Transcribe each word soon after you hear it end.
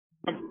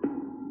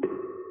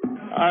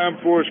I'm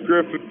Forrest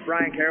Griffin.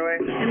 Brian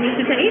Caraway.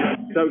 Anisha Tate.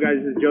 What's up, guys?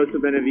 This is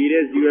Joseph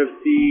Benavidez,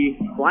 UFC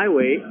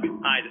flyweight.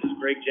 Hi, this is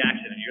Greg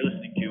Jackson, and you're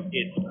listening to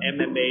It's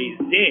MMA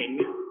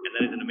Zing, and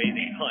that is an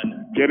amazing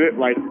pun. Get it?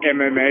 Like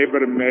MMA,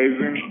 but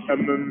amazing?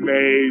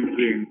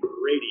 Amazing.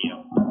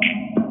 Radio.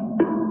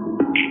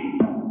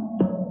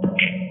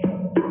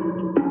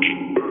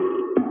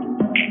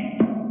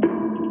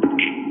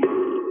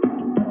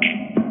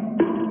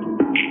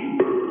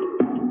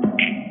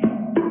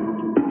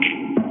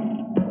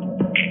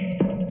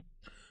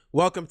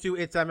 Welcome to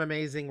It's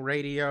Amazing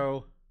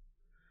Radio.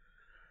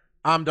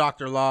 I'm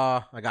Dr.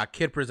 Law. I got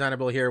Kid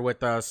Presentable here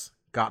with us.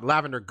 Got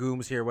Lavender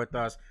Gooms here with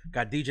us.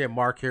 Got DJ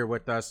Mark here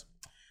with us.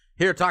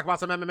 Here to talk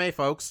about some MMA,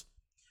 folks.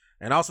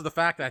 And also the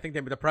fact that I think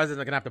the president's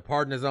going to have to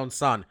pardon his own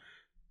son.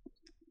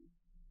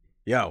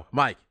 Yo,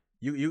 Mike,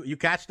 you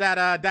catch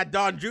that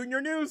Don Jr.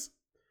 news?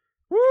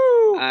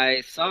 Woo!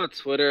 I saw a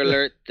Twitter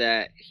alert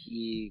that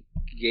he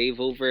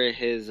gave over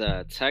his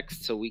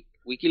text to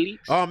WikiLeaks.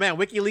 Oh, man,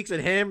 WikiLeaks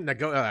and him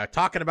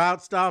talking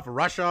about stuff,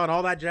 Russia and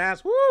all that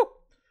jazz. Woo!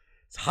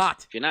 It's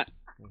hot. If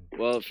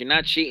you're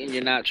not cheating,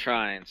 you're not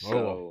trying.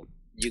 So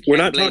you We're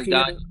can't not blame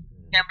Don. You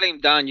can't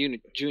blame Don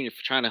Jr.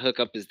 for trying to hook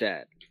up his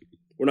dad.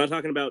 We're not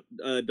talking about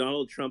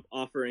Donald Trump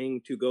offering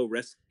to go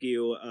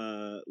rescue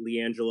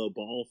LiAngelo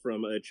Ball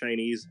from a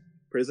Chinese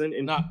prison.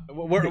 And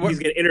he's going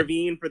to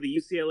intervene for the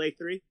UCLA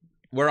 3.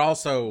 We're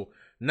also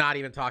not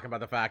even talking about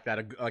the fact that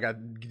a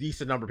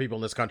decent number of people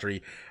in this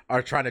country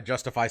are trying to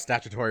justify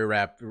statutory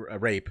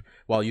rape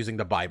while using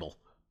the Bible.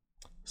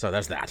 So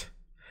there's that.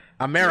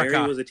 America.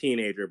 Mary was a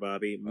teenager,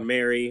 Bobby.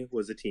 Mary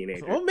was a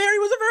teenager. Well, Mary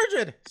was a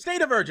virgin.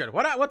 Stayed a virgin.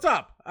 What's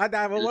up?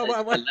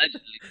 Allegedly.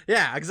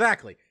 Yeah,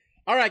 exactly.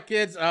 All right,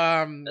 kids.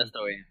 That's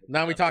the way.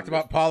 Now we talked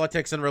about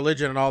politics and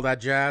religion and all that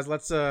jazz.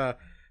 Let's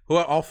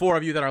all four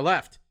of you that are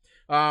left.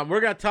 We're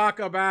gonna talk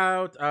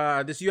about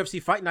this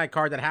UFC Fight Night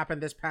card that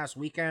happened this past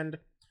weekend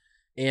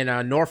in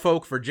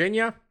Norfolk,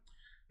 Virginia.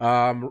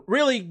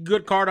 Really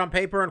good card on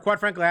paper, and quite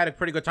frankly, I had a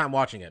pretty good time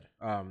watching it.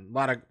 A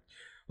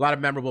lot of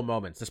memorable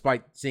moments,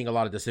 despite seeing a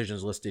lot of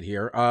decisions listed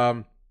here.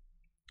 Gonna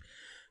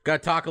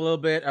talk a little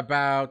bit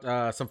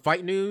about some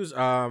fight news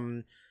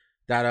that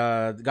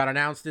got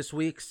announced this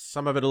week.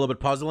 Some of it a little bit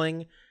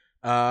puzzling,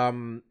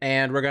 and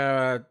we're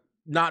gonna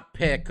not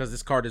pick because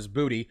this card is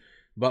booty,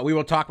 but we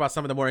will talk about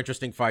some of the more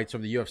interesting fights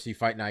from the UFC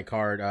Fight Night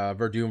card.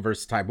 Verdum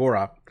versus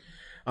Tybura.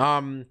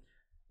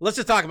 Let's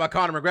just talk about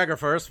Conor McGregor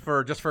first,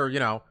 for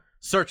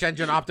search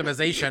engine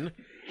optimization.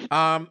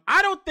 I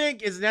don't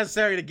think it's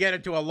necessary to get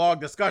into a long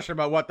discussion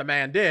about what the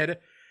man did,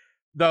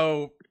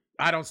 though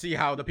I don't see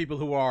how the people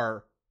who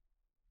are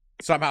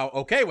somehow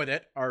okay with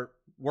it are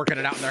working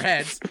it out in their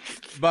heads.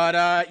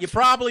 But you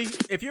probably,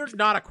 if you're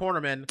not a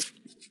cornerman,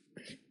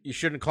 you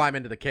shouldn't climb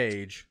into the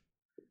cage.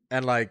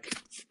 And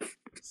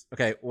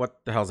okay, what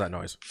the hell's that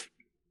noise?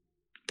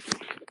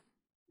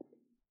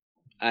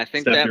 I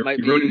think that might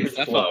be his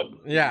fault.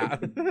 Yeah.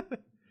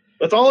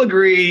 Let's all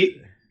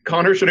agree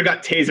Conor should have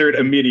got tasered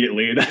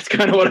immediately. That's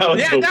kind of what I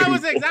was hoping.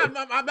 Yeah,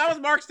 that was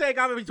Mark's take.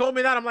 He told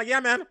me that. I'm like,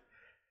 yeah, man.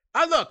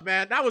 Look,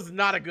 man, that was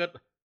not a good.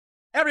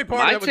 Every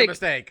part of it was a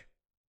mistake.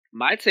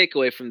 My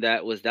takeaway from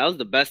that was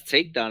the best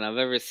takedown I've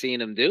ever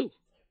seen him do.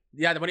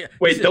 Yeah.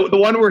 Wait, the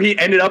one where he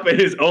ended up in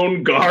his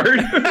own guard?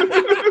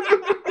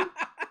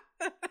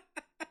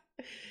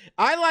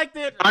 I liked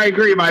it. I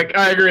agree, Mike.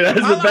 I agree. That's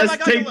the best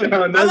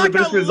takedown. That's the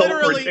best result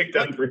for a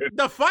takedown for him.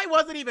 The fight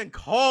wasn't even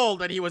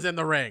called and he was in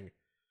the ring.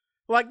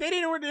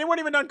 They weren't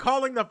even done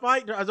calling the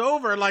fight as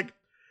over.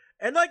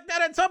 And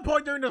that at some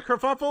point during the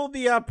kerfuffle,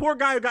 the poor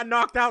guy who got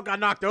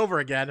knocked over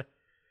again.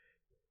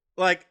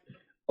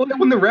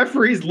 When the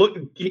referees looked,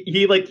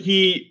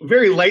 he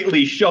very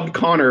lightly shoved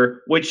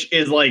Conor, which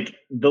is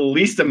the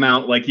least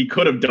amount he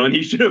could have done.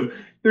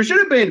 There should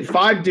have been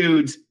 5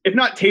 dudes, if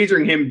not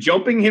tasering him,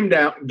 jumping him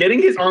down, getting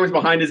his arms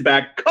behind his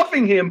back,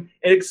 cuffing him,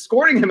 and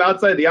escorting him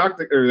outside the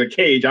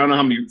cage. I don't know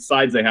how many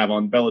sides they have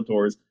on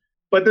Bellator's,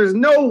 but there's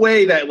no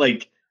way that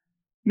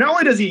not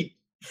only does he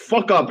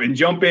fuck up and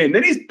jump in,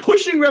 then he's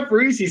pushing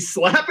referees, he's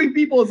slapping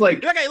people. It's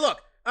okay, look,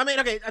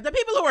 the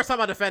people who are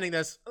somehow defending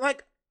this, I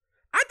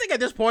think at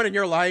this point in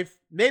your life,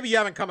 maybe you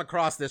haven't come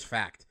across this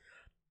fact.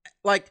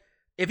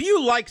 If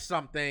you like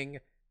something,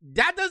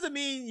 that doesn't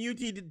mean you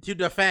need to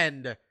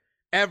defend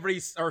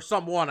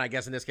someone, I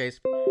guess in this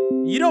case.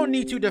 You don't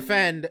need to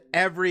defend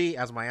as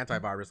my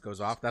antivirus goes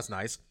off. That's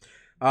nice.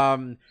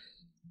 You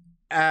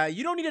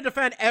don't need to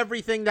defend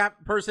everything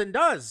that person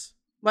does.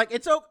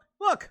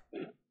 Look,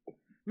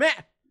 man,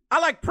 I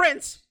like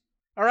Prince.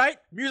 All right.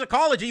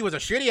 Musicology was a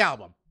shitty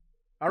album.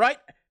 All right.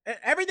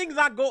 Everything's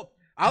not gold.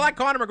 I like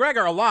Conor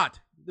McGregor a lot.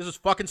 This is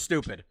fucking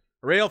stupid.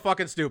 Real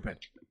fucking stupid.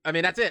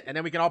 That's it. And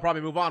then we can all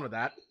probably move on with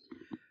that.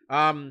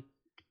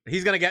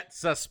 He's going to get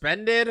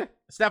suspended.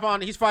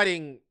 Stefan, he's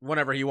fighting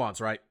whenever he wants,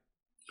 right?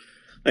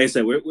 Like I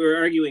said, we're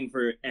arguing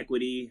for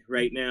equity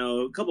right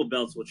now. A couple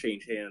belts will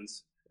change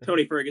hands.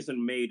 Tony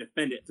Ferguson may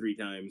defend it 3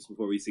 times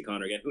before we see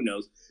Conor again. Who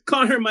knows?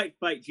 Conor might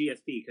fight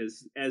GSP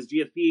because, as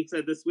GSP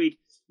said this week,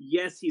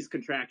 yes, he's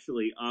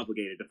contractually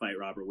obligated to fight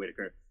Robert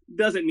Whittaker.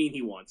 Doesn't mean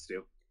he wants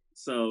to.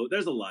 So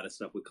there's a lot of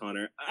stuff with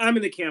Conor. I'm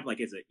in the camp, like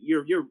I said,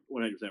 you're 100%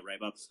 right,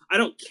 Bob. I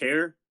don't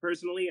care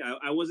personally.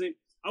 I wasn't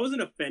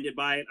offended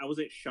by it. I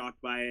wasn't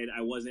shocked by it.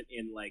 I wasn't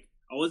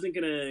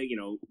gonna,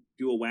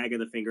 do a wag of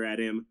the finger at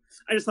him.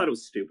 I just thought it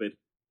was stupid.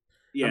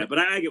 Yeah, but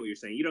I get what you're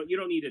saying. You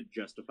don't need to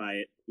justify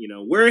it.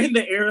 We're in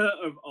the era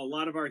of a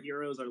lot of our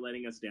heroes are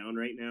letting us down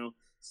right now.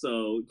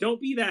 So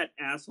don't be that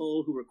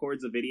asshole who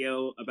records a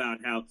video about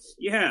how,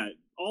 yeah,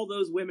 all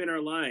those women are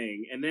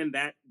lying, and then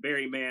that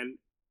very man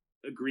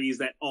agrees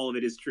that all of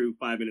it is true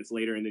 5 minutes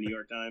later in the New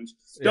York Times.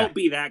 Don't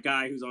be that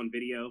guy who's on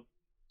video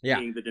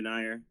being the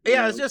denier.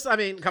 Yeah, it's just,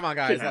 come on,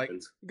 guys. Shit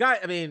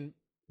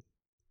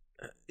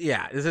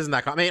This isn't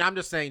that. I'm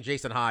just saying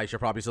Jason High should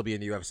probably still be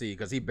in the UFC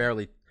because he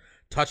barely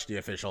touched the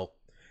official,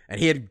 and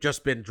he had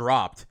just been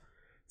dropped,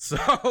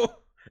 so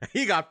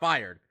he got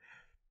fired.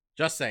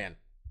 Just saying.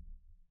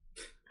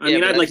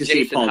 I'd like to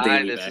see Paul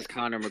Daly This back. is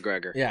Conor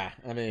McGregor. Yeah,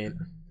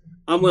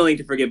 I'm willing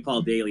to forgive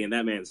Paul Daly, and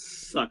that man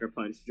sucker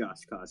punched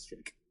Josh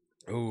Koscheck.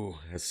 Ooh,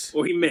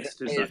 Or he missed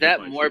his Is sucker that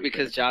punch, more to be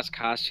because fair. Josh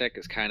Koscheck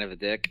is kind of a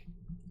dick?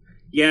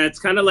 Yeah, it's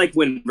kind of like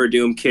when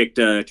Verdum kicked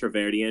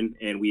Treverdian,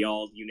 and we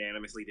all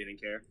unanimously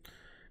didn't care.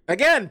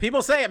 Again,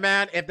 people say it,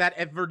 man. If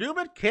Verdum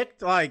had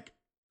kicked like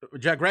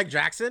Greg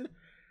Jackson,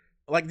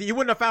 like you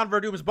wouldn't have found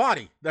Verdum's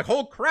body. The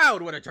whole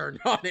crowd would have turned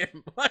on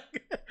him.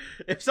 Like,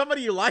 if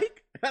somebody you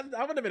like, that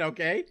would have been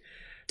okay.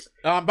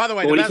 By the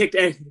way, But when he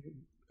kicked,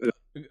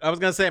 I was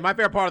gonna say my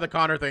favorite part of the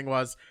Conor thing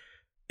was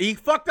he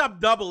fucked up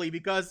doubly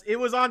because it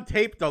was on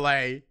tape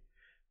delay.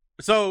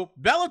 So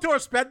Bellator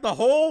spent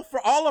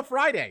for all of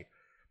Friday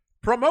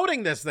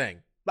promoting this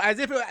thing as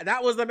if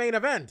that was the main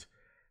event.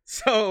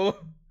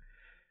 So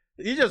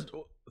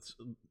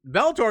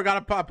Bellator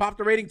got to pop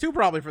the rating too,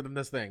 probably for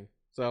this thing.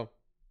 So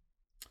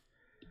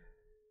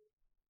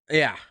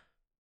yeah.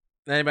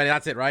 Anybody,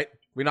 that's it, right?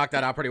 We knocked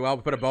that out pretty well.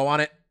 We put a bow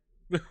on it.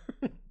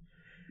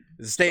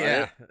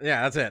 Yeah,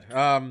 that's it.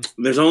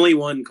 there's only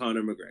one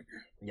Conor McGregor.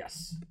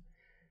 Yes.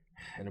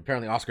 And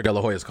apparently Oscar De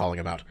La Hoya is calling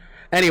him out.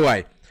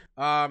 Anyway,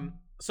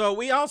 so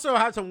we also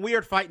had some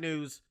weird fight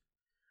news.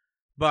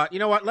 But you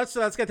know what? Let's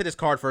get to this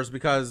card first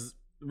because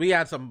we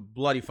had some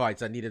bloody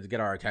fights that needed to get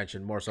our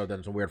attention more so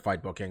than some weird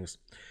fight bookings.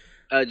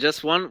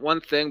 Just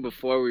one thing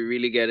before we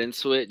really get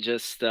into it.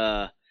 Just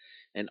an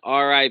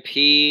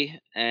RIP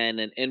and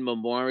an in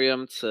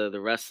memoriam to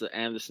the rest of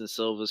Anderson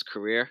Silva's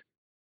career.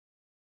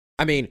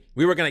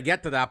 We were going to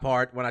get to that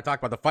part when I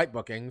talked about the fight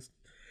bookings.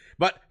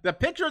 But the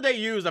picture they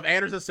used of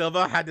Anderson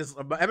Silva had this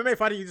MMA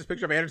fighter used this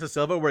picture of Anderson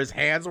Silva where his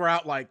hands were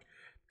out, like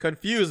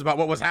confused about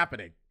what was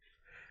happening.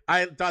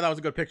 I thought that was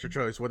a good picture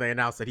choice when they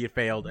announced that he had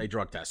failed a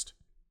drug test.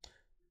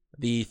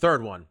 The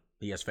third one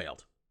he has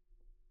failed.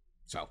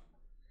 So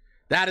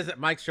that is it.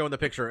 Mike's showing the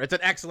picture. It's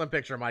an excellent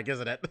picture, Mike,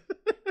 isn't it?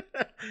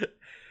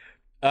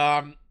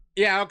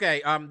 Yeah,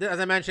 okay. As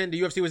I mentioned,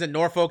 the UFC was in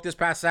Norfolk this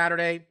past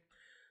Saturday.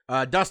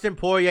 Dustin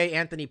Poirier,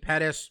 Anthony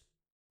Pettis.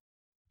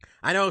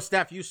 I know,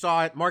 Steph, you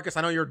saw it. Marcus,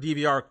 I know your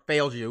DVR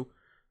failed you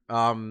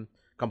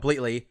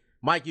completely.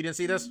 Mike, you didn't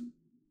see this?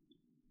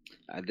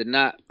 I did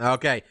not.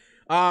 Okay.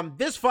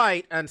 This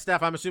fight, and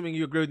Steph, I'm assuming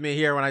you agree with me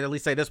here when I at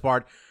least say this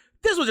part.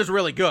 This was just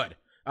really good.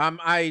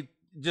 It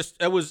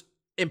was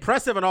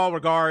impressive in all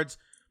regards.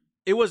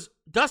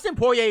 Dustin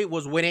Poirier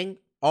was winning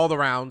all the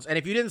rounds, and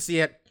if you didn't see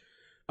it,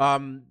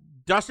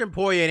 Dustin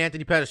Poirier and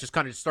Anthony Pettis just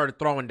kind of started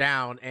throwing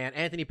down, and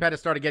Anthony Pettis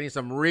started getting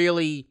some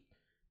really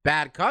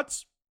bad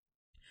cuts.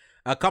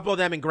 A couple of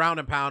them in ground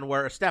and pound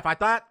where, Steph, I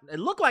thought it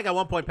looked like at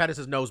one point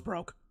Pettis' nose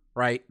broke,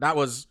 right? That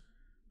was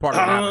part of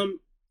what happened.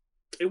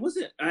 It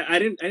wasn't. I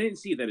didn't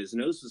see that his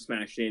nose was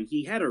smashed in.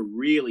 He had a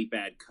really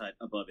bad cut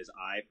above his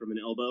eye from an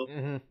elbow,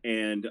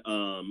 and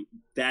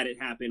that had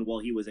happened while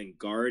he was in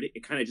guard.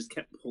 It kind of just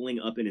kept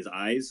pulling up in his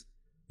eyes.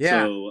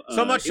 Yeah,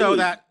 so much so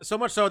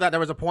that there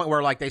was a point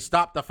where like they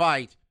stopped the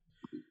fight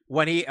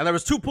and there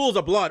was 2 pools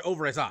of blood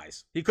over his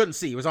eyes. He couldn't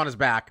see. He was on his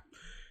back,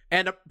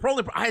 and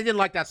probably I didn't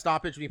like that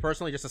stoppage. Me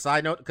personally, just a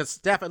side note, because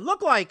Steph, it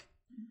looked like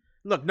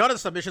none of the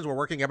submissions were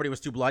working. Everybody was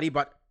too bloody,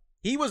 but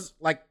he was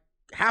like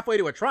halfway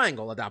to a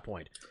triangle at that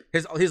point.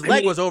 His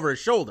leg was over his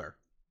shoulder.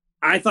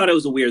 I thought it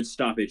was a weird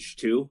stoppage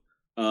too.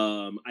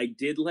 I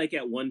did like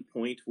at one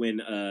point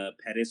when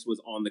Pettis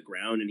was on the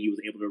ground and he was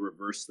able to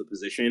reverse the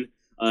position.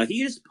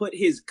 He just put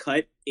his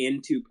cut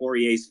into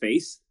Poirier's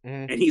face,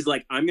 and he's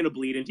like, "I'm gonna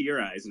bleed into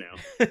your eyes now."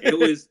 It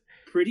was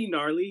pretty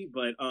gnarly,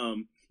 but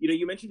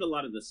you mentioned a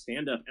lot of the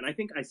stand-up, and I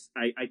think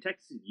I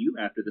texted you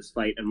after this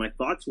fight, and my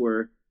thoughts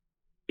were,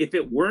 if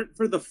it weren't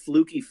for the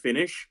fluky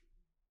finish,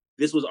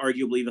 this was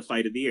arguably the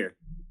fight of the year.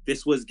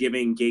 This was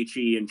giving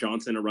Gaethje and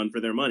Johnson a run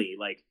for their money.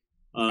 Like,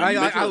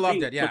 I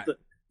loved it. Yeah,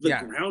 the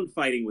ground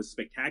fighting was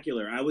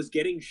spectacular. I was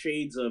getting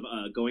shades of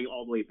going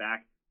all the way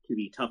back to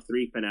the Tough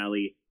 3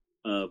 finale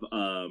of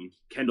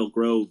Kendall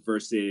Grove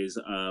versus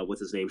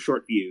what's his name,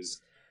 Short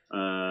Fuse,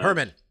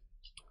 Herman,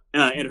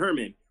 and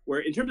Herman. Where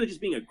in terms of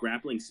just being a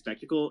grappling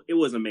spectacle, it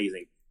was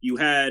amazing. You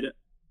had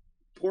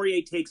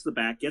Poirier takes the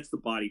back, gets the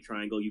body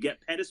triangle. You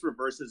get Pettis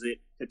reverses it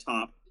to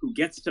top, who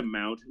gets to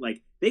mount.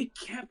 Like, they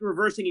kept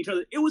reversing each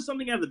other. It was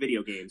something out of the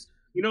video games.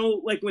 You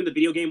know, like when the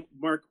video game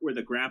Mark where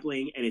the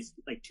grappling and it's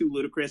like too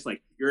ludicrous,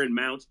 like you're in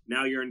mount,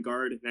 now you're in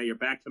guard, now you're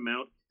back to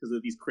mount because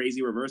of these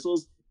crazy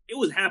reversals. It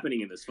was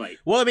happening in this fight.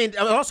 Well, I mean,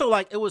 also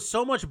like it was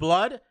so much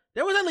blood.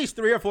 There was at least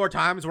 3 or 4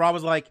 times where I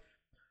was like,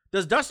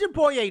 does Dustin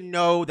Poirier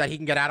know that he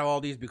can get out of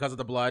all these because of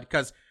the blood?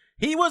 Because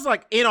he was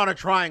like in on a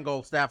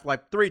triangle, Steph,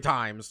 like 3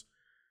 times.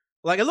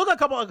 Like it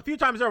looked a few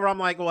times there where I'm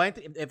like, well,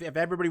 Anthony, if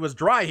everybody was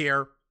dry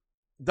here,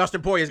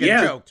 Dustin Poirier's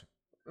getting choked.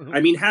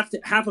 I mean, half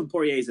of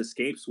Poirier's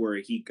escapes were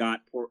he got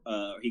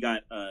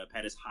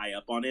Pettis high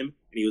up on him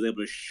and he was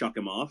able to shuck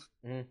him off.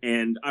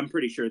 And I'm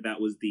pretty sure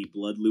that was the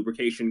blood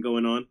lubrication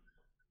going on.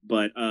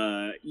 But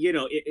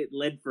it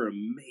led for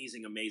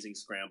amazing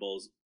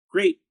scrambles.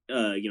 Great,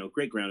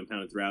 great ground and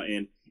pound throughout.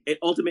 And it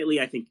ultimately,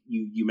 I think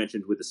you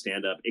mentioned with the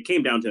stand up, it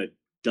came down to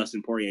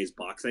Dustin Poirier's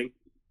boxing.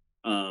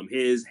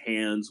 His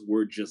hands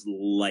were just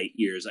light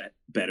years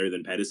better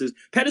than Pettis's.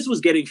 Pettis was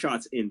getting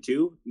shots in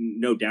too,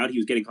 no doubt. He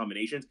was getting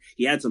combinations.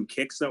 He had some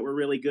kicks that were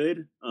really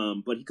good,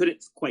 but he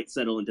couldn't quite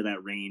settle into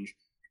that range.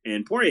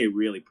 And Poirier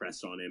really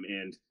pressed on him.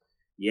 And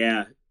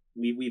yeah,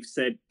 we've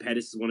said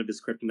Pettis is one of his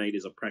kryptonite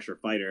is a pressure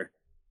fighter.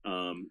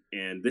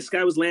 And this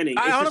guy was landing.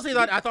 I honestly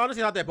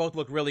thought they both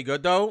looked really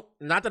good though.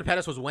 Not that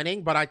Pettis was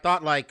winning, but I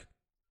thought like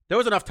there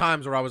was enough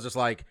times where I was just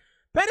like,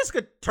 Pettis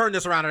could turn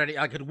this around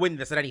I could win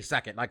this at any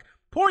second. Like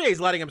Poirier's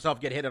letting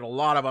himself get hit at a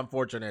lot of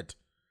unfortunate.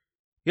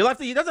 He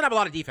doesn't have a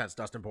lot of defense,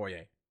 Dustin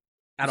Poirier.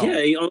 At all.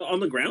 Yeah, on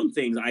the ground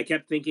things, I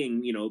kept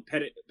thinking,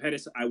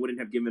 Pettis, I wouldn't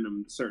have given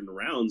him certain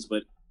rounds,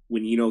 but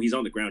when he's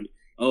on the ground,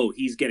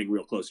 he's getting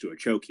real close to a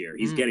choke here.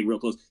 He's getting real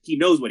close. He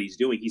knows what he's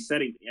doing. He's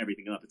setting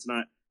everything up. It's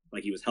not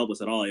like he was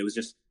helpless at all. It was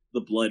just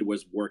the blood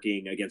was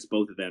working against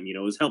both of them. It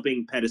was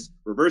helping Pettis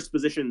reverse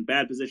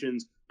bad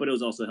positions, but it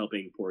was also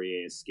helping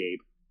Poirier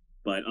escape.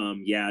 But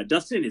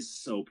Dustin is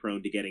so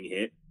prone to getting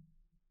hit.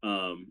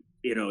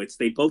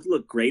 They both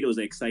look great. It was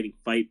an exciting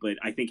fight, but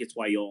I think it's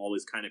why you'll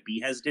always kind of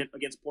be hesitant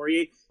against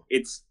Poirier.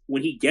 It's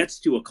when he gets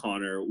to a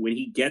Conor, when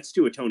he gets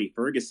to a Tony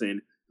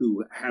Ferguson,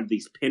 who have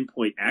these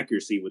pinpoint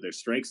accuracy with their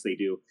strikes they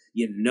do,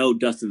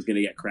 Dustin's going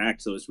to get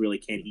cracked. So it's really,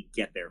 can he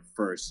get there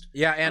first?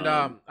 Yeah, and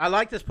I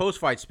like this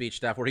post-fight speech,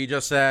 Steph, where he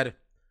just said,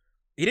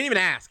 he didn't even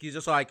ask. He's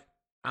just like,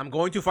 I'm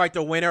going to fight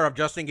the winner of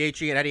Justin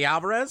Gaethje and Eddie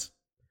Alvarez,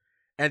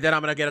 and then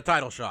I'm going to get a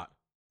title shot.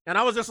 And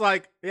I was just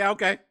like, yeah,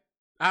 okay.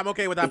 I'm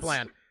okay with that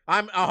plan.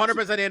 I'm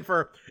 100% in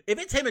for, if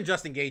it's him and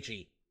Justin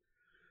Gaethje.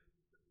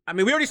 I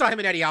mean, we already saw him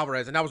and Eddie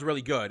Alvarez, and that was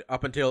really good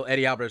up until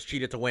Eddie Alvarez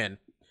cheated to win.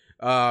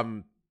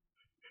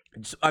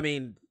 I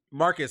mean,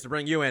 Marcus, to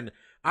bring you in,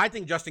 I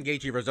think Justin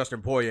Gaethje versus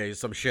Dustin Poirier is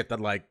some shit that,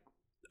 like,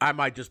 I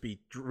might just be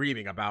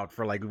dreaming about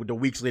for, like, the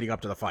weeks leading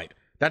up to the fight.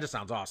 That just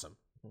sounds awesome.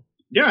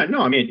 Yeah,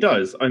 no, I mean, it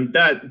does. And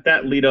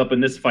that lead up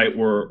in this fight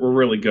were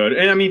really good.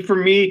 And, I mean, for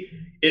me,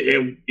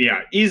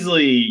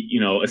 easily,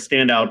 a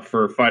standout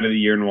for fight of the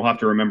year, and we'll have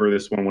to remember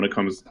this one when it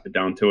comes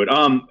down to it.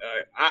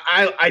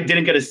 I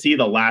didn't get to see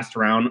the last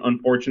round,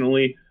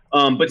 unfortunately.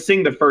 But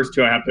seeing the first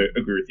two, I have to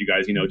agree with you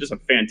guys. Just a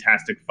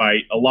fantastic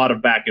fight, a lot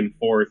of back and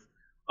forth.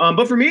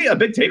 But for me, a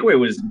big takeaway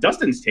was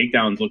Dustin's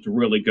takedowns looked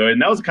really good,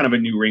 and that was kind of a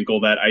new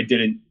wrinkle that I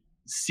didn't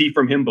see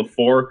from him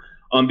before.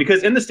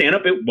 Because in the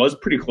stand-up, it was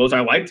pretty close.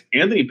 I liked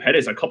Anthony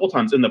Pettis a couple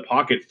times in the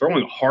pocket,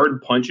 throwing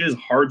hard punches,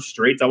 hard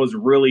straights. I was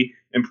really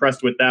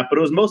impressed with that. But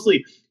it was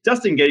mostly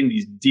Dustin getting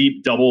these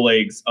deep double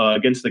legs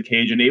against the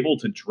cage and able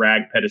to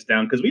drag Pettis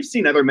down. Because we've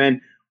seen other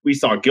men. We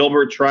saw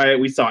Gilbert try it.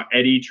 We saw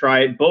Eddie try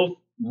it. Both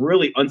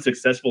really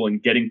unsuccessful in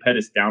getting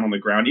Pettis down on the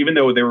ground, even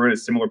though they were in a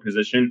similar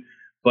position.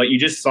 But you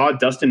just saw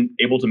Dustin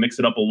able to mix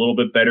it up a little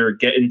bit better,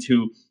 get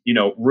into,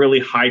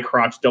 really high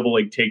crotch double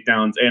leg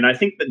takedowns. And I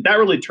think that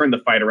really turned the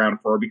fight around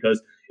for her,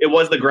 because it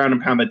was the ground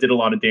and pound that did a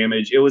lot of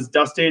damage. It was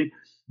Dustin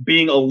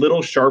being a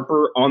little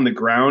sharper on the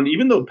ground,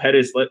 even though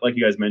Pettis, like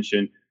you guys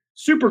mentioned,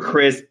 super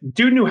crisp.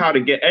 Dude knew how to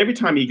get, every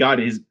time he got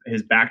his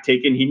back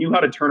taken, he knew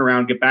how to turn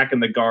around, get back in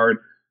the guard.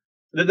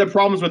 The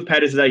problems with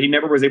Pettis is that he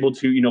never was able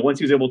to, once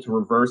he was able to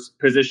reverse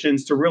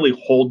positions, to really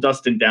hold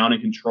Dustin down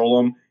and control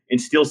him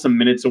and steal some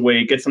minutes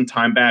away, get some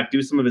time back,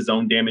 do some of his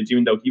own damage,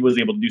 even though he was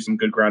able to do some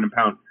good ground and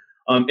pound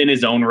in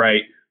his own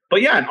right.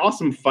 But yeah, an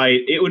awesome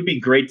fight. It would be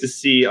great to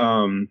see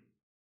him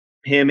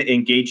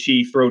and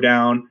Gaethje throw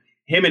down.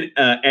 Him and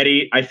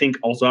Eddie, I think,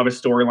 also have a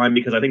storyline,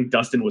 because I think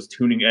Dustin was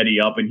tuning Eddie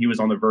up and he was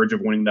on the verge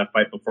of winning that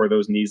fight before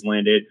those knees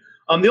landed.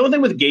 The only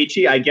thing with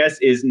Gaethje, I guess,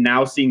 is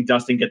now seeing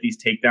Dustin get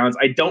these takedowns.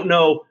 I don't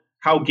know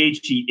how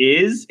Gaethje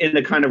is in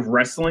the kind of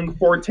wrestling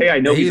forte. I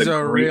know he's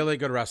a really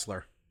good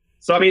wrestler.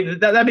 So, I mean,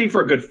 that'd be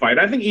for a good fight.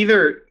 I think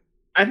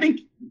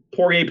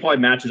Poirier probably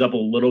matches up a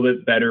little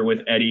bit better with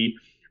Eddie.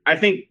 I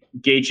think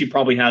Gaethje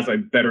probably has a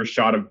better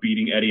shot of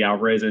beating Eddie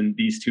Alvarez and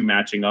these two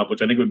matching up,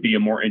 which I think would be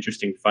a more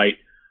interesting fight.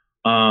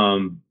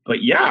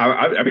 But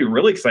yeah, I'd be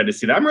really excited to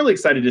see that. I'm really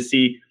excited to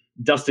see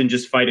Dustin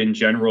just fight in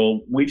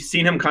general. We've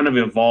seen him kind of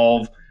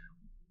evolve.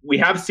 We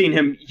have seen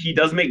him. He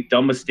does make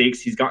dumb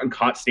mistakes. He's gotten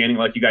caught standing,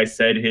 like you guys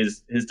said.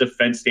 His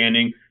defense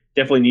standing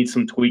definitely needs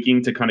some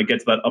tweaking to kind of get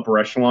to that upper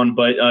echelon.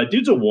 But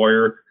dude's a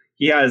warrior.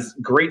 He has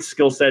great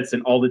skill sets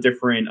in all the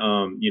different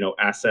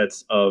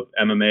assets of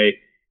MMA.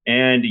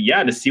 And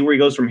yeah, to see where he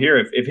goes from here.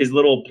 If his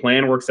little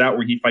plan works out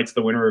where he fights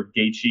the winner of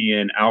Gaethje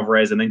and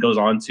Alvarez and then goes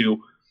on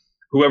to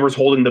whoever's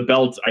holding the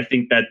belts, I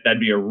think that'd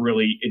be a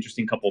really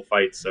interesting couple of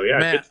fights. So yeah,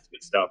 Man,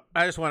 good stuff.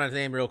 I just want to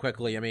name real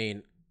quickly. I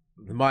mean,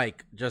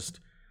 Mike,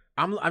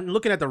 I'm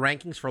looking at the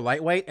rankings for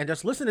lightweight and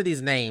just listen to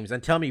these names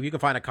and tell me if you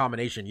can find a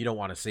combination you don't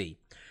want to see.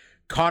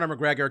 Conor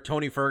McGregor,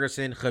 Tony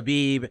Ferguson,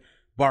 Khabib,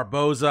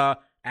 Barboza,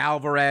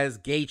 Alvarez,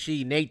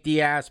 Gaethje, Nate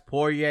Diaz,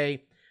 Poirier,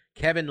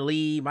 Kevin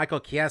Lee,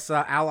 Michael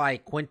Chiesa, Ally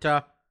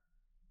Quinta.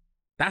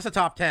 That's a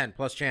top 10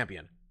 plus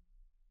champion.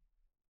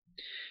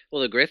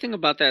 Well, the great thing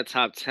about that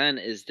top 10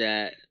 is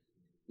that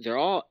they're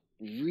all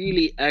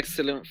really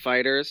excellent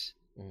fighters.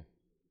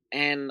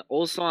 And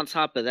also on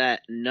top of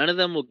that, none of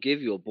them will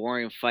give you a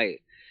boring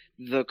fight.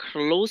 The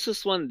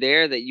closest one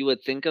there that you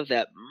would think of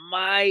that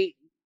might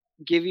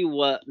give you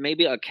what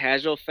maybe a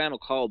casual fan will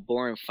call a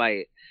boring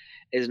fight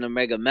is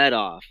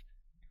Nurmagomedov.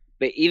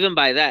 But even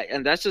by that,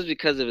 and that's just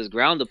because of his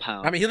ground and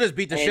pound. I mean, he'll just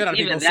beat the shit out of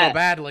people so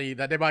badly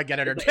that they might get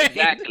entertained.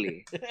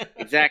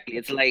 Exactly.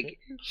 It's like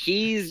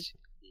he's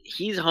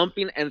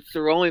humping and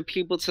throwing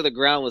people to the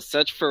ground with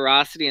such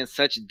ferocity and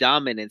such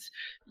dominance.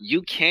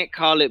 You can't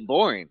call it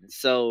boring.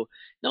 So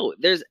no,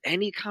 there's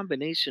any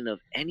combination of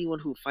anyone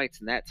who fights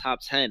in that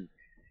top 10.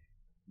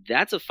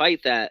 That's a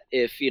fight that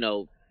if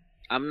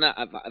I'm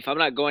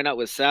not going out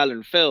with Sal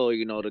and Phil,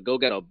 to go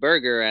get a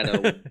burger at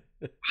a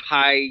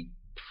high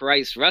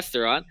price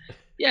restaurant,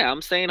 yeah,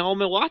 I'm staying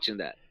home and watching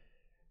that.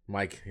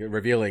 Mike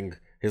revealing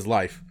his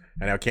life,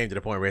 and I came to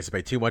the point where he has to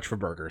pay too much for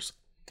burgers.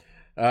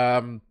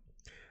 All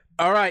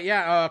right,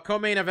 yeah,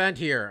 co-main event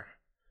here.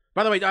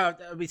 By the way,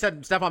 we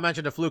said Stefan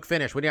mentioned a fluke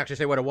finish. We didn't actually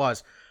say what it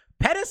was.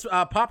 Pettis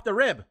popped a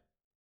rib.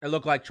 It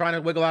looked like trying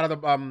to wiggle out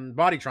of the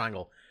body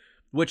triangle,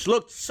 which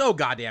looked so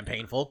goddamn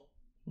painful.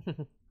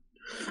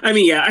 I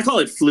mean, yeah, I call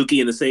it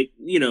fluky in the sake,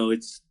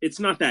 it's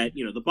not that,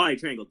 the body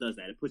triangle does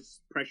that. It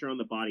puts pressure on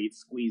the body, it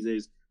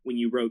squeezes when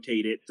you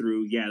rotate it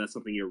through. Yeah, that's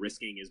something you're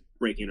risking is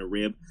breaking a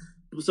rib.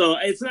 So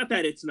it's not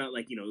that it's not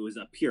like, it was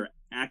a pure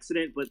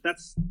accident, but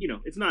that's,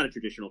 it's not a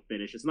traditional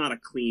finish. It's not a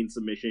clean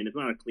submission. It's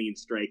not a clean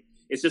strike.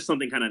 It's just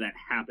something kind of that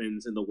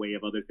happens in the way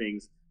of other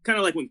things. Kind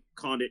of like when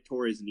Condit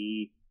tore his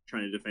knee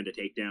trying to defend a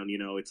takedown,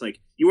 it's like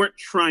you weren't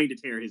trying to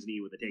tear his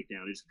knee with a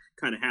takedown. It just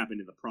kind of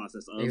happened in the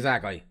process of.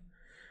 Exactly.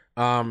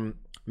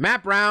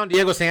 Matt Brown,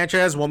 Diego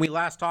Sanchez, when we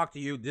last talked to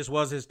you, this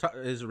was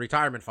his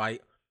retirement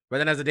fight. But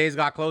then as the days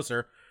got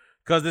closer,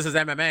 because this is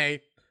MMA,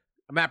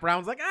 Matt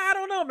Brown's like, I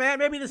don't know, man.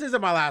 Maybe this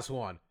isn't my last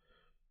one.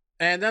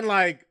 And then,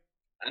 I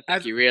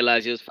think you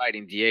realized he was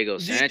fighting Diego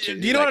Sanchez.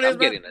 Do you know what it is,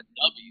 Ben? Do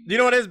you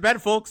know what it is? Ben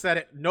Folk said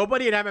it.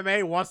 Nobody in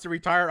MMA wants to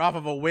retire off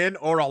of a win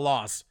or a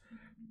loss.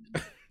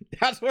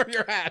 That's where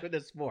you're at in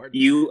this sport.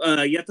 You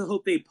have to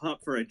hope they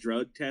pop for a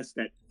drug test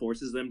that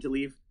forces them to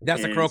leave.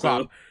 That's the Crow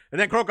Cop. And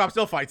then Crow Cop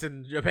still fights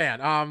in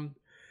Japan.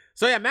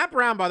 So yeah, Matt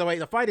Brown, by the way,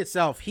 the fight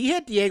itself, he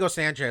hit Diego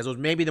Sanchez. It was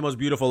maybe the most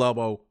beautiful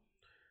elbow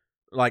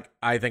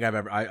I think I've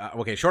ever.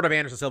 Okay, short of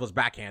Anderson Silva's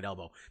backhand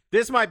elbow.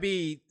 This might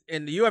be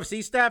in the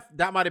UFC stuff.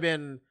 That might have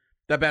been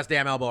the best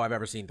damn elbow I've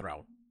ever seen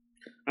thrown.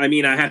 I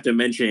mean, I have to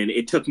mention,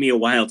 it took me a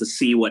while to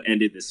see what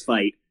ended this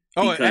fight.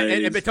 Oh,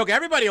 and it took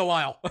everybody a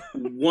while.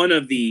 one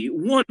of the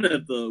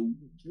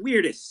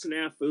weirdest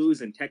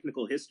snafus in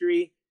technical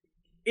history.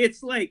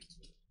 It's like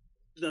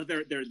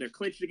they're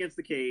clinched against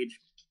the cage,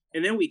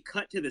 and then we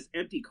cut to this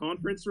empty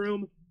conference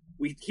room.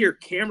 We hear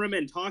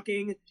cameramen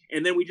talking,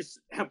 and then we just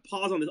have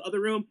pause on this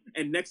other room,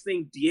 and next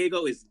thing,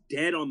 Diego is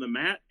dead on the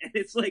mat. And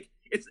it's like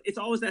it's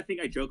always that thing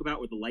I joke about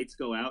where the lights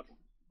go out,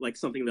 like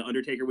something the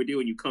Undertaker would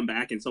do, and you come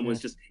back and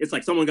someone's it's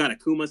like someone got a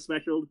Kuma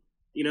special.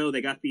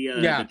 They got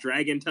the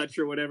dragon touch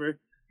or whatever.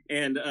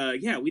 And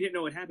we didn't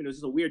know what happened. It was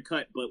just a weird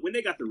cut. But when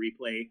they got the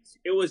replay,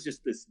 it was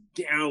just this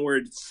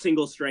downward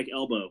single strike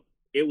elbow.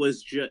 It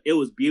was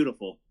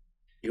beautiful.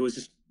 It was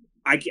just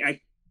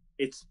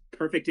it's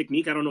perfect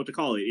technique. I don't know what to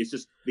call it. It's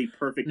just the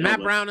perfect Matt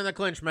elbow. Brown in the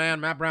clinch, man.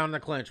 Matt Brown in the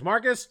clinch.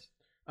 Marcus?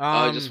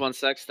 Just one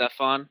sec,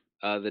 Stefan.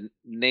 The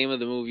name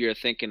of the movie you're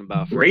thinking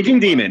about. Raging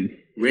Demon.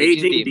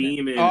 Raging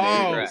Demon.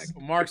 Oh,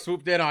 Mark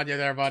swooped in on you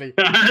there, buddy.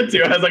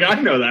 Dude, I was like, I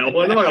know that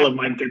one. I'm not gonna let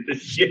mine get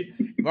this shit.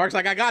 Mark's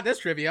like, I got this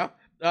trivia.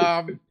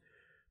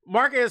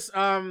 Marcus,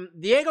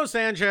 Diego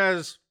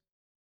Sanchez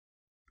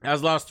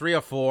has lost 3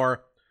 of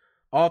 4.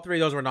 All 3 of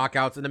those were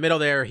knockouts. In the middle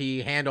there,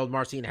 he handled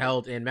Marcin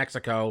Held in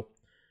Mexico.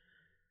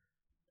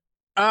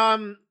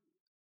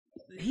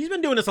 He's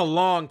been doing this a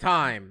long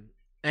time.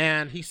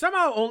 And he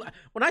somehow only,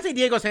 when I say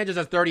Diego Sanchez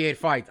has 38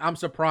 fights, I'm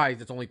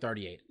surprised it's only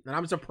 38. And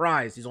I'm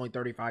surprised he's only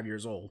 35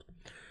 years old.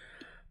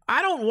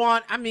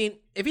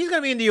 If he's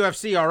going to be in the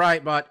UFC, all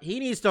right, but he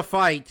needs to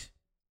fight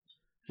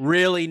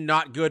really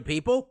not good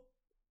people.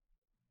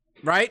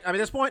 Right? At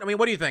this point,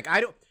 what do you think?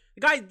 The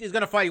guy is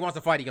going to fight, he wants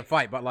to fight, he can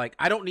fight. But,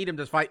 I don't need him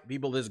to fight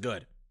people this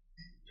good.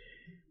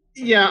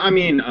 Yeah,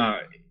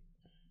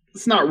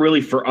 it's not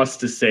really for us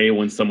to say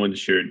when someone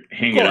should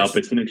hang it up.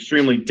 It's an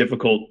extremely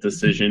difficult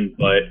decision,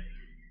 but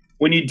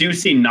when you do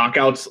see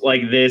knockouts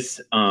like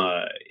this,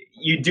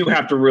 you do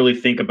have to really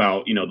think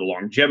about, the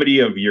longevity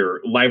of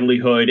your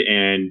livelihood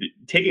and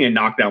taking a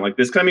knockdown like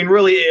this. 'Cause, I mean,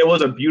 really, it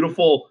was a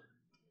beautiful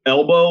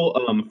elbow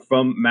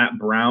from Matt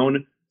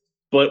Brown,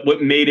 but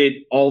what made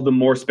it all the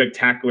more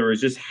spectacular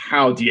is just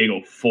how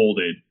Diego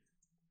folded.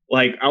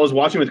 Like, I was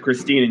watching with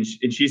Christine,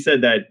 and she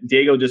said that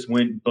Diego just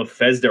went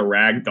Bethesda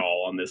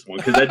ragdoll on this one,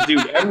 because that dude,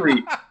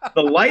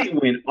 the light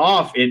went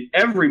off, and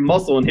every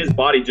muscle in his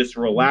body just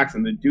relaxed,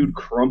 and the dude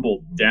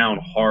crumbled down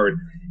hard.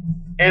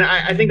 And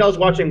I think I was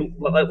watching,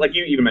 like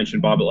you even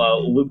mentioned, Bob,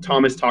 Luke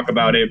Thomas talk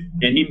about it,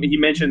 and he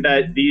mentioned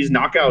that these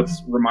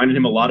knockouts reminded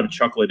him a lot of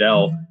Chuck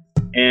Liddell,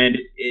 and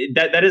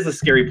that is a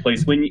scary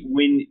place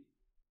when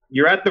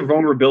you're at the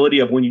vulnerability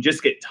of when you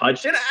just get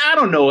touched. And I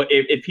don't know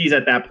if he's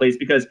at that place,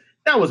 because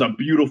that was a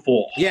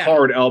beautiful,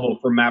 hard elbow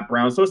from Matt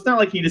Brown. So it's not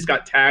like he just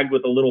got tagged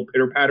with a little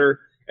pitter-patter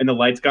and the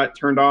lights got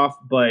turned off.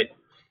 But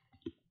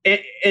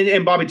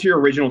and Bobby, to your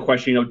original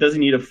question, does he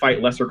need to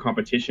fight lesser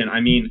competition?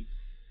 I mean,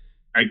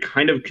 I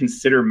kind of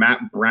consider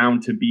Matt Brown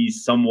to be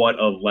somewhat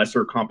of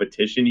lesser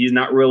competition. He's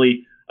not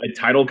really a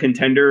title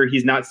contender.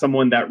 He's not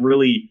someone that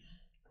really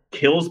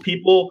kills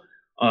people.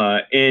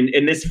 And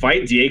in this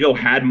fight, Diego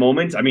had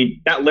moments. I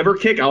mean, that liver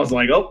kick, I was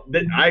like,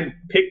 I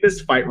picked this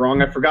fight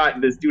wrong. I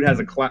forgot this dude has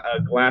a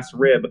glass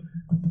rib.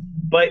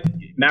 But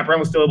Matt Brown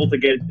was still able to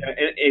get,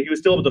 and he was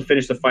still able to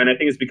finish the fight. And I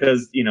think it's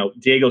because,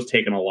 Diego's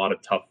taken a lot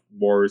of tough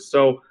wars.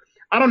 So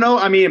I don't know.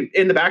 I mean,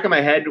 in the back of my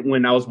head,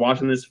 when I was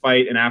watching this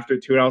fight and after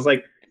to it, I was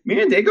like,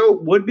 man, Diego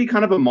would be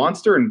kind of a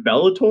monster in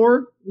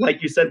Bellator.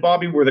 Like you said,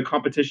 Bobby, where the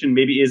competition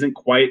maybe isn't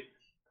quite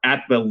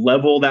at the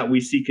level that we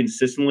see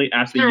consistently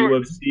at the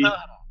UFC.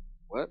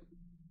 What?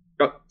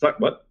 Oh, sorry,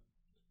 what?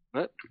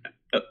 What?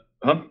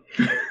 Huh?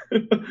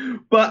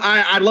 But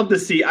I'd love to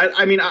see.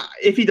 I mean,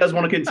 if he does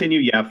want to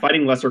continue,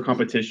 fighting lesser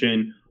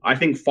competition. I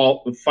think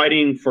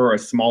fighting for a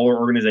smaller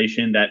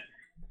organization that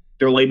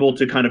they're able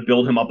to kind of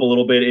build him up a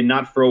little bit and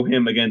not throw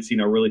him against,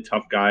 really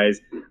tough guys.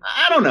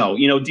 I don't know.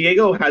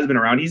 Diego has been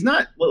around. He's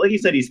not, like you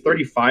said, he's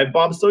 35,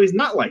 Bob, so he's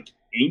not like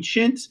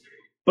ancient.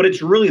 But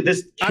it's really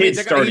this kid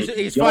starting.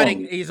 He's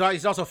fighting. He's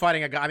also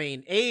fighting a guy. I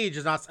mean, age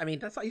is not. I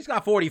mean, he's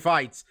got 40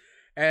 fights,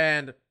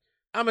 and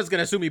I'm just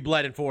gonna assume he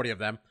bled in 40 of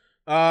them.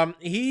 That's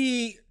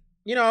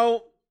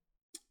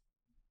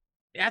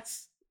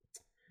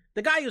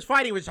the guy he was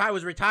fighting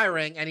was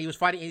retiring, and he was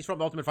fighting. He's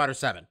from Ultimate Fighter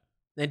 7,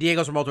 and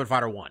Diego's from Ultimate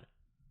Fighter 1.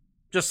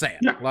 Just saying.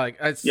 Yeah.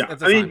 That's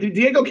I mean,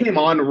 Diego came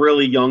on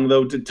really young,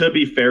 though. To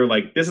be fair,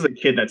 like, this is a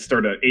kid that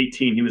started at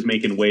 18. He was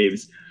making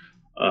waves.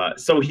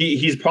 So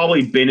he's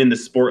probably been in the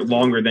sport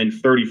longer than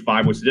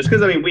 35, which is just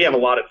because, I mean, we have a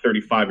lot of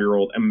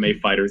 35-year-old MMA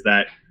fighters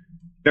that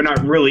they're not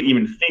really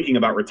even thinking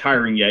about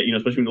retiring yet,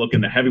 especially when you look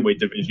in the heavyweight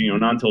division,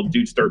 not until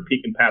dudes start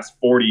peaking past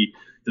 40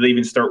 do they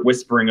even start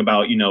whispering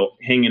about,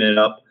 hanging it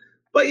up.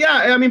 But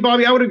yeah, I mean,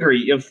 Bobby, I would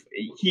agree. If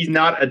he's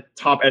not a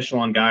top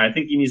echelon guy, I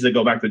think he needs to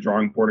go back to the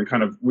drawing board and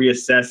kind of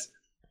reassess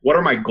what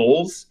are my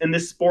goals in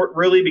this sport,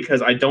 really,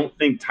 because I don't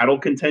think title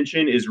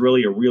contention is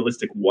really a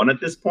realistic one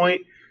at this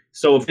point.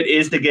 So if it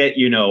is to get,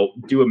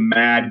 do a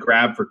mad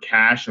grab for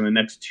cash in the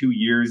next 2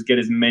 years, get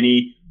as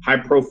many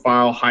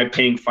high-profile,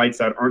 high-paying fights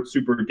that aren't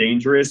super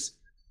dangerous,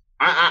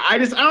 I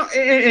don't.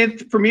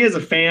 And for me as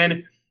a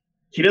fan,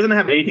 he doesn't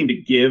have anything to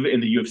give in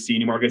the UFC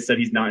anymore. Like I said,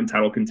 he's not in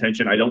title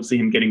contention. I don't see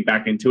him getting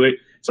back into it.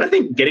 So I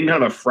think getting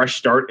kind of a fresh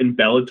start in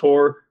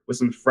Bellator with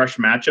some fresh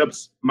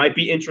matchups might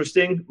be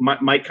interesting.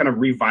 Might kind of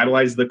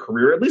revitalize the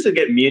career. At least it'd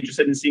get me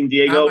interested in seeing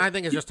Diego. I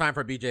think it's just time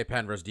for BJ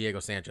Penn versus Diego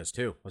Sanchez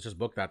too. Let's just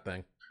book that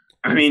thing.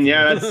 I mean,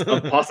 yeah, that's a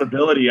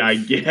possibility, I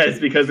guess,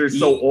 because they're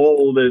so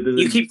old.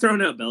 You keep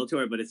throwing out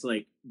Bellator, but it's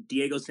like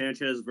Diego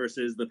Sanchez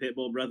versus the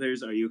Pitbull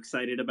brothers. Are you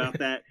excited about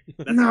that?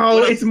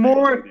 No, it's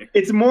more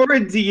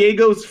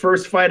Diego's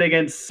first fight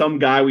against some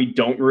guy we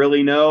don't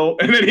really know,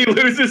 and then he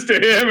loses to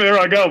him, and they're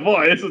like, "Oh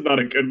boy, this is not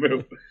a good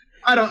move."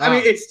 I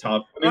mean, it's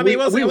tough.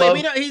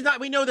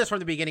 We know this from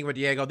the beginning with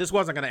Diego. This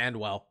wasn't going to end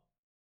well.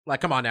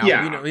 Like, come on now.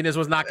 Yeah. This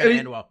was not going to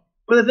end well.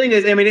 But the thing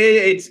is, I mean,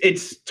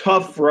 it's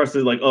tough for us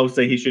to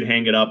say he should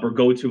hang it up or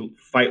go to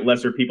fight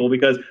lesser people,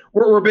 because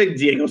we're big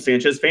Diego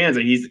Sanchez fans,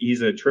 and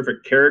he's a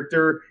terrific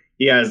character.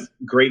 He has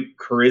great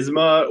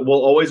charisma.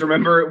 We'll always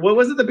remember, what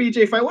was it, the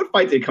BJ fight? What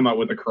fight did he come out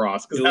with the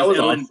cross? Because that was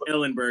awesome.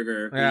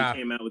 Ellenberger who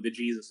came out with the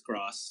Jesus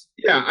cross.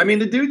 Yeah, I mean,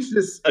 the dude's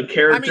just a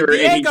character.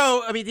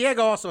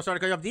 Diego also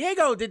started going up.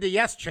 Diego did the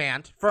yes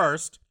chant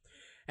first,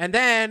 and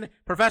then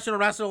professional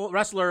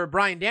wrestler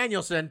Bryan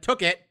Danielson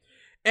took it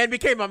and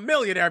became a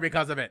millionaire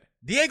because of it.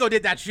 Diego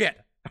did that shit,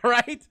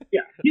 right?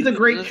 Yeah, he's a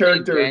great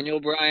character.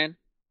 Daniel Bryan.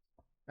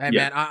 Hey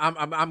man,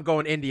 I'm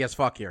going indie as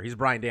fuck here. He's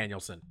Bryan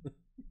Danielson.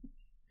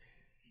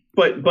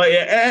 But at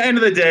the end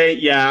of the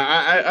day,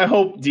 I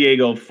hope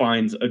Diego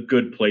finds a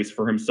good place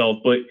for himself.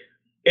 But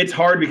it's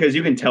hard because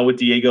you can tell with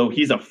Diego,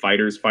 he's a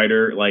fighter's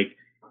fighter. Like,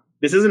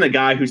 this isn't a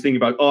guy who's thinking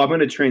about, I'm going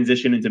to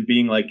transition into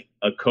being like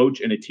a coach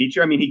and a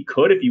teacher. I mean, he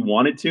could if he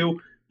wanted to,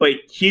 but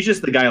he's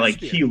just the guy, like,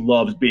 he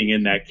loves being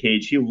in that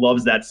cage. He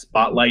loves that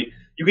spotlight.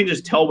 You can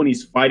just tell when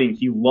he's fighting,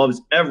 he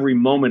loves every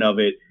moment of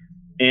it.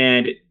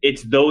 And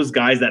it's those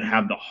guys that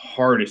have the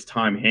hardest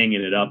time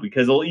hanging it up,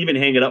 because they'll even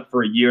hang it up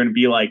for a year and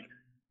be like,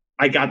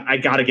 I got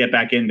to get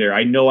back in there.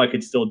 I know I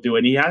could still do it.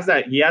 And he has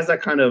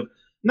that kind of,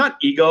 not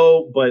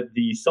ego, but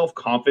the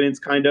self-confidence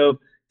kind of.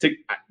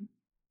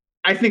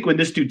 I think when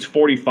this dude's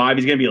 45,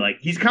 he's going to be like,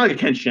 he's kind of like a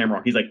Ken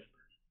Shamrock. He's like,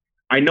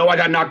 I know I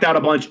got knocked out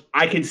a bunch.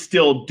 I can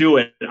still do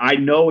it. I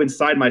know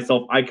inside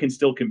myself I can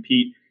still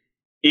compete.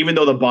 Even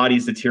though the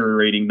body's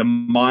deteriorating, the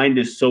mind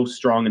is so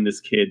strong in this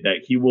kid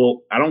that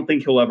I don't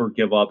think he'll ever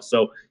give up.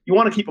 So you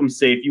want to keep him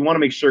safe. You want to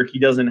make sure he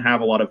doesn't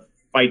have a lot of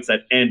fights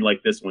that end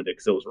like this one did,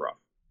 because it was rough.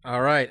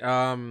 All right.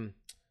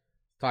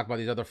 Talk about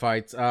these other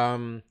fights.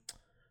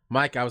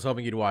 Mike, I was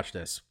hoping you'd watch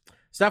this.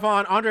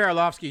 Stefan, Andrei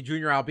Arlovsky,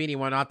 Junior Albini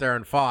went out there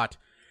and fought.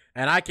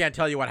 And I can't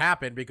tell you what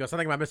happened because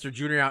something about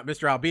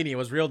Mr. Albini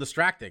was real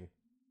distracting.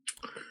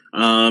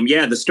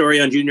 Yeah, the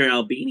story on Junior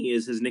Albini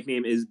is his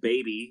nickname is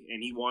Baby,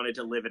 and he wanted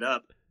to live it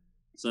up.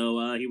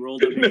 So he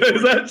rolled up.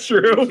 Is that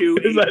true?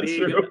 Is that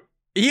true?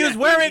 He was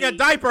wearing a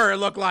diaper, it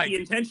looked like. He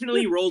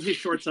intentionally rolled his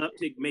shorts up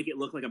to make it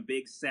look like a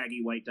big,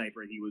 saggy white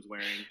diaper he was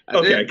wearing.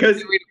 Okay, because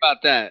read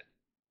about that.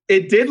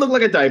 It did look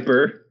like a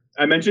diaper.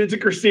 I mentioned it to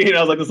Christine. I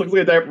was like, this looks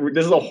like a diaper.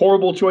 This is a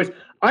horrible choice.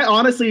 I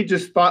honestly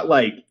just thought,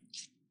 like,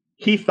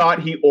 he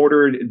thought he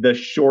ordered the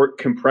short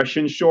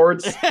compression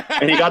shorts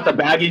and he got the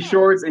baggy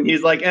shorts and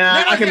he's like,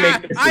 I can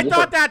make this I work.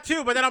 thought that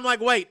too, but then I'm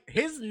like, wait,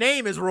 his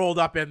name is rolled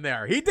up in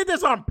there. He did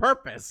this on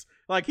purpose.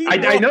 Like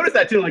I noticed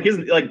that too. Like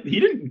he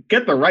didn't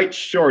get the right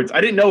shorts. I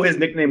didn't know his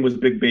nickname was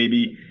Big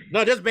Baby.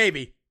 No, just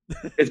Baby.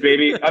 It's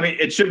Baby. I mean,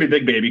 it should be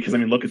Big Baby because, I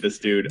mean, look at this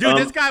dude. Dude,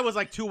 this guy was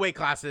like 2 weight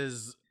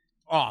classes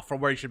off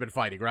from where he should have been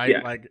fighting, right?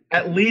 Yeah. Like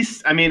at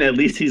least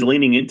he's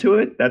leaning into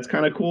it. That's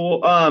kind of cool.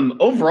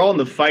 Overall in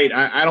the fight,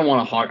 I don't want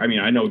to hawk. I mean,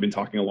 I know we've been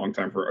talking a long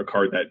time for a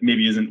card that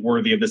maybe isn't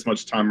worthy of this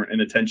much time and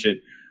attention,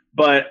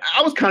 but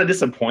I was kind of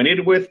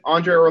disappointed with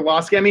Andrei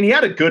Arlovsky. I mean, he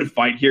had a good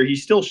fight here. He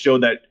still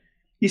showed that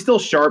he's still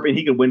sharp and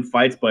he could win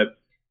fights, but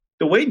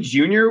the way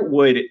Junior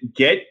would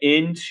get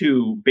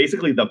into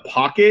basically the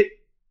pocket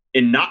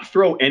and not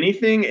throw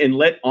anything and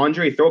let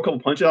Andre throw a couple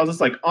punches, I was just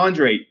like,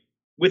 Andre,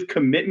 with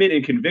commitment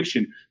and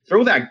conviction,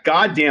 throw that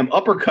goddamn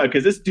uppercut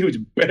because this dude's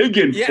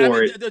begging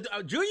for it.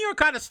 Junior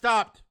kind of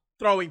stopped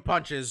throwing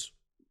punches,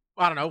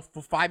 I don't know,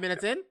 for 5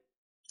 minutes in?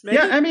 Maybe?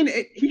 Yeah, I mean,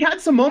 he had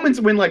some moments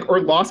when, like,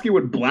 Arlovsky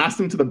would blast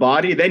him to the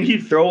body, then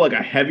he'd throw, like,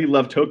 a heavy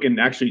left hook and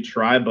actually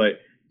try, but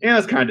yeah,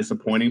 that's kind of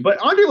disappointing. But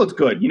Andre looks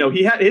good. You know,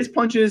 he had his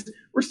punches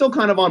were still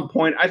kind of on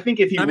point. I think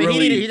if he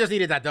he just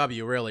needed that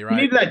W, really, right?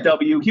 He needed that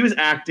W. He was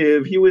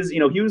active. He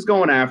was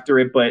going after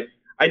it, but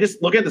I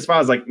just look at this file. I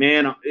was like,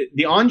 man,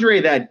 the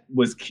Andre that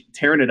was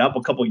tearing it up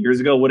a couple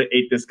years ago would have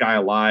ate this guy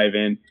alive,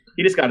 and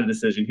he just got a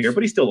decision here,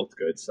 but he still looked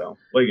good. So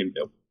what are you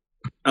gonna do?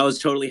 I was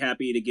totally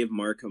happy to give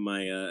Mark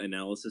my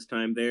analysis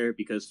time there,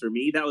 because for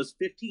me that was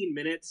 15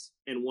 minutes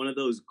and one of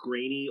those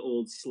grainy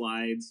old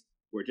slides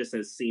where it just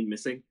says scene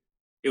missing.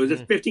 It was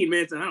just 15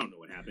 minutes, and I don't know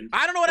what happened.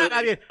 I don't know what happened.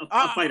 I mean,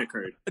 a fight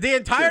occurred. The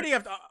entirety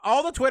of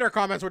all the Twitter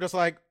comments were just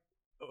like,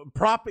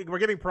 we're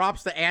giving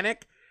props to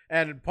Anik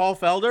and Paul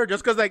Felder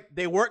just because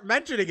they weren't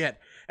mentioning it.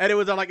 And it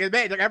was like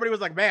everybody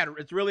was like, man,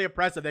 it's really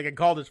impressive they can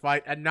call this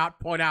fight and not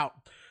point out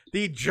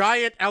the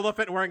giant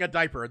elephant wearing a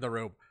diaper in the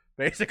room,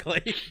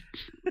 basically.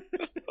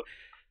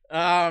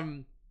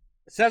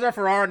 Cesar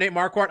Ferrara, Nate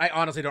Marquardt, I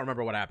honestly don't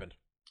remember what happened.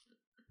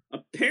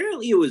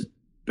 Apparently it was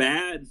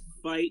bad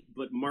fight,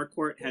 but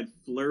Marquardt had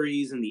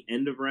flurries in the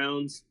end of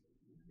rounds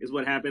is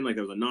what happened. Like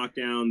there was a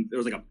knockdown. There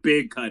was like a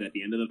big cut at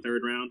the end of the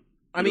third round.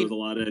 I mean, there was a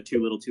lot of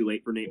too little too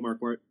late for Nate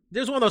Marquardt.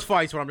 There's one of those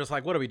fights where I'm just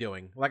like, what are we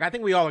doing? Like, I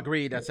think we all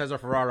agreed that Cesar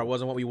Ferrara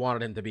wasn't what we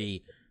wanted him to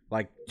be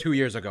like 2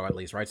 years ago at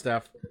least, right,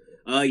 Steph?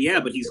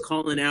 Yeah, but he's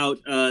calling out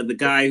the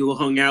guy who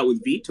hung out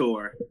with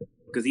Vitor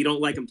because he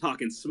don't like him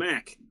talking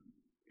smack.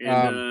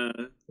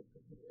 And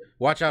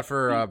watch out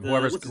for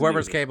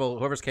whoever's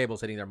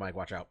cable's hitting their mic.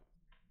 Watch out.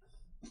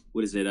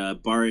 What is it?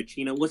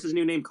 Baracchino. What's his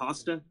new name?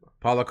 Costa?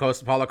 Paulo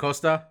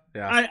Costa?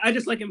 Yeah. I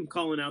just like him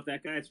calling out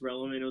that guy. It's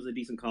relevant. It was a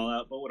decent call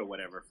out, but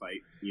whatever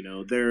fight. You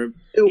know,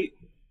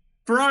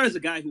 Ferrara's a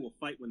guy who will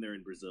fight when they're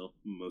in Brazil,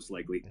 most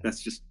likely.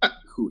 That's just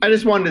who. I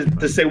just wanted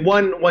to say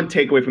one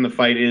takeaway from the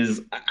fight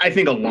is I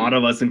think a lot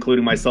of us,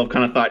 including myself,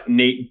 kind of thought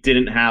Nate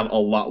didn't have a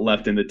lot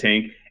left in the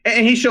tank.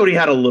 And he showed he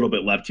had a little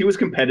bit left. He was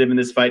competitive in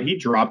this fight. He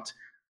dropped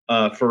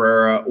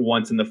Ferrara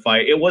once in the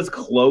fight. It was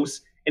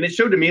close. And it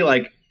showed to me,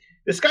 like,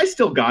 this guy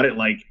still got it.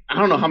 Like, I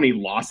don't know how many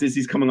losses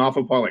he's coming off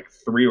of, probably like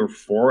 3 or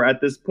 4 at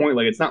this point.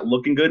 Like, it's not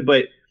looking good,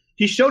 but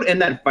he showed in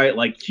that fight,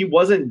 like, he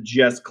wasn't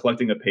just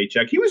collecting a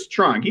paycheck. He was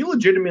trying. He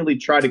legitimately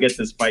tried to get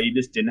this fight. He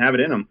just didn't have it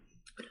in him.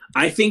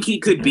 I think he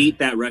could beat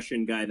that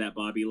Russian guy that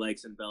Bobby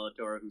likes in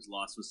Bellator, whose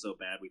loss was so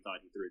bad we thought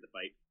he threw the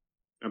fight.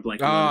 I'm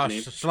blanking on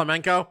his name.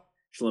 Shlemenko.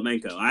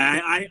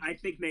 I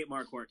think Nate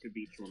Marquardt could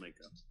beat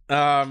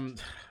Shlemenko.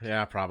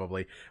 Yeah,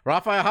 probably.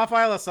 Rafael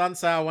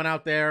Assunção went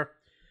out there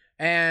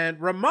and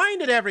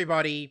reminded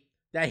everybody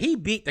that he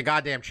beat the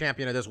goddamn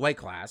champion of this weight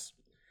class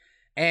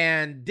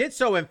and did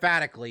so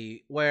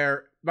emphatically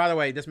where, by the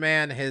way, this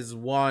man has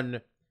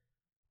won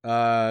 10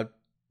 of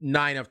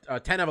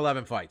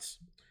 11 fights.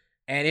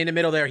 And in the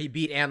middle there, he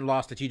beat and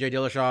lost to TJ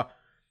Dillashaw.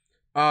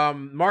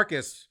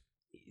 Marcus,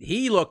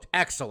 he looked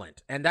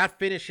excellent. And that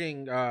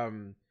finishing,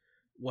 did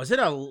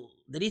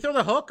he throw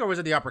the hook or was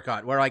it the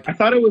uppercut? Where like I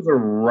thought it was a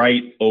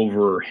right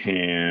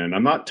overhand.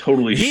 I'm not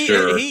totally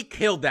sure. He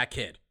killed that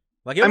kid.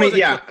 Like I mean,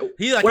 yeah.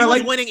 He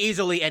was winning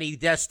easily and he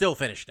still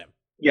finished him.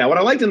 Yeah, what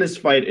I liked in this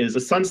fight is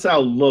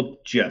Asuncao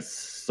looked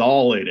just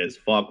solid as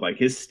fuck. Like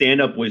his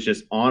stand-up was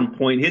just on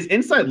point. His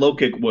inside low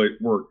kick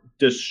were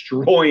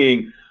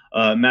destroying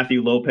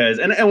Matthew Lopez.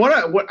 And what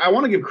I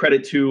want to give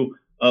credit to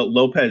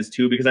Lopez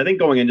too, because I think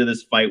going into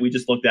this fight, we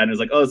just looked at it and it was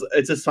like, oh,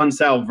 it's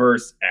Asuncao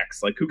versus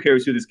X. Like, who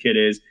cares who this kid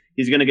is?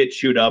 He's going to get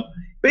chewed up.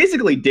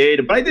 Basically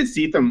did, but I did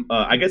see them.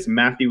 I guess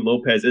Matthew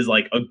Lopez is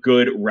like a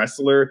good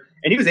wrestler,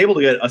 and he was able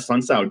to get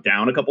Asuncao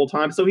down a couple of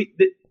times. So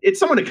it's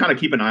someone to kind of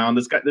keep an eye on.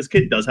 This guy, this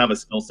kid does have a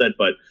skill set,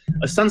 but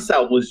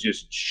Asuncao was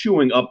just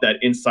chewing up that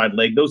inside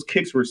leg. Those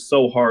kicks were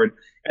so hard,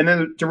 and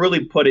then to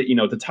really put it,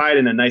 to tie it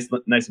in a nice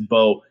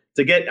bow.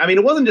 To get, I mean,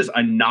 it wasn't just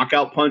a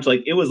knockout punch.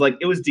 Like it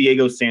was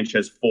Diego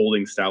Sanchez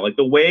folding style. Like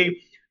the way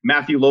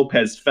Matthew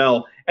Lopez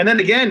fell, and then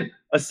again,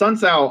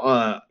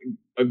 Asuncao,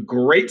 a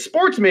great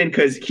sportsman,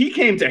 because he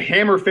came to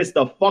hammer fist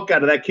the fuck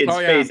out of that kid's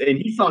face, and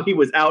he saw he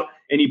was out,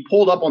 and he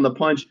pulled up on the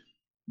punch.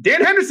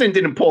 Dan Henderson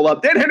didn't pull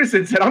up. Dan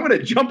Henderson said, "I'm going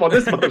to jump on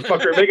this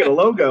motherfucker and make it a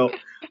logo."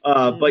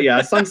 But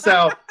yeah,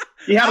 Asuncao,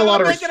 he had a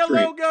lot of restraint.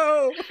 Make it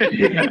a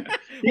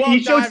logo.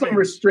 He showed some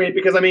restraint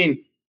because, I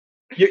mean,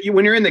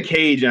 when you're in the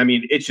cage, I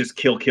mean, it's just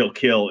kill, kill,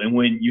 kill. And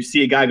when you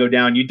see a guy go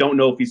down, you don't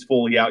know if he's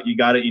fully out. You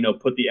got to,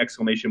 put the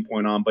exclamation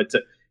point on. But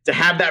to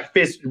have that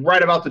fist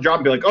right about to drop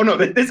and be like, oh no,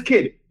 this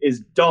kid is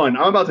done.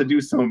 I'm about to do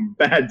some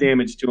bad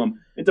damage to him.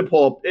 And to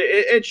pull up,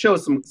 it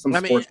shows some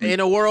sportsmanship. In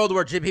a world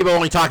where people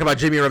only talk about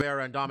Jimmy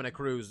Rivera and Dominic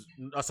Cruz,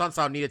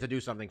 Asuncao needed to do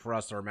something for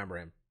us to remember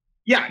him.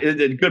 Yeah,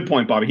 good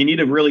point, Bobby. He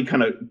needed to really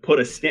kind of put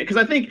a stand,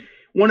 because I think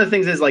one of the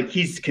things is like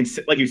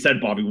like you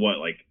said, Bobby,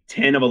 like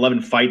 10 of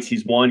 11 fights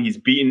he's won. He's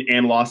beaten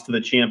and lost to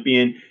the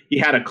champion. He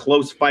had a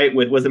close fight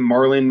with, was it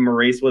Marlon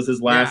Moraes was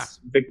his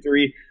last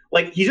victory?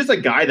 Like, he's just a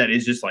guy that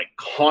is just like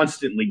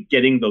constantly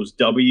getting those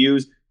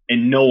W's,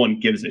 and no one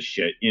gives a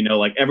shit.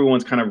 Like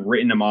everyone's kind of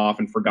written him off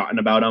and forgotten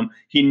about him.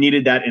 He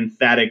needed that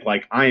emphatic,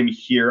 like, I am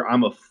here,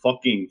 I'm a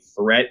fucking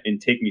threat,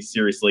 and take me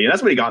seriously. And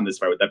that's what he got in this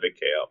fight with that big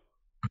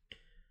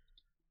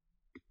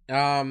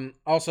KO.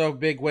 Also,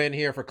 big win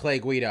here for Clay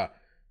Guida,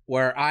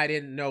 where I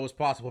didn't know it was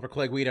possible for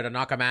Clay Guida to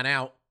knock a man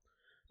out.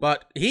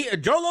 But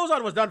Joe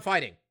Lauzon was done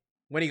fighting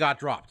when he got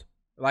dropped.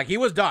 Like, he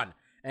was done.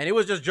 And it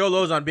was just Joe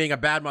Lauzon being a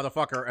bad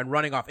motherfucker and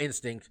running off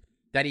instinct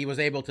that he was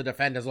able to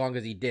defend as long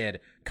as he did,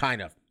 kind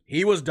of.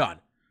 He was done.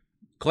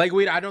 Clay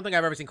Guida, I don't think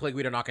I've ever seen Clay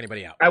Guida knock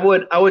anybody out. I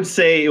would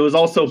say it was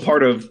also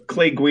part of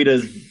Clay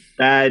Guida's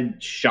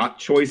bad shot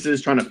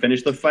choices trying to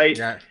finish the fight.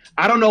 Yeah.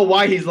 I don't know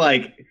why he's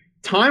like,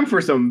 time for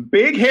some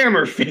big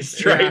hammer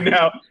fists right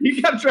now.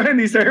 He kept trying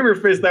these hammer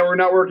fists that were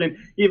not working.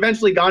 He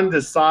eventually got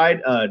into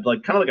side,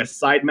 like kind of like a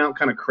side mount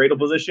kind of cradle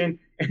position,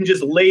 and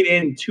just laid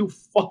in two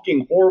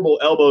fucking horrible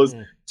elbows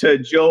to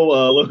Joe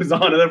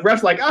Lauzon. And the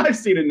ref's like, I've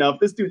seen enough.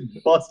 This dude's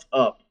bust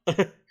up.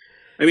 I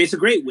mean, it's a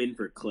great win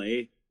for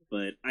Clay,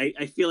 but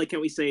I feel like,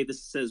 can we say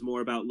this says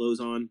more about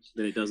Lauzon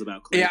than it does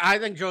about Clay? Yeah, I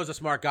think Joe's a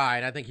smart guy,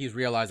 and I think he's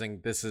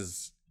realizing this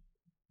is,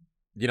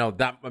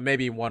 that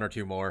maybe one or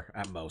two more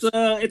at most.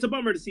 It's a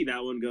bummer to see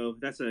that one go.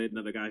 That's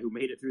another guy who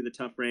made it through the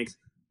Tough ranks.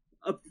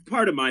 A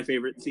part of my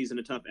favorite season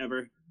of Tough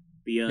ever.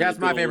 That's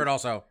my favorite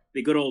also.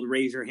 The good old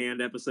raise your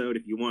hand episode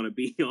if you want to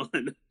be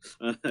on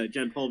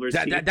Jen Pulver's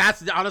team.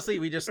 That's honestly,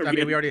 we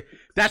already,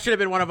 that should have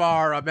been one of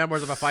our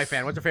members of a fight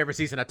fan. What's your favorite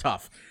season of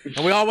Tough?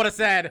 And we all would have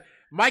said,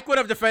 Mike would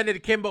have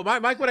defended Kimbo.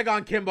 Mike would have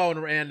gone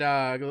Kimbo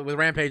and with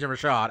Rampage and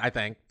Rashad, I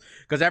think,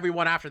 because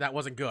everyone after that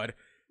wasn't good.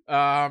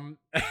 And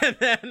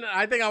then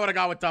I think I would have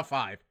gone with Tough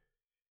 5.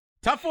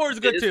 Tough 4 is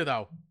good too,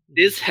 though.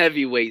 This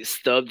heavyweight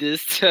stubbed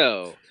his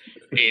toe.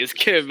 Is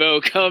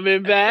Kimbo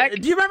coming back?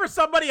 Do you remember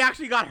somebody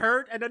actually got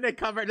hurt and then they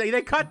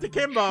cut to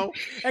Kimbo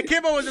and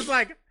Kimbo was just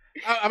like,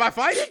 am I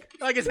fighting?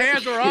 Like his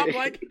hands were up,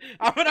 like,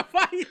 I'm gonna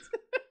fight.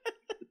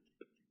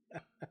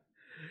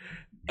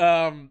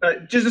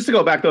 Just to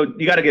go back though,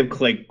 you got to give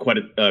Clay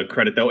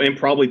credit though, and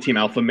probably Team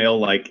Alpha Male.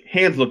 Like,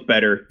 hands look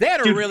better. They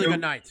had a really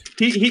good night.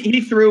 He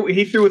threw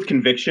with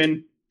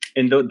conviction,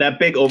 and that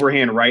big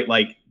overhand right,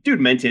 like, dude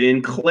meant it.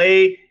 And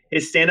Clay,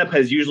 his stand up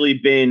has usually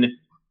been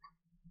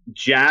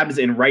jabs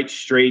and right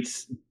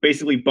straights,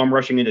 basically bum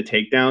rushing into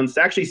takedowns.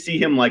 To actually see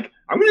him like,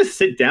 I'm going to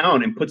sit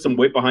down and put some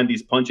weight behind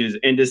these punches,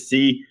 and to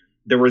see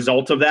the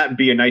result of that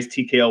be a nice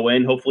TKO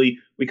win. Hopefully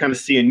we kind of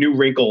see a new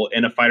wrinkle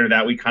in a fighter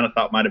that we kind of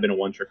thought might have been a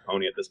one-trick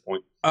pony at this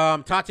point.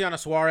 Tatiana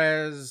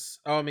Suarez.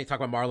 Let me talk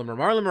about Marlon Moraes.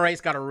 Marlon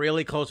Moraes got a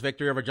really close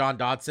victory over John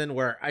Dodson,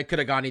 where I could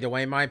have gone either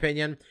way in my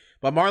opinion.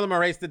 But Marlon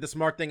Moraes did the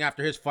smart thing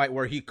after his fight,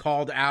 where he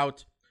called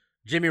out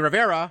Jimmy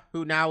Rivera,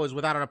 who now is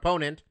without an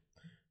opponent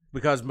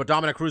because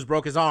Dominic Cruz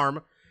broke his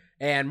arm,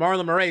 and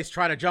Marlon Moraes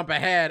trying to jump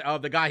ahead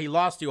of the guy he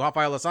lost to,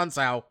 Rafael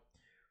Asuncao.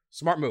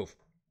 Smart move.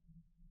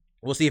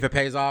 We'll see if it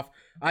pays off.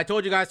 I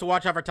told you guys to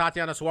watch out for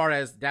Tatiana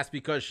Suarez. That's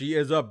because she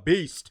is a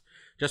beast.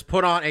 just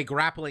put on a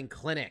grappling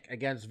clinic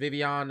against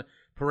Vivian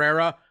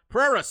Pereira.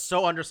 Pereira's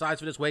so undersized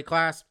for this weight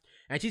class,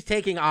 and she's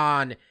taking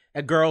on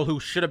a girl who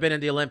should have been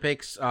in the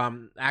Olympics.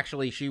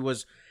 Actually, it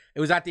was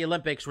at the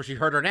Olympics where she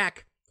hurt her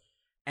neck,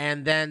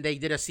 and then they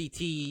did a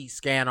CT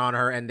scan on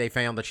her, and they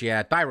found that she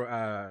had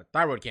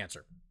thyroid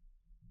cancer.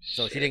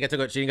 So she didn't get to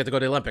go to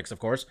the Olympics, of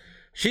course.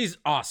 She's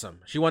awesome.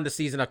 She won the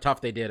season of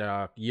Tough they did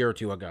a year or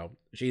two ago.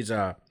 She's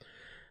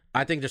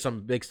I think there's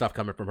some big stuff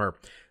coming from her.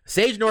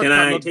 Sage Northcutt. Can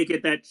I take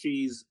it that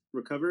she's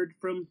recovered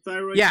from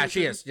thyroid? Yeah, cancer?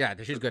 she is. Yeah,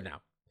 she's good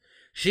now.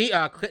 Sage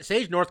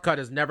Northcutt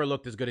has never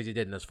looked as good as he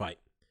did in this fight.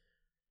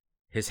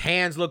 His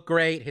hands look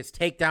great. His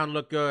takedown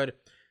looked good.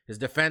 His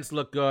defense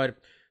looked good.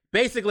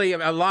 Basically,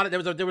 there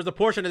was a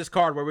portion of this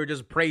card where we were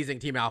just praising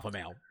Team Alpha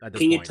Male at this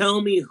Can point. you tell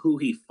me who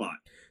he fought?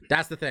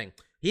 That's the thing.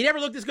 He never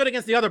looked as good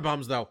against the other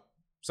bums, though.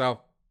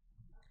 So,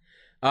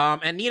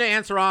 and Nina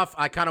Ansaroff,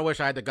 I kind of wish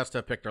I had the guts to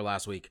have picked her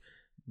last week,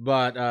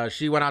 but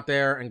she went out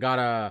there and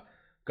got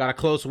a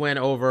close win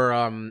over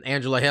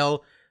Angela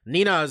Hill.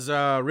 Nina's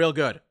real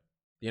good.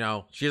 You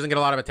know, she doesn't get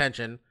a lot of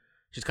attention.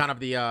 She's kind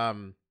of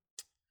the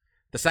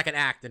second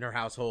act in her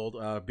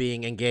household,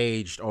 being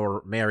engaged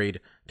or married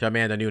to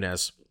Amanda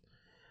Nunes.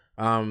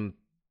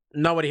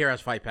 Nobody here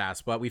has Fight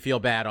Pass, but we feel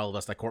bad, all of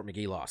us, that Court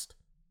McGee lost.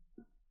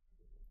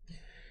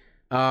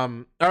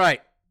 All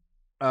right.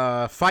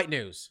 Fight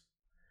news.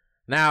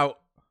 Now,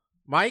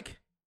 Mike.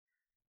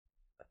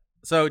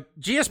 So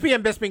GSP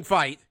and Bisping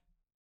fight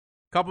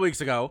a couple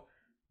weeks ago.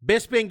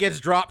 Bisping gets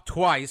dropped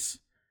twice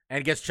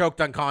and gets choked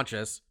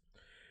unconscious.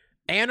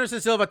 Anderson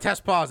Silva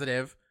tests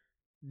positive.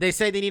 They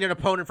say they need an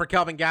opponent for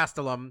Kelvin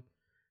Gastelum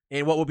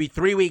in what will be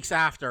 3 weeks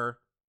after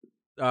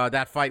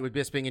that fight with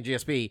Bisping and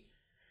GSP.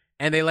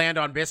 And they land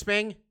on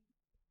Bisping.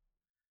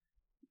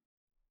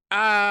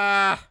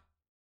 I'm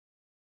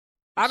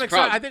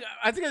excited.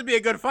 I think it'd be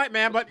a good fight,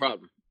 man. But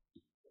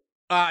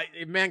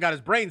man got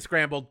his brain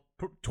scrambled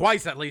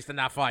twice at least in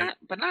that fight.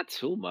 But not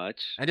too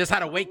much. And just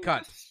had a weight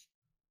cut.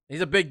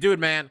 He's a big dude,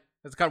 man.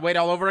 Let's cut weight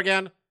all over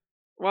again.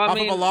 Well, Off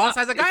of a loss,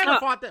 as a guy ever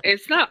fought that.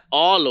 It's not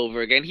all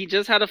over again. He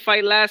just had a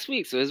fight last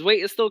week, so his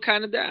weight is still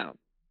kind of down.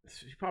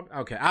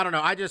 Okay, I don't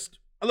know. I think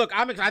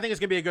it's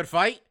gonna be a good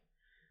fight.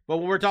 But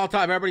when we're talking,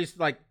 everybody's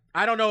like,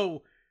 I don't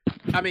know.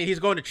 I mean, he's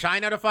going to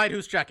China to fight.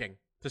 Who's checking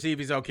to see if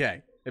he's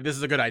okay? If this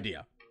is a good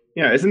idea.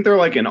 Yeah, isn't there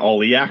like an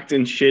Ollie Act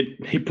and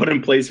shit he put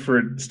in place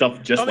for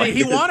stuff just like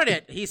he this? wanted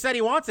it. He said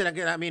he wants it.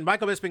 I mean,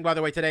 Michael Bisping, by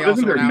the way, today But also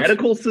isn't there announced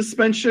medical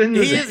suspension?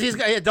 he's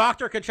a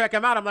doctor could check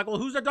him out. I'm like, well,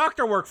 who's the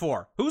doctor work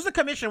for? Who's the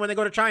commission when they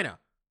go to China?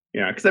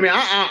 Yeah, because I mean,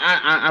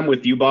 I'm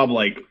with you, Bob.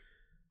 Like,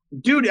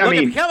 dude, I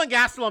mean, if Kelvin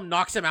Gastelum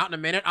knocks him out in a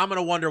minute, I'm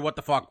gonna wonder what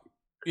the fuck.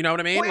 You know what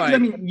I mean? I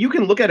mean, you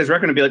can look at his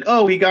record and be like,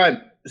 oh, he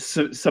got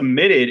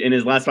submitted in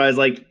his last fight. I was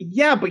like,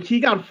 yeah, but he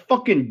got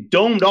fucking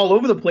domed all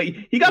over the place.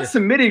 He got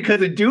submitted because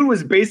the dude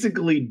was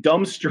basically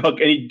dumbstruck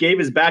and he gave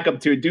his back up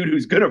to a dude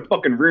who's gonna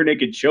fucking rear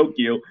naked choke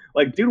you.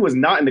 Like, dude was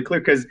not in the clear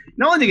because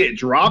not only did he get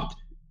dropped,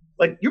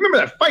 like, you remember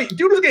that fight?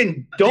 Dude was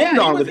getting domed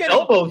on with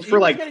elbows for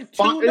like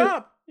 5.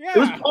 Yeah. It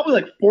was probably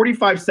like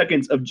 45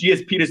 seconds of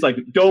GSP just like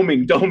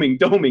doming.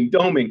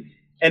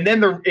 And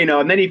then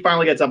and then he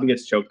finally gets up and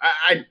gets choked.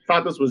 I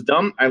thought this was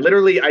dumb. I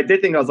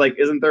did think, I was like,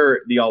 isn't there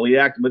the Ali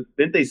Act? But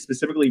didn't they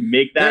specifically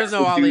make that? There's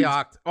no Ali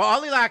Act. Well,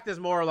 Ali Act is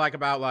more like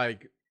about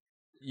like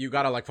you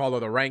gotta like follow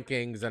the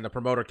rankings and the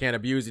promoter can't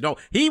abuse you. No,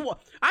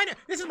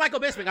 this is Michael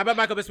Bisping. I bet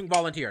Michael Bisping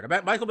volunteered. I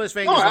bet Michael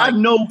Bisping. No, I have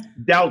no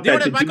doubt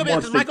that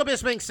Michael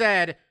Bisping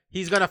said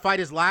he's gonna fight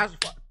his last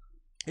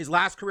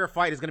career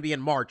fight is gonna be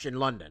in March in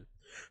London.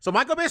 So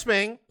Michael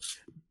Bisping,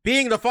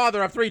 being the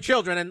father of 3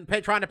 children and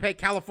trying to pay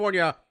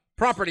California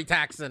property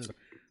tax and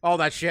all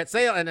that shit,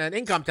 sale and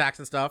income tax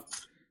and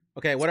stuff.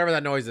 Okay, whatever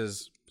that noise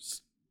is.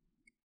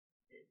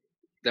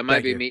 That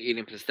might be me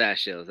eating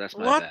pistachios. That's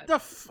my what bad.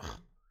 The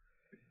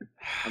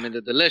I mean,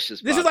 they're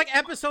delicious. This is like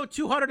episode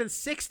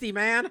 260,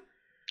 man.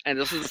 And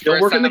this is the Still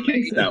first working time the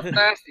kinks now.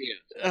 pistachios.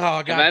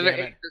 Oh, God. Have I ever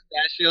ate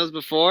pistachios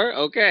before?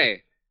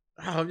 Okay.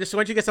 Oh, just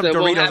once you get some So it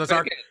won't Doritos, happen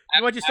start. again.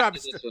 Once you After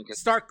this one, 'cause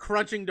start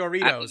crunching after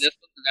Doritos. this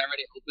one, did I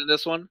already open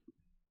this one?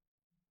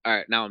 All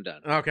right, now I'm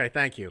done. Okay,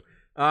 thank you.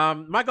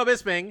 Michael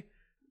Bisping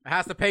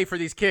has to pay for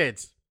these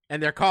kids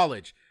and their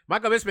college.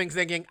 Michael Bisping's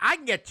thinking, I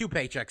can get 2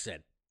 paychecks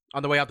in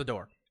on the way out the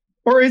door.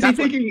 Or is he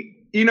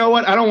thinking, you know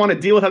what? I don't want to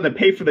deal with having to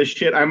pay for this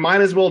shit. I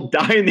might as well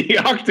die in the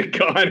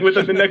octagon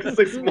within the next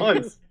 6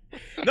 months.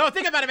 No,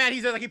 think about it, man.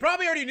 He's like, he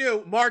probably already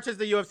knew March is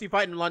the UFC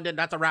fight in London.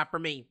 That's a wrap for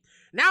me.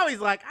 Now he's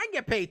like, I can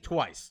get paid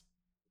twice.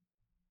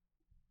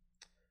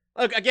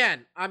 Look,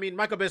 again, I mean,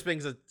 Michael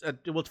Bisping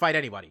will fight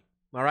anybody.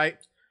 All right?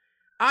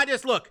 I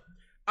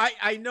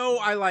know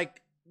I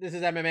like, this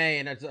is MMA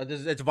and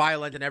it's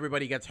violent and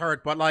everybody gets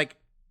hurt, but like,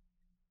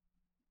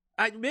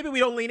 maybe we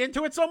don't lean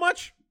into it so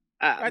much.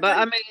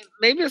 I mean,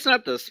 maybe it's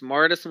not the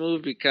smartest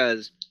move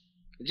because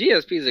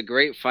GSP is a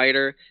great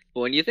fighter,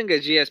 but when you think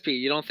of GSP,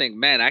 you don't think,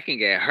 man, I can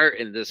get hurt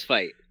in this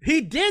fight.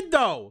 He did,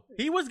 though.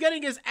 He was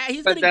getting his...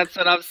 That's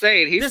what I'm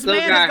saying. He still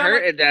got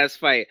hurt in that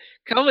fight.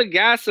 Kelvin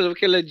Gastelum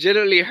can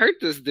legitimately hurt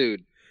this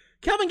dude.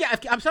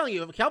 I'm telling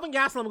you, if Kelvin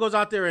Gastelum goes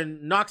out there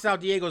and knocks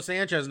out Diego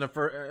Sanchez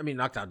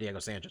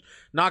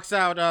knocks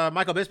out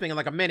Michael Bisping in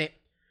like a minute,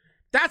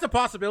 that's a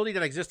possibility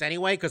that exists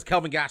anyway because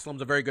Kelvin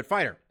Gastelum's a very good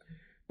fighter.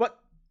 But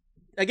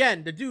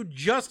again, the dude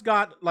just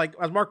got, like,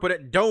 as Mark put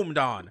it, domed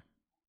on.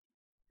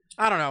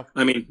 I don't know.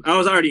 I mean, I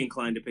was already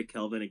inclined to pick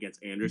Kelvin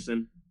against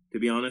Anderson, to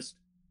be honest.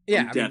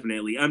 Yeah,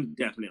 I'm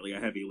definitely a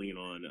heavy lean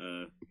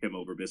on him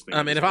over Bisping.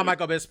 I mean, if I'm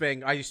Michael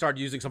Bisping, I start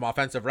using some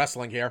offensive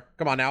wrestling here.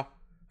 Come on now.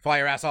 Fly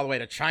your ass all the way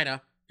to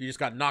China. You just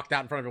got knocked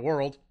out in front of the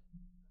world.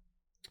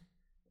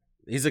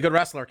 He's a good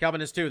wrestler.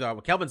 Kelvin is too, though.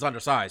 But Kelvin's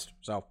undersized,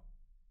 so.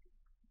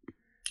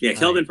 Yeah,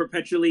 Kelvin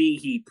perpetually,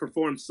 he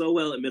performs so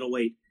well at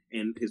middleweight,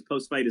 and his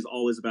post-fight is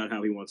always about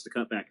how he wants to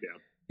cut back down.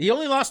 He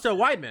only lost to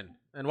Weidman,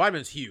 and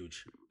Weidman's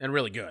huge and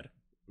really good.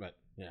 But,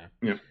 yeah.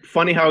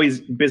 Funny how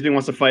Bisping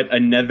wants to fight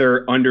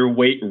another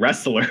underweight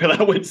wrestler.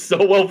 That went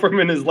so well for him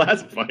in his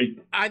last fight.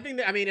 I think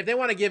that, if they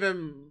want to give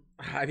him,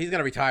 if he's going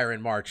to retire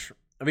in March,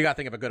 we got to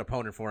think of a good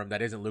opponent for him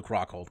that isn't Luke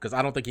Rockhold, because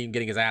I don't think him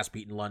getting his ass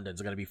beat in London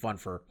is going to be fun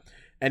for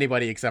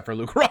anybody except for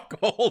Luke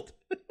Rockhold.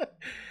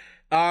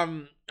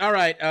 All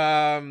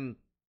right.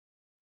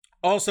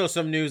 Also,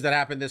 some news that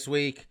happened this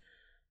week.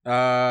 We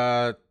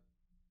got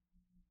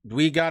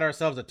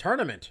ourselves a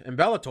tournament in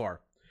Bellator.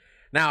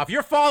 Now, if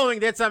you're following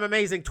the It's Some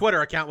Amazing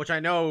Twitter account, which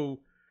I know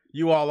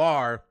you all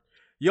are,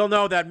 you'll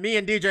know that me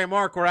and DJ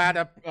Mark were at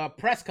a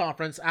press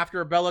conference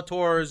after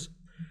Bellator's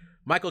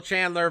Michael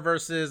Chandler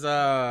versus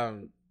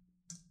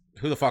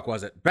who the fuck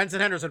was it? Benson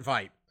Henderson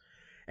fight.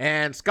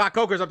 And Scott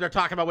Coker's up there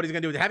talking about what he's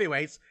going to do with the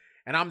heavyweights.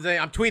 And I'm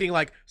tweeting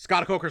like,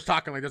 Scott Coker's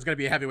talking like there's going to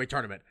be a heavyweight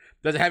tournament.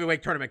 There's a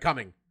heavyweight tournament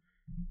coming.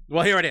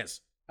 Well, here it is.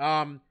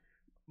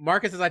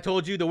 Marcus, as I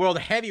told you, the world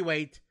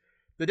heavyweight,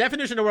 the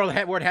definition of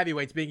word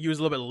heavyweight is being used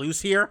a little bit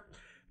loose here,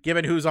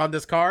 given who's on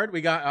this card.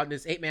 We got on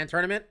this 8-man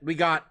tournament. We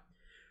got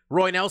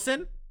Roy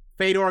Nelson,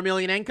 Fedor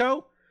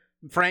Emelianenko,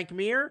 Frank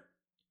Mir,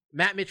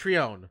 Matt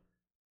Mitrione.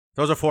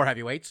 Those are 4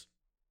 heavyweights.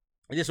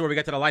 And this is where we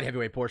get to the light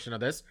heavyweight portion of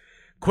this.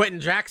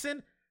 Quentin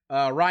Jackson,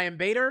 Ryan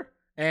Bader,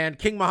 and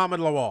King Muhammad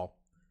Lawal.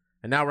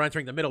 And now we're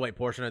entering the middleweight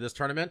portion of this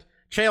tournament.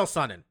 Chael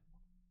Sonnen.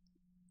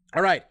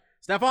 All right,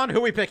 Stefan, who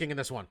are we picking in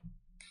this one?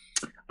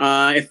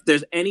 If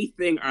there's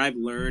anything I've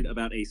learned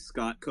about a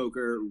Scott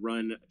Coker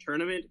run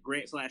tournament,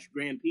 Grand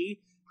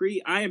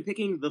Prix, I am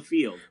picking the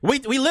field. We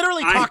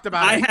literally talked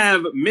about it. I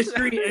have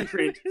mystery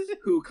entrant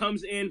who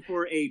comes in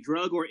for a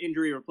drug or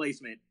injury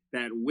replacement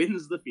that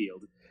wins the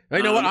field.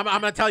 You know what? I'm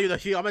gonna tell you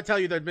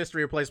the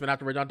mystery replacement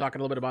after we're done talking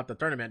a little bit about the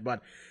tournament.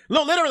 But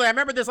no, literally, I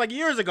remember this like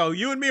years ago.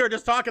 You and me are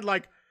just talking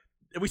like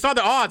we saw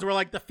the odds. We're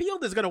like, the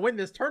field is gonna win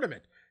this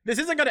tournament. This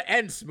isn't gonna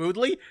end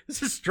smoothly.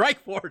 This is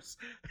Strikeforce.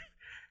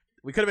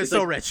 We could have been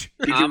so rich.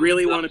 Did you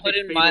really want to put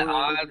my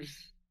odds?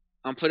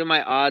 I'm putting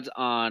my odds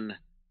on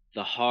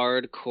the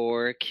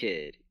hardcore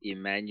kid,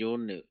 Emmanuel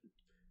Newton.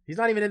 He's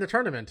not even in the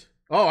tournament.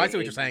 Oh, I see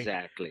what you're saying.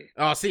 Exactly.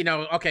 Oh, see,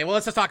 no. Okay, well,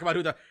 let's just talk about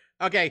who the.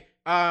 Okay,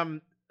 former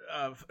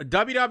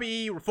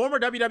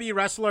WWE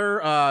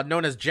wrestler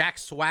known as Jack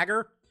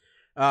Swagger.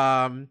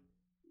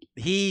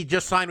 He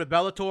just signed with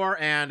Bellator,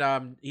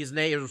 and his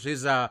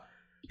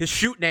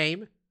shoot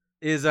name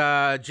is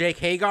Jake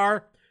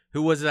Hagar,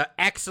 who was an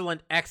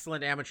excellent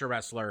amateur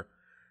wrestler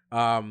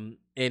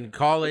in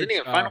college. Isn't he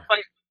a final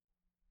fight?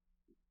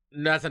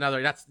 That's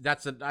another. That's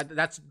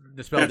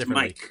spelled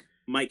differently.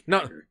 Mike. No.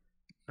 Hager.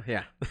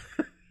 Yeah.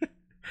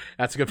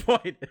 That's a good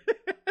point.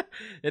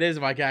 It is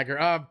Mike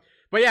Hager.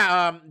 But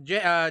yeah,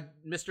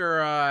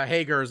 Mr.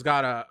 Hager's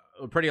got a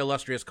pretty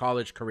illustrious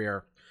college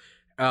career.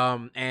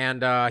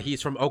 And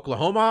he's from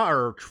Oklahoma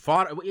or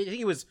fought. I think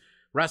he was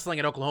wrestling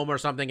in Oklahoma or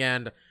something.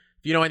 And if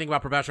you know anything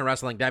about professional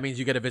wrestling, that means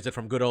you get a visit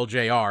from good old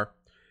JR,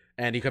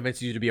 and he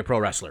convinces you to be a pro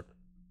wrestler.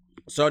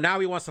 So now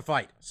he wants to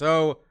fight.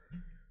 So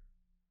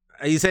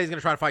he said he's going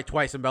to try to fight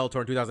twice in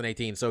Bellator in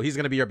 2018. So he's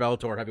going to be your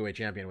Bellator heavyweight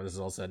champion when this is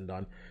all said and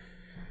done.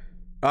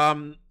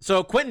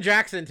 So Quentin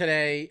Jackson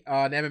today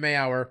on MMA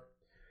Hour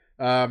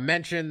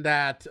mentioned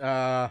that,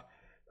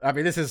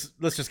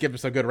 let's just give him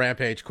some good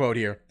Rampage quote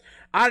here.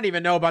 I didn't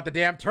even know about the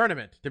damn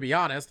tournament, to be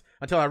honest,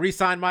 until I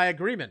re-signed my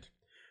agreement.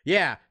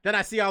 Yeah, then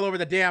I see all over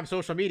the damn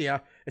social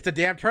media, it's a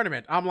damn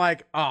tournament. I'm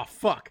like, oh,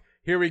 fuck,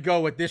 here we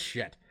go with this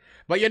shit.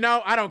 But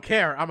I don't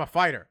care. I'm a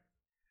fighter.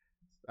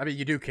 I mean,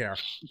 you do care.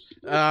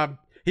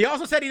 He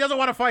also said he doesn't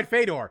want to fight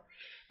Fedor,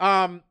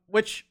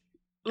 which,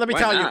 let me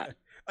tell you,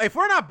 if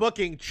we're not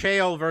booking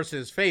Chael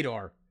versus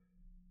Fedor,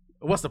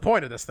 what's the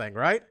point of this thing,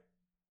 right?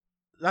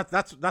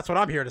 That's what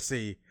I'm here to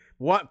see.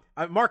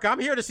 Mark, I'm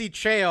here to see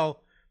Chael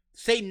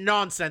say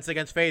nonsense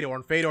against Fedor,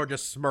 and Fedor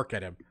just smirk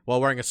at him while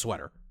wearing a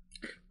sweater.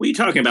 What are you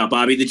talking about,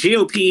 Bobby? The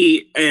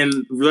GOP and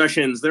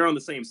Russians, they're on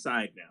the same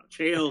side now.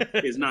 Chael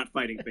is not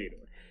fighting Fedor.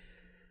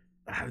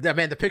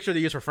 Man, the picture they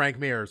used for Frank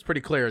Mir is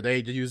pretty clear.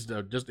 They used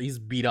he's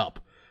beat up.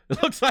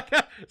 It looks like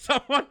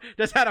someone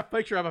just had a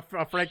picture of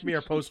a Frank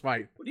Mir post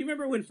fight. Do you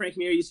remember when Frank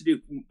Mir used to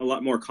do a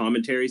lot more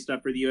commentary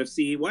stuff for the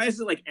UFC? Why is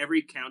it like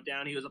every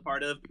countdown he was a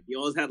part of, he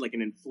always had like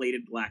an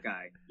inflated black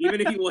eye,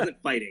 even if he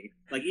wasn't fighting?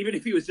 Like even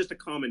if he was just a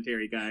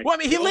commentary guy. Well, I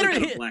mean, he always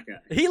literally had a black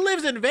eye. he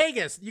lives in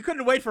Vegas. You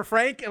couldn't wait for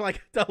Frank and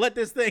to let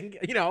this thing,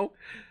 to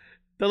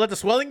let the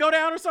swelling go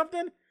down or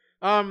something.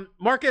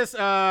 Marcus,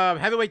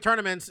 heavyweight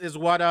tournaments is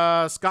what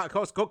Scott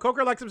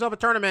Coker likes himself a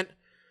tournament.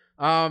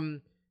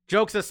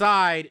 Jokes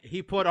aside,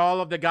 he put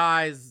all of the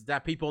guys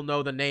that people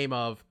know the name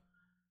of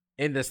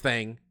in this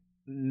thing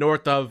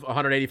north of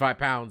 185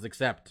 pounds,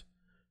 except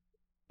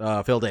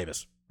Phil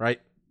Davis, right?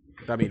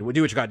 I mean, we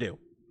do what you got to do.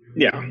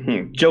 Yeah.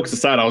 Jokes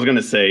aside, I was going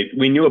to say,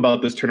 we knew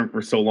about this tournament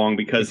for so long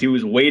because he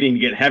was waiting to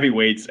get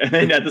heavyweights. And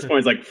then at this point,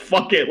 it's like,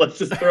 fuck it. Let's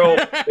just throw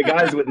the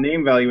guys with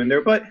name value in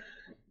there. But,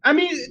 I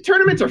mean,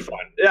 tournaments are fun.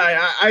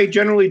 I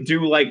generally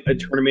do like a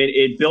tournament.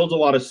 It builds a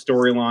lot of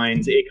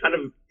storylines.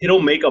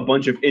 It'll make a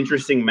bunch of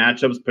interesting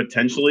matchups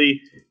potentially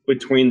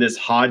between this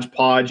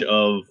hodgepodge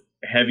of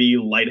heavy,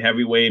 light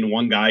heavyweight, and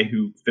one guy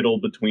who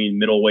fiddled between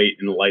middleweight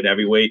and light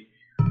heavyweight.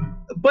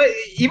 But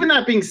even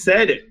that being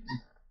said,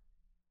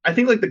 I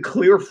think like the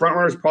clear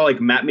frontrunner is probably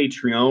like Matt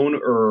Mitrione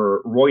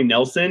or Roy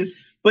Nelson,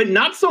 but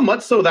not so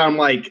much so that I'm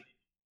like,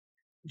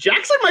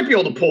 Jackson might be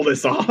able to pull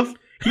this off.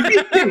 He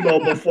beat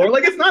Kimbo before.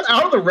 Like, it's not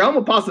out of the realm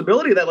of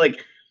possibility that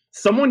like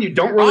someone you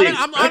don't really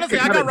honestly,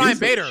 I got Ryan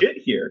Bader shit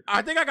here.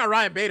 I think I got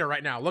Ryan Bader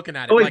right now looking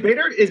at it. Oh,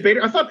 is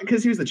Bader? I thought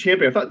because he was the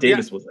champion. I thought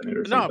Davis was in it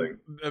or something.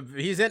 No,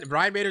 he's in.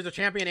 Ryan Bader's a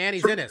champion and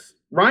he's in this.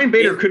 Ryan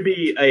Bader could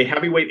be a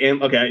heavyweight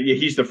and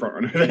he's the front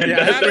runner.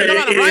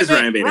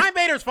 Ryan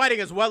Bader's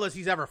fighting as well as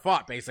he's ever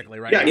fought, basically,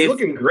 right? Yeah, now. he's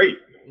looking great.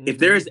 If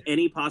there is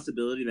any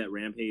possibility that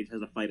Rampage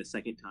has a fight a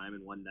second time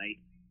in one night,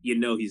 you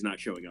know he's not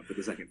showing up for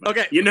the second fight.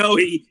 Okay. You know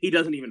he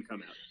doesn't even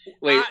come out.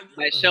 Wait,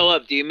 by show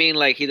up, do you mean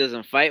like he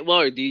doesn't fight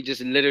well, or do you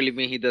just literally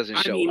mean he doesn't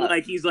show up?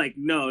 Like he's like,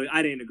 no,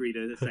 I didn't agree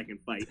to the second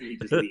fight, and he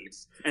just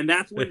leaves. And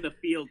that's when the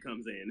field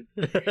comes in,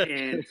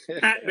 and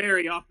Pat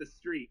Barry off the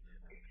street.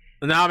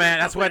 No, man,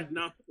 that's when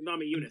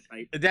Nami Yunus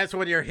hype. That's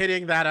when you're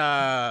hitting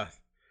that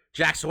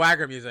Jack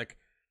Swagger music,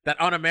 that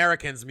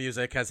Un-Americans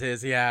music, as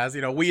he has,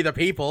 We the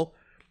People,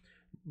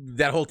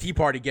 that whole Tea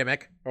Party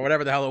gimmick or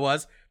whatever the hell it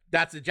was.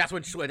 That's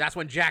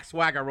when Jack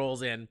Swagger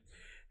rolls in,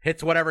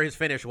 hits whatever his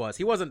finish was.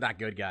 He wasn't that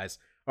good, guys,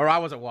 or I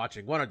wasn't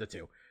watching. One of the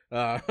two.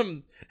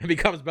 And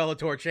becomes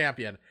Bellator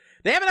champion.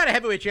 They haven't had a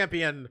heavyweight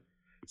champion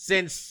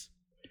since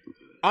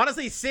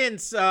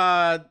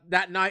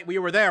that night we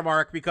were there,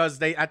 Mark, because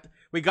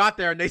we got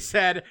there and they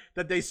said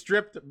that they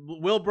stripped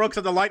Will Brooks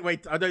of the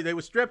lightweight. They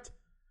were stripped.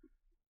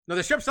 No,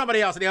 they stripped somebody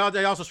else, and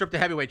they also stripped the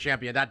heavyweight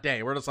champion that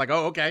day. We're just like,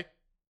 oh, okay,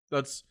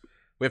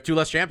 we have two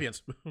less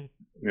champions.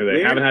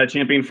 They haven't had a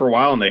champion for a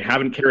while, and they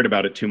haven't cared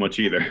about it too much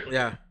either.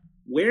 Yeah.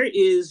 Where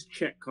is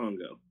Czech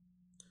Congo?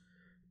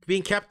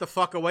 Being kept the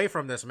fuck away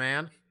from this,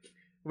 man.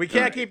 We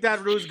can't keep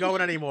that ruse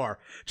going anymore.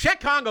 Czech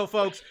Congo,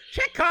 folks.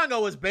 Czech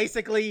Congo was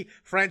basically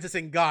Francis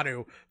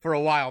Ngannou for a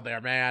while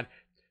there, man.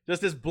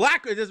 Just this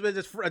black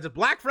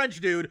French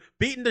dude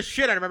beating the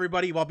shit out of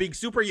everybody while being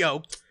super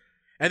yoked.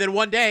 And then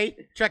one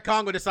day, Czech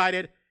Congo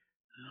decided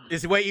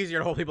it's way easier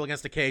to hold people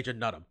against a cage and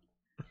nut them.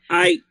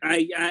 I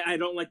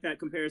don't like that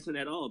comparison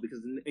at all because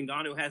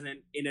Ngannou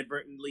hasn't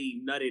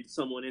inadvertently nutted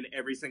someone in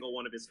every single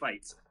one of his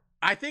fights.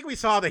 I think we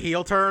saw the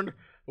heel turn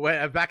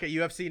back at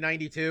UFC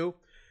 92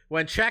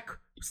 when Czech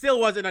still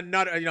wasn't a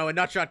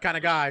nutshot kind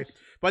of guy,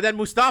 but then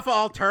Mustafa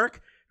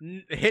Al-Turk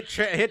hit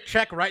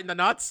Czech right in the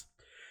nuts,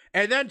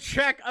 and then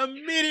Czech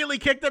immediately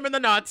kicked him in the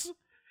nuts,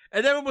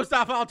 and then when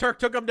Mustafa Al-Turk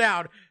took him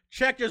down,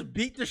 Czech just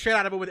beat the shit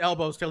out of him with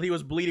elbows till he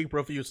was bleeding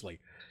profusely.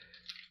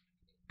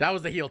 That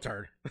was the heel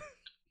turn.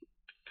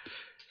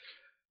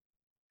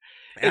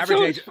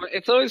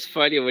 It's always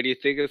funny when you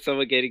think of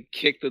someone getting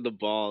kicked in the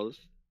balls.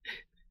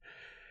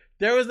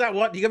 There was that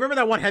one. Do you remember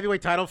that one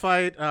heavyweight title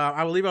fight?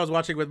 I believe I was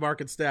watching with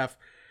Mark and Steph,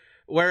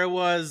 where it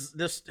was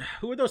this.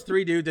 Who were those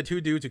three dudes? The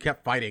two dudes who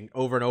kept fighting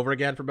over and over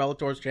again for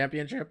Bellator's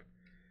championship.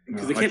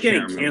 Because they kept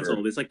getting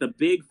canceled. It's like the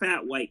big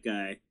fat white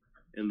guy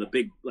and the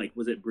big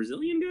was it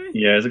Brazilian guy?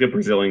 Yeah, it's like a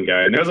Brazilian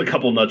guy. And there was a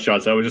couple nut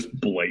shots that was just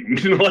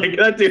blatant. Like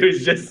that dude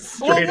is just.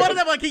 Well, one of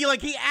them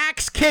he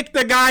axe kicked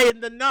the guy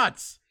in the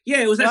nuts.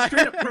 Yeah, it was that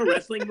straight up pro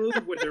wrestling move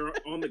where they're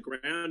on the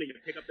ground and you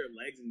pick up their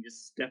legs and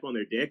just step on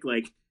their dick.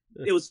 Like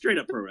it was straight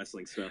up pro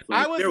wrestling stuff.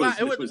 Like,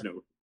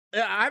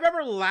 I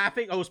remember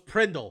laughing. Oh, it was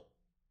Prindle.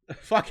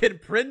 Fucking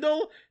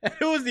Prindle?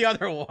 Who was the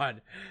other one?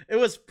 It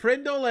was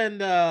Prindle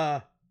and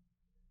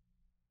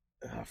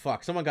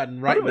someone got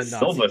right in the nuts.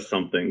 Silva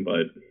something,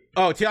 but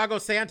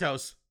Thiago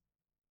Santos.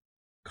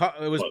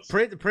 It was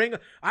Pringle.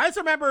 I just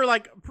remember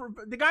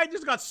the guy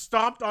just got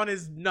stomped on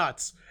his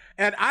nuts,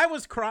 and I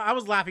was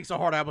laughing so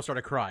hard I almost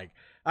started crying.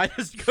 I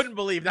just couldn't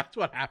believe that's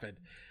what happened.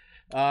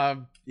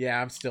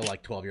 Yeah, I'm still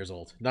 12 years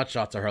old. Nut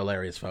shots are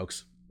hilarious,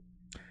 folks.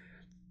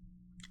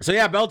 So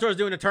yeah, Bellator's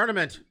doing a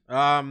tournament.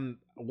 I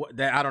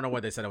don't know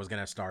when they said it was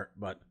gonna start,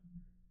 but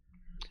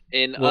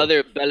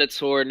other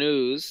Bellator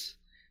news,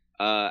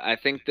 I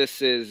think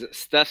this is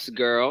Steph's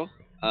girl,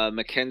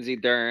 Mackenzie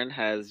Dern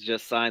has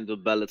just signed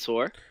with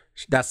Bellator.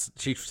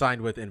 She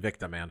signed with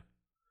Invicta, man,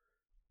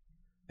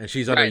 and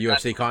she's under Right,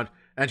 UFC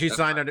and she's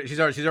signed under. She's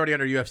already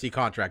under UFC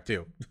contract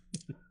too.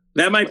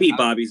 That might be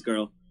Bobby's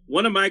girl.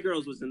 One of my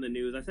girls was in the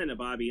news. I sent it to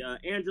Bobby.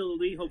 Angela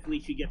Lee.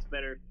 Hopefully she gets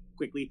better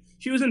quickly.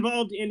 She was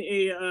involved in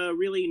a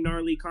really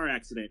gnarly car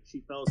accident.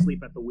 She fell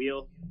asleep at the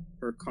wheel.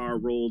 Her car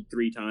rolled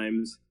 3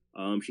 times.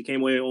 She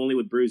came away only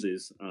with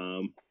bruises.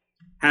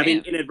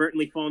 Having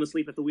inadvertently fallen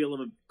asleep at the wheel of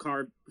a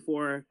car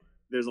before,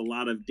 there's a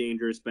lot of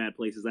dangerous, bad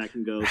places that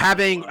can go.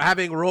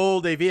 Having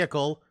rolled a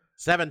vehicle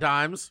 7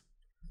 times.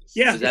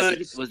 Yeah.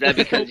 Was that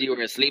because you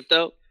were asleep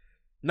though?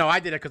 No, I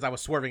did it because I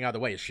was swerving out of the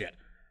way as shit,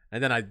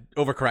 and then I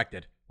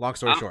overcorrected. Long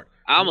story short,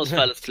 I almost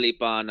fell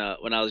asleep on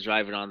when I was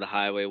driving on the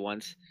highway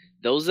once.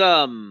 Those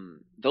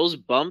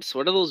bumps.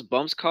 What are those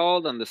bumps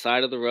called on the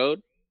side of the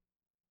road?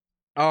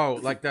 Oh,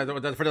 like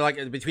for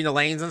like between the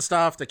lanes and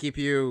stuff to keep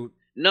you.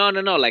 No,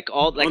 like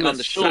on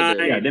the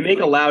shoulder. Yeah, they make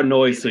a loud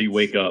noise so you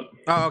wake up.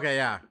 Oh, okay,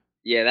 yeah.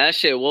 Yeah, that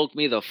shit woke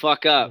me the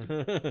fuck up.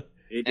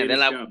 It And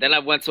did then I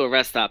went to a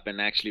rest stop and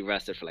actually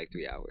rested for like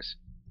 3 hours.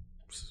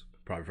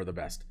 Probably for the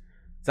best.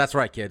 That's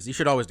right, kids. You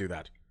should always do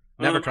that.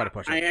 Never try to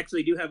push it. I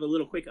actually do have a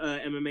little quick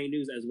MMA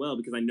news as well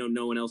because I know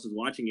no one else is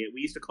watching it. We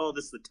used to call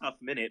this the Tough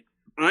Minute.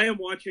 I am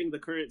watching the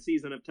current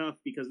season of Tough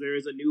because there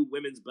is a new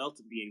women's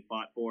belt being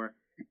fought for.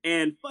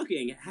 And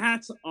fucking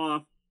hats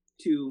off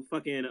to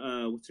fucking,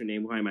 what's her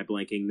name? Why am I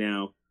blanking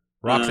now?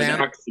 Roxanne?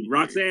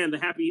 Roxanne,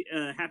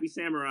 the happy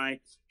samurai.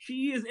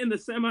 She is in the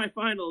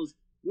semifinals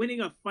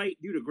winning a fight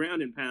due to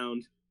ground and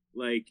pound.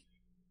 Like,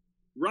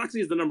 Roxy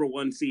is the number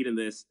 1 seed in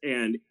this.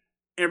 And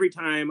every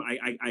time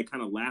I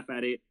kind of laugh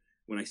at it.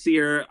 When I see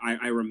her,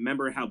 I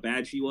remember how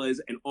bad she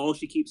was, and all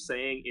she keeps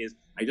saying is,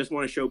 I just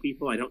want to show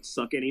people I don't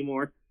suck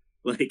anymore.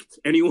 Like,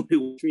 anyone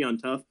who watched me on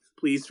Tough,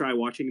 please try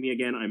watching me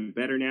again. I'm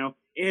better now.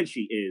 And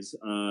she is.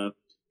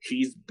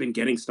 She's been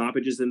getting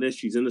stoppages in this.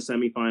 She's in the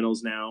semifinals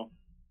now.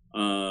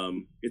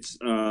 It's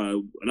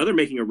another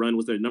making a run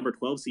was the number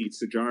 12 seed,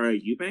 Sijara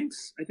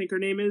Eubanks, I think her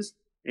name is.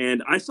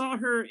 And I saw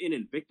her in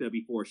Invicta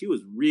before. She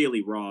was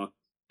really raw.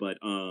 But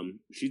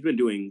she's been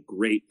doing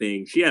great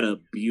things. She had a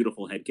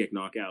beautiful head kick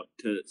knockout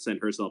to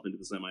send herself into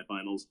the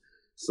semifinals.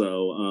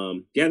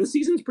 So, yeah, the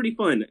season's pretty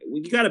fun.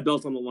 You got a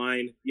belt on the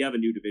line. You have a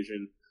new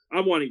division.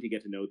 I'm wanting to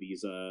get to know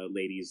these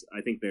ladies.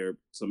 I think they're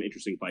some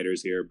interesting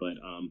fighters here. But,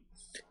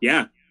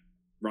 yeah,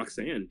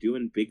 Roxanne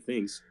doing big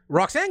things.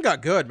 Roxanne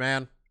got good,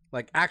 man.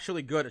 Like,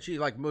 actually good. She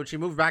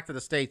moved back to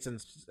the States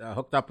and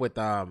hooked up with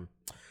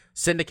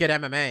Syndicate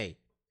MMA.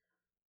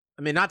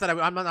 I mean, not that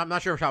I'm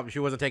not sure how she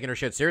wasn't taking her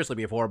shit seriously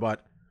before,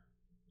 but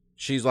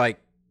she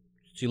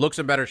looks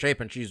in better shape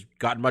and she's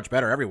gotten much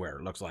better everywhere,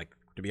 it looks like,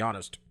 to be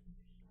honest.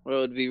 Well,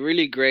 it would be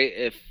really great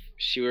if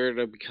she were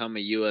to become a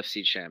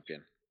UFC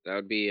champion. That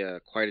would be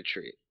quite a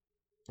treat.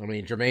 I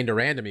mean, Jermaine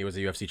Durandamy was a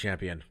UFC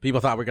champion.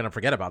 People thought we were going to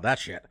forget about that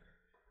shit.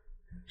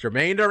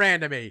 Jermaine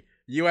Durandamy,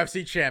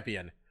 UFC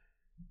champion.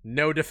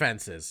 No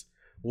defenses.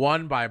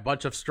 Won by a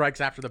bunch of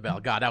strikes after the bell.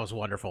 God, that was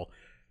wonderful.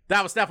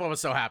 Stefan was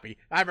so happy.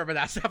 I remember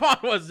that. Stefan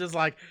was just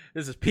like,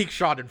 this is peak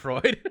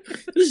Schadenfreude.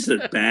 This is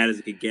as bad as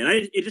it could get.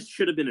 It just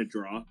should have been a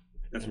draw.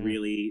 That's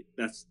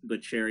the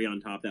cherry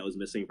on top that was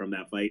missing from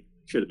that fight.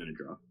 Should have been a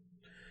draw.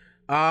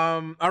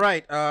 All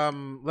right.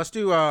 Let's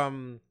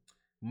do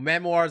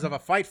memoirs of a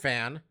fight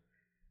fan.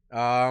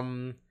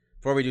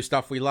 Before we do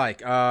stuff we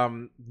like.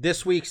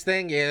 This week's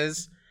thing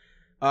is,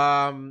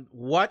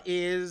 what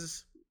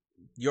is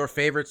your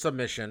favorite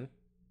submission?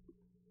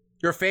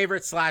 Your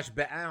favorite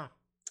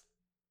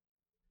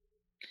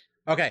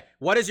Okay,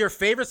 what is your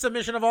favorite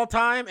submission of all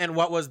time, and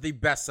what was the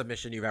best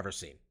submission you've ever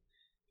seen?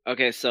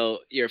 Okay, so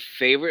your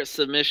favorite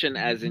submission,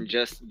 as in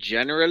just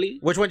generally?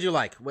 Which one do you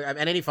like? In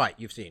any fight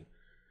you've seen.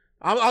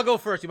 I'll go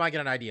first. You might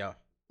get an idea.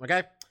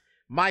 Okay?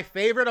 My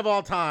favorite of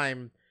all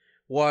time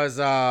was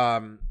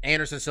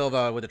Anderson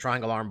Silva with the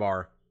triangle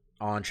armbar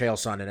on Chael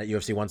Sonnen at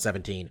UFC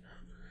 117.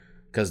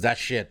 Because that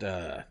shit,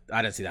 I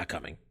didn't see that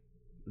coming.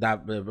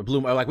 That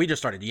blew my... Like, we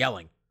just started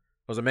yelling.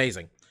 It was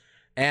amazing.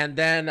 And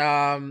then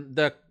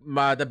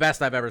the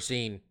best I've ever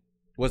seen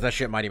was that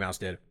shit Mighty Mouse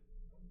did.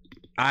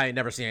 I ain't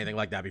never seen anything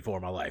like that before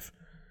in my life.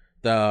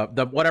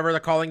 The whatever they're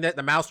calling it,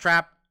 the mouse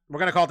trap. We're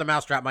gonna call it the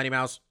mouse trap, Mighty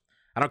Mouse.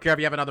 I don't care if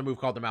you have another move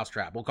called the mouse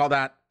trap. We'll call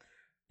that,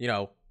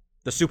 the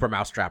super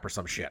mouse trap or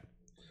some shit.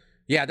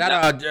 Yeah,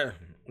 that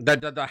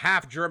the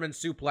half German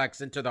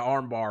suplex into the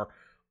armbar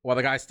while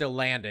the guy's still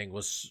landing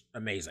was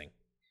amazing.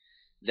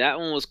 That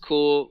one was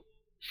cool.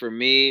 For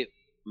me,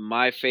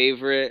 my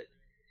favorite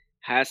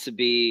has to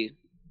be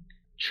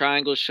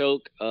triangle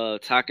choke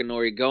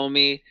Takanori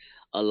Gomi,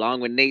 along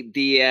with Nate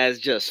Diaz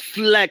just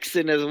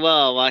flexing as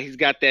well while he's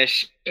got that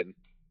shit.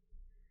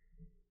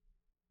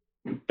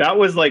 That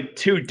was like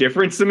 2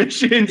 different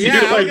submissions. Yeah,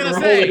 I was gonna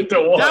say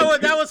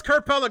one. that was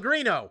Kurt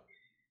Pellegrino.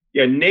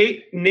 Yeah,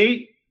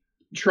 Nate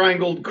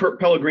triangled Kurt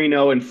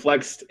Pellegrino and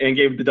flexed and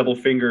gave the double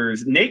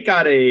fingers. Nate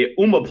got a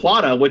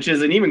Umaplata, which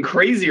is an even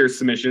crazier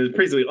submission. It's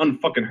basically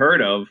unfucking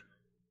heard of.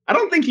 I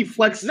don't think he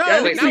flexed. No,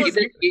 he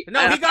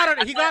got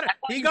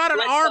an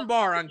arm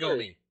bar on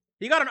Gomi.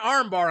 He got an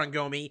armbar on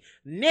Gomi.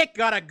 Nick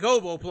got a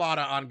gobo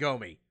plata on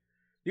Gomi.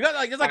 You got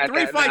there's like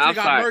three fights we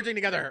got merging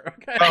together.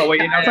 Okay. Oh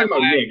wait, I'm talking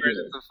about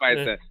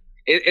Nick.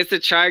 It's the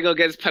triangle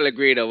against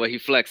Pellegrino where he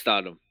flexed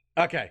on him.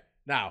 Okay,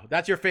 now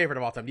that's your favorite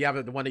of all time. Do you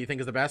have the one that you think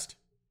is the best?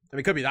 I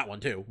mean, it could be that one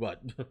too,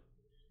 but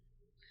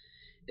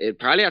It'd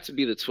probably have to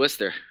be the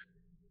Twister.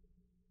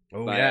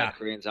 Oh by, yeah,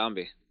 Korean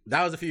Zombie.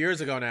 That was a few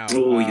years ago now.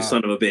 Oh, you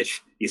son of a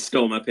bitch! You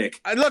stole my pick.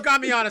 Look, I'll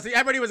be honest.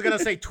 Everybody was gonna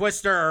say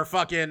Twister or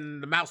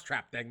fucking the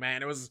Mousetrap thing,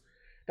 man.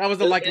 That was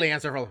the likely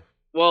answer for.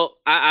 Well,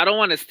 I don't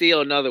want to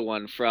steal another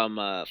one from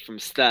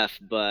Steph,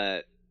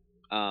 but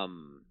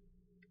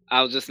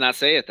I'll just not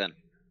say it then.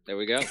 There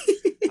we go.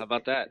 How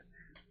about that?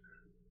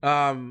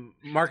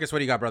 Marcus, what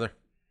do you got, brother?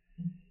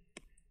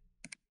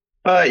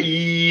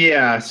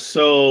 Yeah.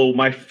 So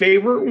my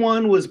favorite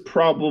one was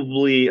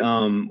probably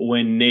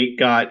when Nate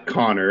got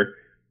Connor,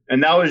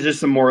 and that was just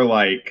some more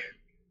like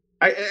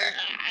I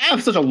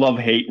have such a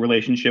love-hate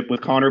relationship with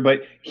Connor,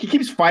 but he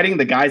keeps fighting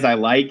the guys I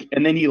like,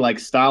 and then he like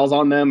styles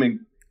on them and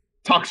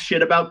talks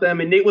shit about them.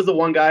 And Nate was the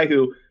one guy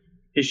who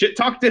his shit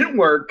talk didn't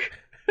work,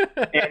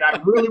 and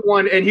I really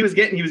wanted, and he was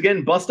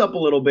getting bust up a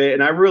little bit,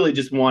 and I really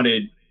just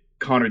wanted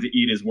Connor to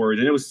eat his words.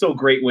 And it was so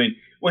great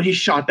when he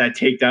shot that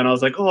takedown. I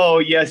was like, oh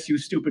yes, you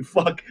stupid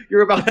fuck,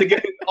 you're about to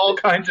get all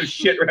kinds of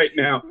shit right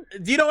now.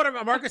 Do you know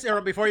what, Marcus?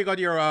 Before you go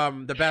to your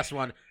the best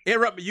one,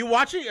 you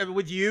watching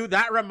with you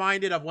that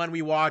reminded of when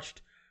we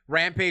watched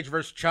Rampage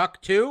versus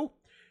Chuck 2,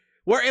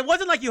 where it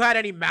wasn't like you had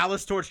any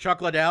malice towards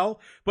Chuck Liddell,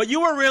 but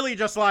you were really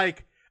just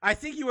like, I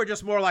think you were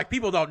just more like,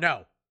 people don't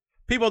know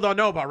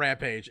about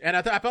Rampage. And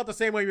I felt the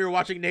same way we were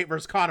watching Nate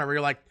versus Connor, where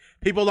you're like,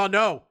 people don't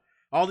know,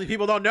 all these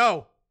people don't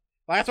know.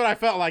 That's what I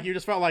felt like. You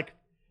just felt like,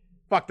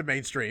 fuck the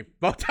mainstream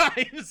both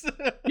times.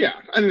 Yeah,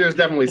 I think there's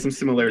definitely some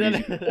similarities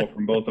you can pull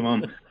from both of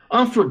them.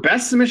 For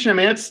best submission, I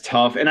mean, it's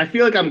tough, and I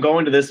feel like I'm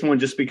going to this one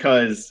just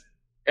because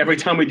every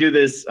time we do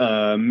this,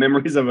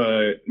 memories of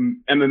a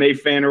MMA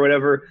fan or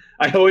whatever,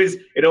 it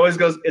always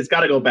goes. It's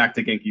got to go back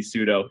to Genki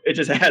Sudo. It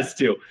just has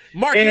to.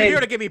 Mark, you're here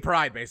to give me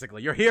pride,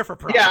 basically. You're here for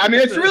pride. Yeah, I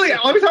mean, it's really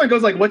every time it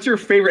goes like, "What's your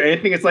favorite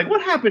anything?" It's like,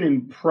 what happened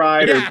in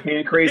Pride or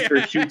Pancrase or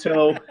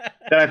Shuto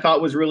that I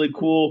thought was really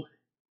cool.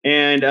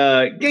 And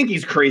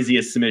Genki's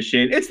craziest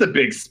submission, it's the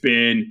big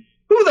spin.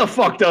 Who the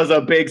fuck does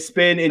a big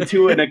spin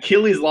into an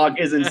Achilles lock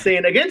is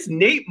insane. Against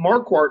Nate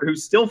Marquardt,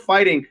 who's still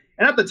fighting,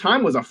 and at the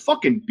time was a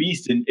fucking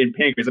beast in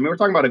Pancrase. I mean, we're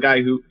talking about a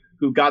guy who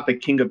got the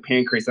king of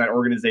Pancrase, that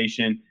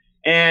organization.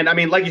 And I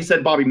mean, like you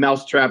said, Bobby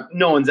Mousetrap,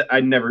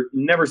 I'd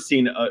never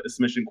seen a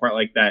submission quite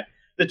like that.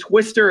 The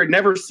Twister,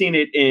 never seen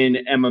it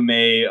in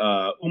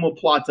MMA.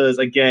 Omoplatas,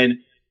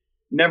 again,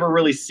 never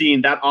really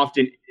seen that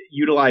often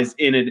utilized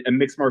in a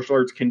mixed martial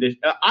arts condition.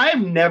 I've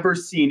never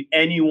seen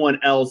anyone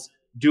else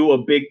do a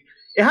big.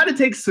 It had to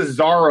take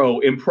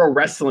Cesaro in pro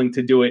wrestling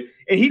to do it,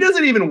 and he does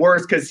it even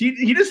worse because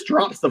he just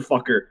drops the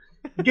fucker.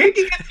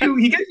 Genki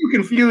gets you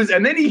confused,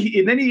 and then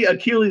he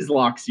Achilles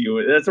locks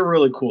you. That's a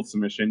really cool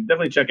submission.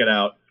 Definitely check it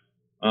out.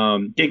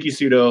 Genki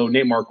Sudo,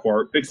 Nate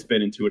Marquardt, big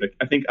spin into it.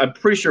 I'm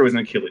pretty sure it was an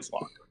Achilles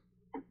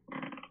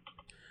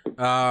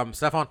lock.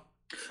 Stefan.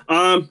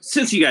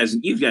 Since you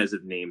guys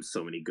have named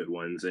so many good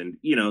ones, and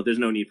there's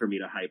no need for me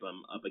to hype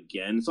them up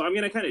again, so I'm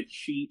gonna kind of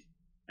cheat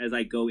as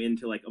I go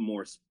into like a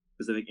more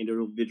specific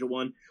individual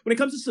one. When it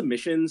comes to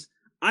submissions,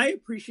 I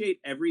appreciate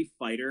every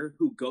fighter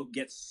who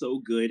gets so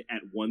good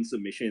at one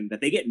submission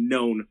that they get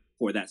known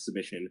for that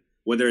submission.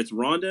 Whether it's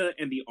Ronda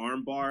and the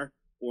armbar,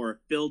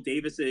 or Phil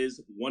Davis's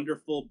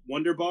wonderful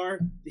Wonder Bar,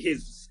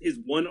 his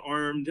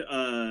one-armed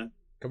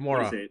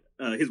Kimura.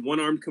 His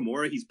one-armed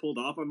Kimura he's pulled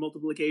off on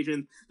multiple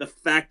occasions. The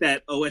fact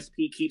that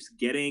OSP keeps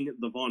getting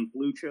the Von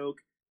Flue choke.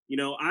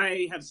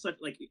 I have such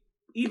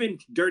even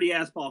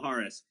dirty-ass Paul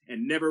Harris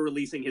and never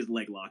releasing his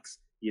leg locks.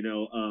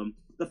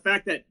 The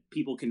fact that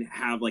people can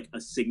have like a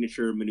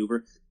signature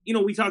maneuver.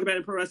 We talk about it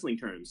in pro wrestling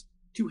terms.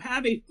 To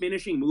have a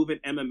finishing move in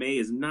MMA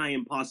is nigh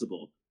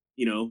impossible.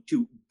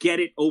 To get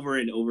it over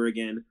and over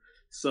again.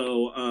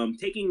 So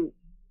taking,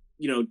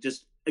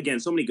 just again,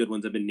 so many good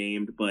ones have been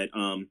named, but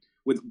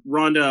with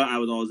Ronda, I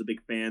was always a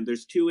big fan.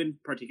 There's two in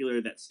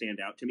particular that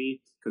stand out to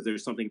me because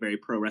there's something very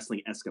pro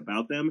wrestling-esque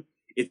about them.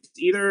 It's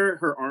either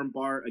her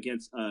armbar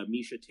against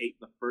Misha Tate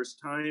the first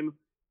time,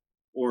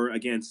 or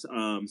against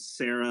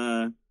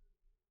Sarah.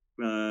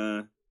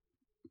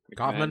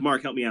 Kaufman.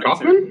 Mark, help me out.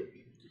 Kaufman?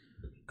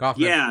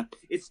 Kaufman. Yeah,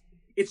 it's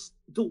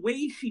the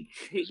way she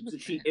chased.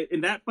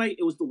 In that fight,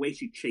 it was the way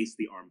she chased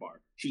the armbar.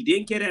 She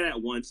didn't get it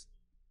at once,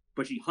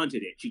 but she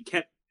hunted it. She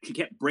kept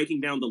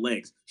breaking down the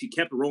legs. She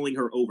kept rolling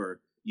her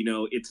over.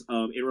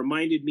 It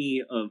reminded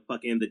me of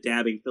fucking the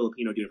dabbing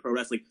Filipino dude in pro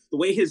wrestling. The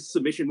way his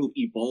submission move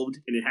evolved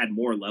and it had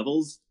more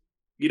levels,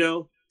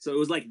 So it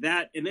was like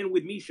that. And then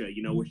with Misha,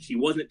 where she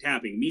wasn't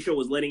tapping. Misha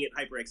was letting it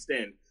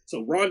hyperextend.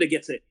 So Ronda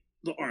gets it,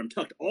 the arm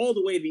tucked all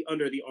the way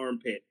under the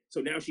armpit.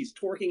 So now she's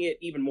torquing it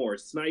even more.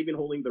 It's not even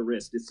holding the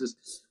wrist. It's just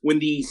when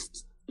the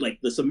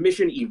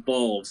submission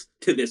evolves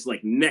to this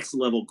next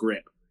level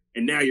grip.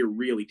 And now you're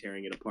really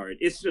tearing it apart.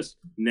 It's just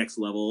next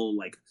level.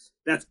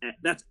 That's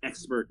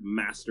expert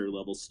master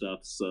level stuff.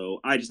 So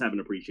I just have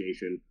an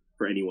appreciation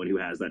for anyone who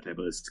has that type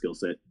of skill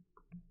set.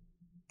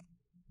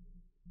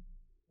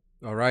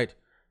 All right.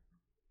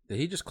 Did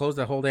he just close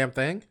that whole damn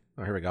thing?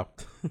 Oh, here we go.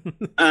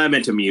 I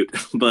meant to mute,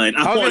 but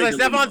I was gonna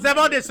say,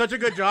 Stephon did such a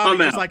good job. I'm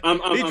He just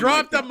out. he I'm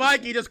dropped the out.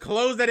 mic. He just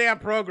closed the damn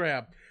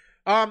program.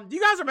 Do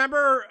you guys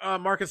remember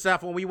Mark and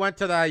Steph when we went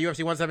to the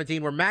UFC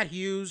 117 where Matt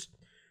Hughes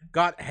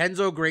got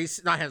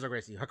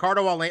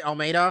Ricardo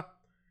Almeida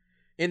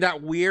in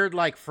that weird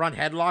like front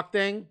headlock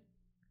thing,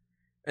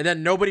 and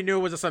then nobody knew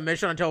it was a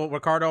submission until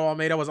Ricardo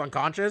Almeida was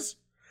unconscious?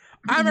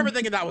 I remember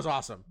thinking that was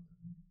awesome.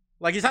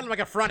 Like he's had like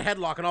a front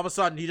headlock, and all of a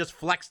sudden he just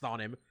flexed on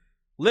him,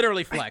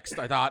 literally flexed.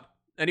 I thought,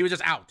 and he was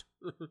just out.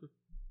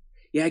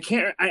 Yeah, I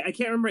can't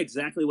remember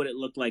exactly what it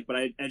looked like, but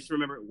I just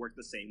remember it worked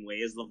the same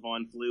way as the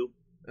Vaughn flu,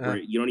 where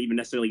you don't even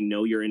necessarily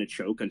know you're in a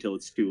choke until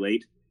it's too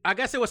late. I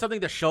guess it was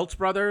something the Schultz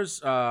brothers,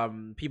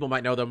 people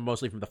might know them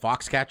mostly from the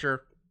Foxcatcher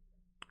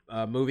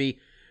movie,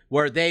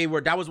 where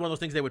that was one of those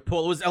things they would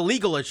pull. It was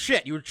illegal as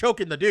shit. You were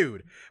choking the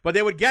dude, but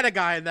they would get a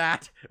guy in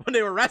that when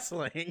they were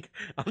wrestling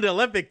on the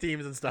Olympic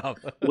teams and stuff.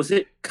 Was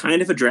it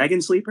kind of a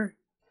dragon sleeper?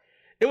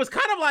 It was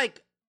kind of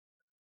like,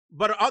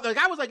 but the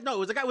guy was like, no, it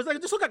was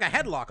like, this looked like a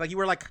headlock. Like you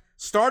were like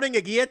starting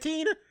a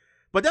guillotine,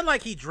 but then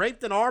like he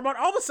draped an arm on.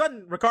 All of a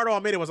sudden, Ricardo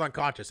Almeida was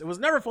unconscious. It was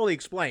never fully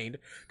explained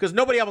because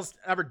nobody else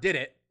ever did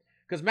it.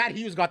 Because Matt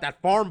Hughes got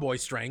that farm boy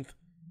strength.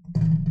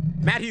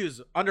 Matt Hughes,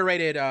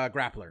 underrated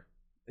grappler,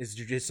 is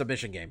his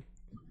submission game.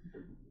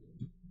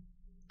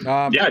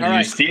 Did you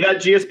right. see that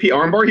GSP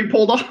armbar he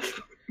pulled off?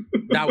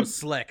 That was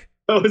slick.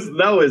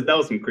 that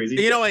was some crazy.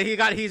 You know what?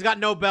 He's got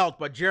no belt,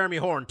 but Jeremy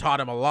Horn taught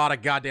him a lot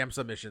of goddamn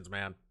submissions,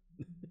 man.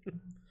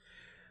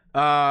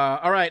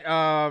 All right.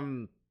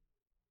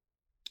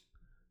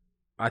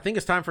 I think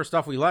it's time for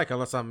stuff we like,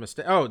 unless I'm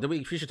mistaken. Oh,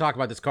 we should talk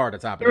about this card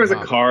that's happening. There was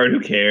a card.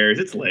 Who cares?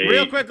 It's late.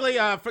 Real quickly,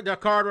 for the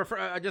card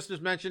I just was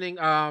mentioning,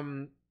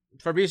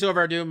 Fabricio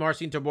Verdum,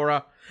 Marcin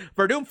Tybura.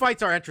 Verdum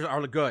fights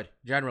are good,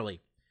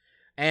 generally.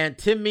 And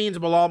Tim Means,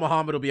 Bilal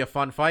Muhammad will be a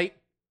fun fight.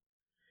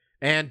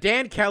 And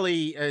Dan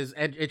Kelly is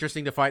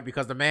interesting to fight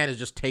because the man is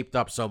just taped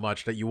up so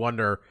much that you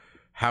wonder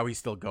how he's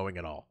still going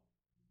at all.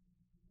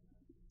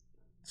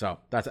 So,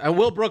 and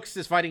Will Brooks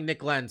is fighting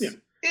Nick Lenz. Yeah.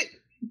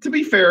 To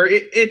be fair,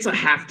 it's a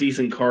half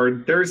decent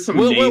card. There's some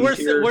names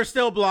here. We're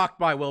still blocked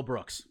by Will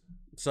Brooks.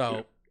 So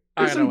yeah.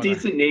 There's some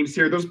decent names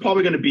here. There's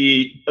probably going to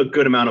be a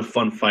good amount of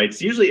fun fights.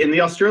 Usually, in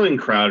the Australian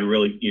crowd,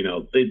 really,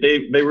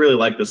 they really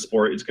like the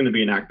sport. It's going to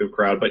be an active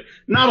crowd, but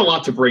not a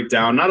lot to break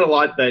down. Not a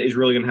lot that is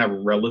really going to have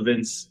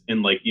relevance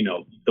in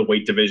the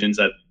weight divisions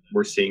that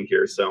we're seeing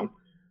here. So,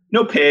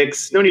 no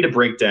picks, no need to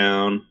break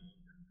down.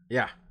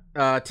 Yeah,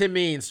 Tim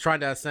Means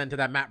trying to ascend to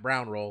that Matt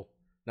Brown role.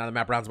 Now that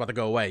Matt Brown's about to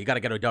go away, you got to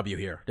get a W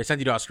here. They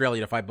send you to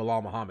Australia to fight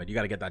Bilal Muhammad. You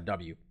got to get that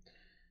W.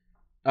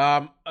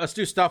 Let's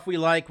do stuff we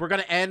like. We're going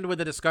to end with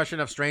a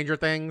discussion of Stranger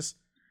Things.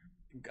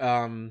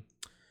 So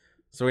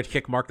we'd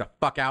kick Mark the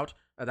fuck out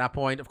at that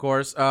point, of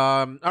course.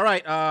 All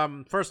right.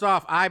 First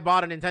off, I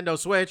bought a Nintendo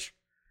Switch.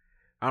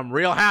 I'm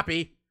real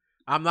happy.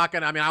 I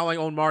only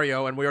own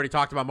Mario, and we already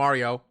talked about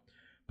Mario.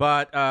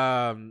 But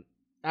I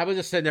was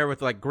just sitting there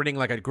with grinning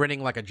like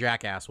a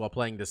jackass while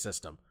playing this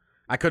system.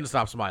 I couldn't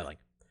stop smiling.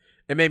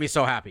 It made me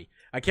so happy.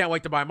 I can't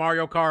wait to buy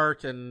Mario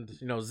Kart and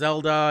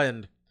Zelda,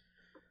 and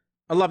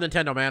I love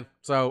Nintendo, man.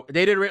 So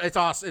they did. It's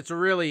awesome. It's a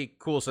really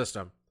cool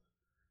system.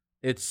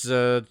 It's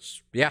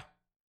yeah.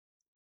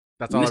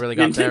 That's all I really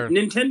got there.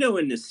 Nintendo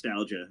and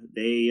nostalgia.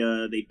 They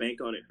bank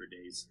on it for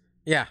days.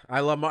 Yeah, I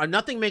love Mario.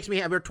 Nothing makes me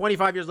happier.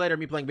 25 years later,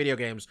 me playing video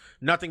games,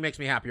 nothing makes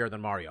me happier than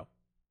Mario.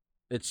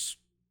 It's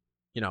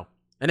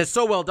and it's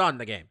so well done.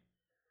 The game.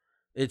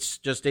 It's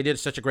just they did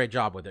such a great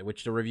job with it,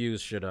 which the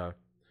reviews should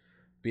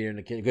be a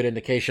good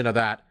indication of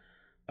that.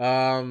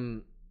 I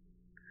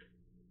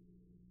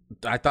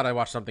thought I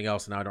watched something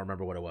else and now I don't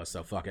remember what it was,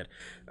 so fuck it.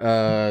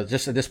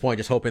 Just at this point,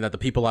 just hoping that the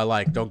people I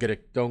like don't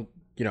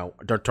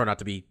turn out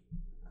to be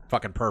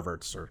fucking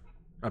perverts or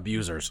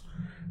abusers.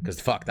 Because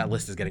fuck, that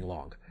list is getting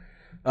long.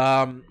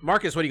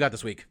 Marcus, what do you got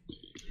this week?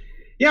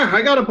 Yeah,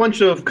 I got a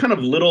bunch of kind of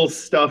little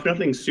stuff,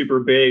 nothing super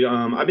big.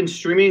 I've been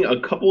streaming a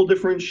couple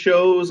different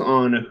shows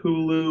on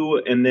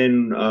Hulu and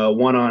then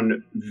one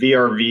on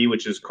VRV,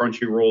 which is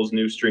Crunchyroll's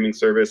new streaming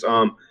service.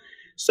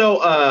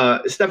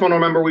 So, Stefan,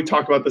 remember we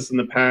talked about this in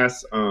the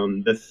past.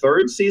 The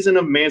third season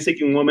of Man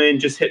Seeking Woman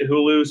just hit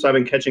Hulu, so I've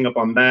been catching up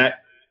on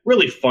that.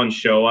 Really fun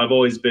show. I've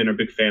always been a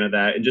big fan of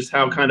that, and just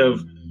how kind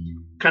of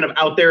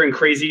out there and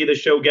crazy the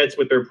show gets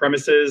with their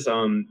premises.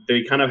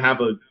 They kind of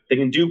they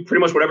can do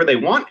pretty much whatever they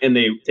want, and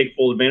they take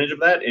full advantage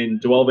of that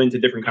and delve into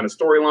different kind of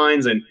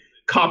storylines and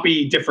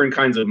copy different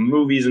kinds of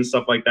movies and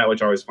stuff like that,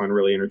 which I always find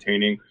really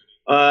entertaining.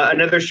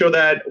 Another show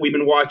that we've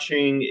been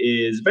watching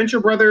is Venture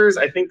Brothers.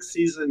 I think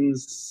season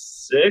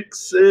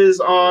 6 is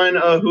on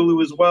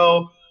Hulu as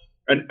well.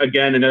 And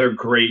again, another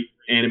great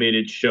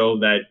animated show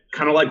that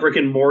kind of like Rick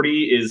and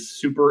Morty is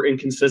super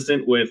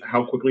inconsistent with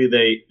how quickly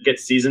they get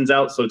seasons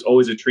out. So it's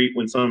always a treat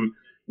when some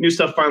new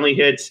stuff finally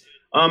hits.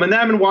 And then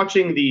I've been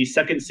watching the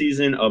second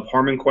season of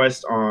Harmon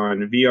Quest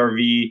on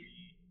VRV.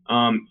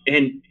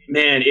 And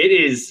man,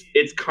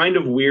 it's kind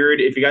of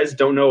weird. If you guys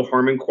don't know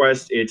Harmon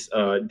Quest, it's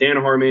Dan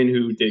Harmon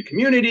who did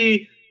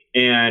Community,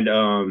 and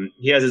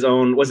he has his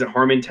own. Was it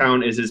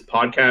Harmontown? Is his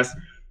podcast?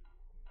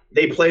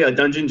 They play a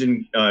Dungeons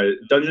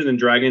and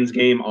Dragons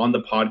game on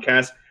the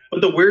podcast. But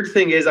the weird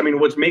thing is, I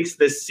mean, what makes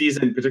this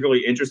season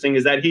particularly interesting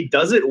is that he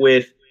does it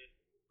with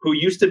who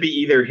used to be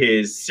either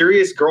his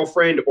serious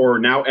girlfriend or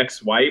now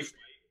ex-wife.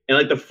 And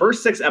like the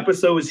first 6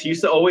 episodes, he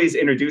used to always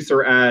introduce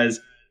her as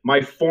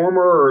my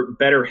former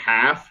better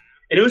half.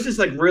 And it was just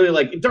like really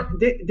like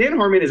Dan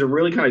Harmon is a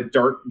really kind of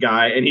dark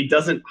guy, and he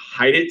doesn't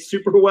hide it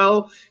super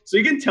well. So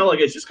you can tell like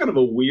it's just kind of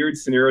a weird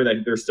scenario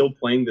that they're still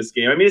playing this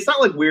game. I mean, it's not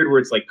like weird where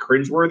it's like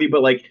cringeworthy,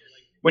 but like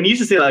when you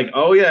used to say like,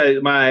 oh yeah,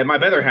 my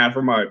better half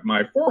or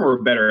my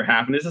former better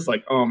half, and it's just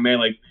like, oh man,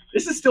 like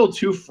this is still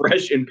too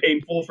fresh and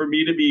painful for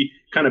me to be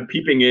kind of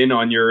peeping in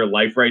on your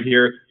life right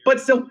here.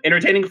 But still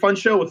entertaining, fun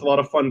show with a lot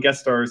of fun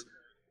guest stars.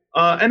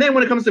 And then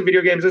when it comes to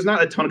video games, there's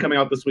not a ton coming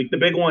out this week. The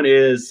big one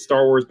is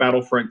Star Wars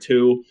Battlefront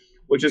 2,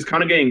 which is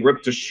kind of getting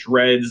ripped to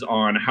shreds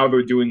on how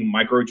they're doing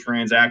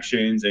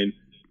microtransactions. And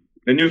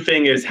the new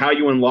thing is how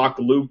you unlock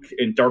Luke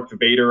and Darth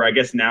Vader. I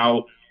guess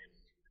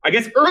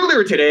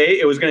earlier today,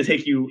 it was going to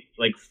take you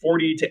like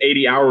 40 to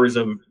 80 hours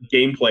of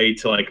gameplay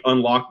to like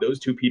unlock those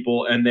two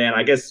people. And then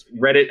I guess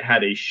Reddit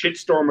had a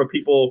shitstorm of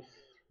people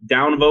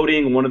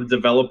downvoting one of the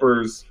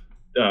developers.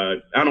 I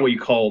don't know what you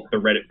call the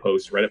Reddit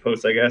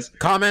post, I guess.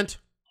 Comments.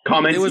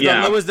 It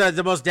was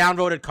the most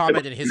downvoted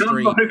comment in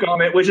history.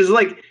 Comment, which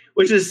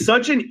is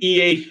such an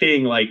EA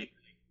thing. Like,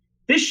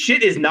 this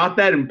shit is not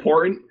that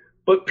important,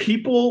 but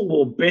people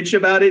will bitch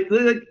about it.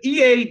 Like,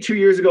 EA 2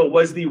 years ago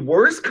was the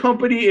worst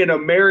company in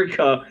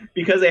America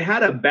because they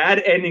had a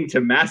bad ending to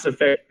Mass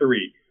Effect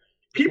 3.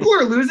 People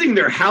are losing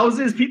their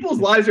houses. People's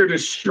lives are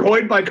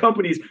destroyed by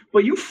companies,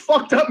 but you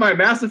fucked up my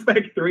Mass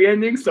Effect 3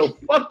 ending, so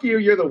fuck you.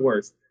 You're the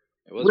worst.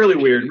 Really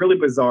weird, really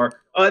bizarre.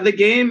 The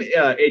game,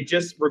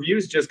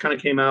 reviews just kind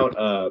of came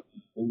out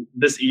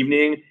this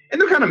evening,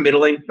 and they're kind of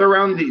middling. They're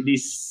around the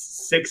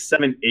 6,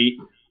 7, 8.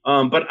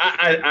 But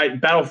I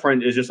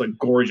Battlefront is just a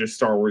gorgeous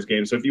Star Wars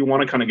game. So if you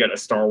want to kind of get a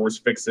Star Wars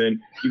fix in,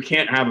 you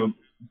can't have a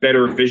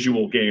better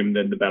visual game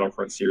than the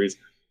Battlefront series.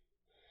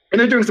 And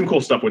they're doing some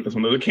cool stuff with this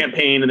one. There's a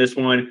campaign in this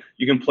one.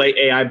 You can play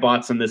AI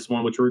bots in this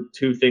one, which were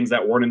 2 things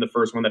that weren't in the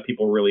first one that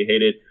people really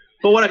hated.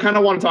 But what I kind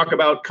of want to talk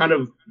about, kind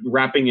of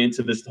wrapping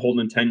into this whole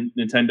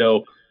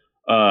Nintendo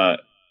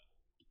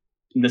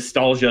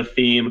nostalgia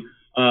theme,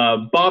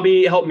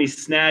 Bobby helped me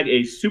snag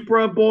a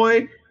Supra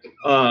Boy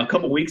a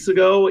couple weeks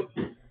ago.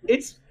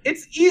 It's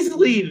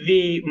easily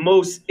the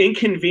most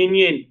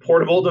inconvenient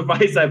portable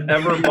device I've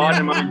ever bought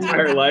in my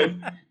entire life.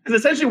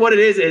 Because essentially what it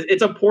is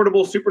it's a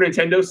portable Super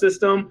Nintendo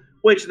system,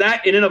 which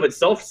that in and of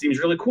itself seems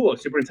really cool.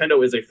 Super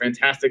Nintendo is a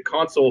fantastic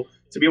console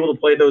to be able to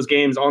play those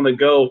games on the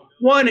go.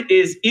 One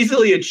is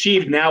easily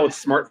achieved now with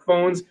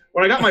smartphones.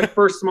 When I got my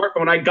first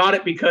smartphone, I got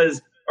it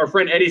because our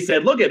friend Eddie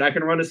said, look I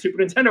can run a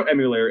Super Nintendo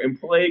emulator and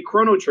play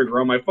Chrono Trigger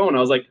on my phone.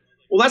 I was like,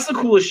 well, that's the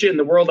coolest shit in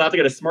the world. I have to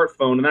get a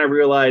smartphone. And then I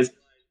realized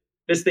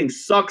this thing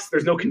sucks.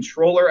 There's no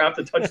controller. I have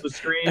to touch the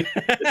screen.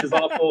 This is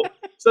awful.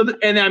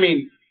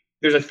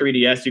 There's a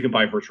 3DS. You can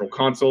buy virtual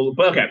console.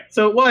 But okay.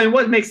 So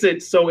what makes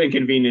it so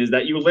inconvenient is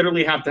that you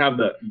literally have to have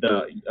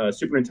the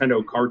Super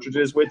Nintendo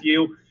cartridges with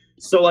you.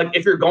 So like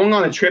if you're going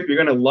on a trip, you're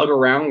going to lug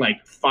around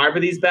like 5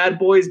 of these bad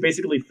boys,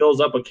 basically fills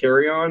up a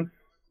carry-on.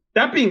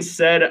 That being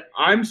said,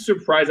 I'm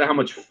surprised at how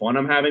much fun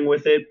I'm having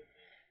with it.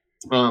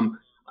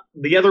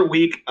 The other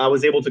week, I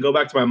was able to go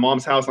back to my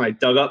mom's house and I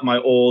dug up my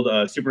old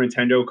Super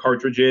Nintendo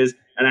cartridges,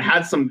 and I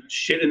had some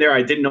shit in there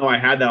I didn't know I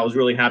had that I was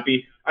really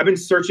happy. I've been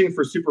searching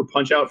for Super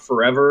Punch-Out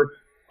forever,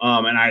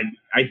 and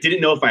I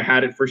didn't know if I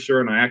had it for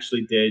sure, and I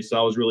actually did, so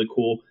that was really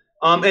cool.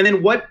 And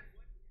then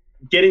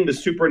getting the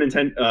Super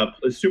Nintendo,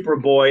 Super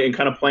Boy and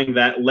kind of playing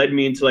that led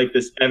me into like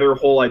this other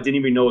hole I didn't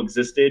even know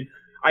existed.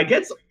 I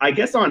guess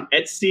on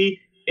Etsy,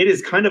 it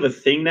is kind of a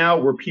thing now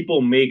where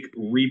people make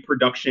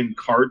reproduction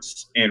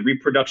carts and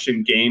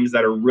reproduction games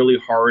that are really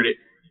hard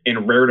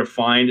and rare to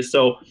find.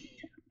 So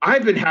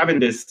I've been having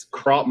this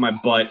crawl up my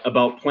butt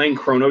about playing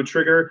Chrono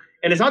Trigger.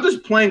 And it's not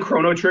just playing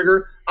Chrono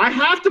Trigger. I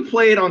have to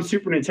play it on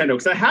Super Nintendo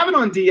because I have it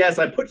on DS.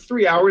 I put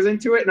 3 hours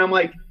into it, and I'm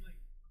like,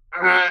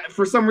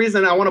 for some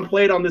reason, I want to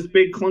play it on this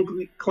big,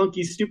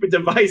 clunky, stupid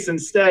device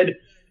instead.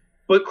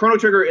 But Chrono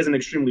Trigger is an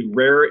extremely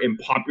rare and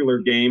popular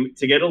game.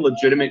 To get a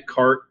legitimate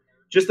cart,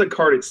 just the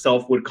cart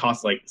itself would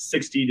cost like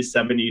 $60 to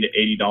 $70 to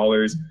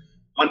 $80.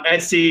 On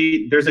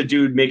Etsy, there's a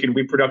dude making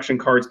reproduction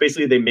carts.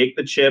 Basically, they make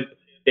the chip.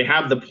 They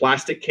have the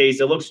plastic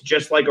case. It looks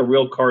just like a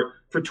real cart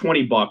for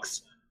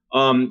 $20.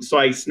 So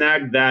I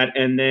snagged that.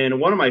 And then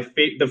one of my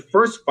the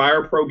first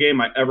Fire Pro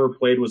game I ever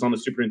played was on the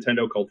Super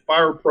Nintendo called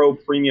Fire Pro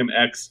Premium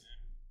X.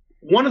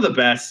 One of the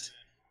best.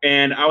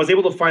 And I was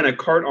able to find a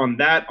cart on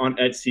that on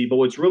Etsy. But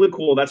what's really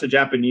cool, that's a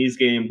Japanese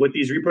game. With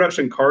these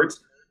reproduction carts,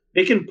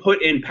 they can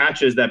put in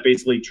patches that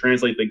basically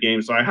translate the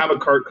game. So I have a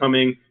cart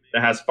coming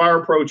that has Fire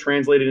Pro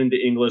translated into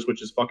English,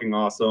 which is fucking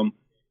awesome.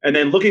 And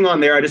then looking on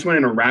there, I just went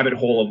in a rabbit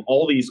hole of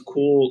all these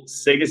cool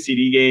Sega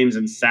CD games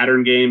and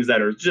Saturn games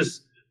that are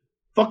just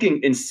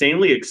fucking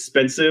insanely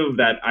expensive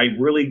that I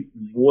really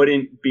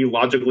wouldn't be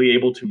logically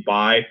able to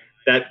buy.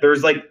 That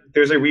there's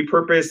a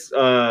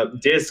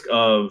repurposed disc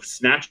of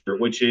Snatcher,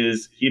 which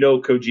is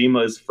Hideo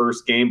Kojima's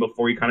first game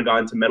before he kind of got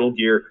into Metal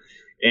Gear,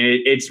 and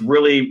it's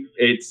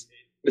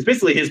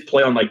basically his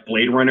play on like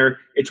Blade Runner.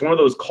 It's one of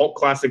those cult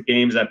classic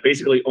games that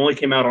basically only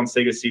came out on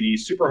Sega CD,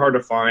 super hard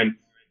to find.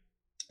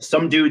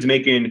 Some dude's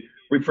making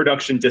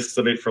reproduction discs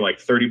of it for like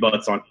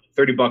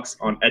 $30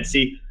 on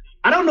Etsy.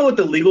 I don't know what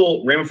the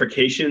legal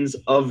ramifications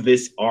of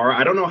this are.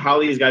 I don't know how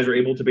these guys are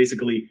able to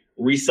basically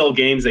resell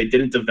games they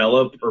didn't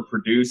develop or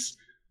produce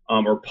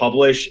or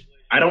publish.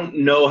 I don't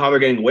know how they're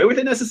getting away with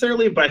it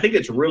necessarily, but I think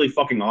it's really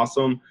fucking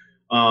awesome.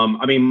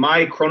 I mean,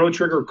 my Chrono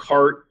Trigger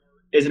cart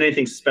isn't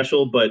anything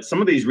special, but some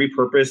of these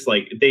repurposed,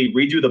 like they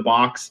redo the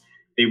box.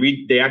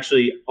 They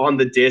actually on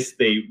the disc,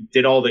 they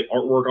did all the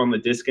artwork on the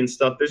disc and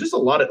stuff. There's just a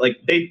lot of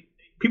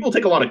people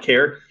take a lot of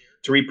care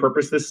to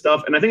repurpose this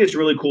stuff. And I think it's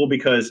really cool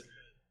because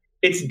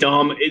it's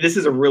dumb. This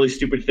is a really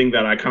stupid thing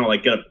that I kind of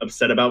like get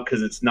upset about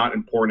because it's not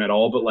important at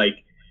all. But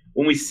like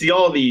when we see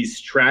all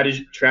these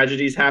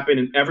tragedies happen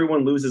and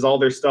everyone loses all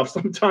their stuff,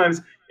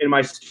 sometimes in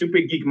my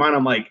stupid geek mind,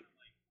 I'm like,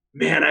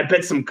 man, I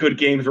bet some good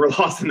games were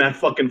lost in that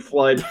fucking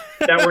flood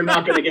that we're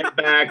not going to get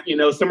back. You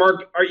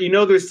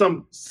know, there's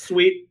some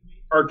sweet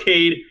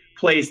arcade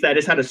place that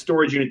just had a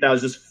storage unit that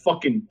was just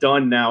fucking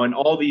done now, and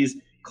all these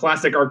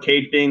classic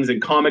arcade things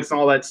and comics and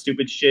all that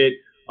stupid shit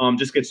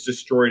just gets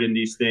destroyed in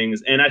these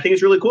things. And I think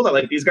it's really cool that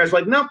like these guys are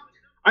like, no,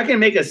 I can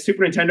make a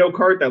Super Nintendo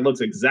cart that looks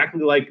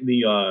exactly like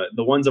the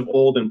ones of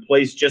old and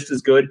plays just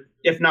as good,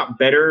 if not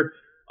better.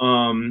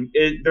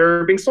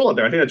 They're being sold out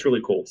there. I think that's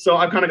really coul. So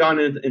I've kind of gone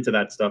into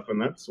that stuff,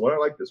 and that's what I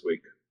like this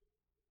week.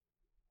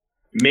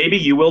 Maybe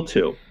you will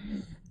too.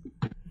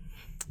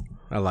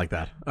 I like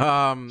that.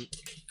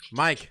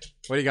 Mike,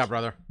 what do you got,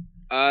 brother?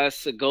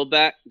 So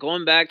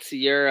going back to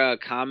your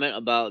comment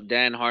about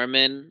Dan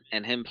Harmon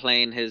and him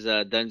playing his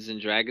Dungeons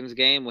and Dragons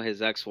game with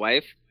his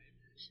ex-wife.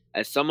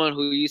 As someone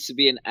who used to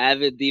be an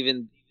avid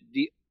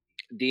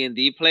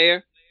D&D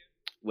player,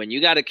 when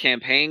you got a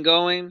campaign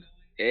going,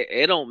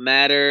 it don't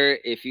matter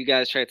if you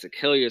guys tried to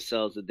kill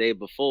yourselves the day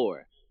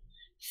before.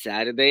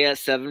 Saturday at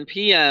 7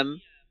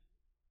 p.m.,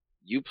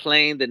 you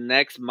playing the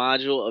next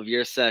module of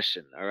your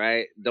session, all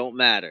right? Don't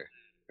matter,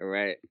 all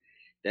right?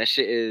 That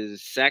shit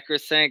is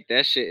sacrosanct.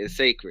 That shit is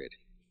sacred.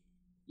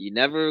 You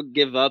never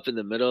give up in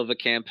the middle of a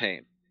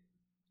campaign.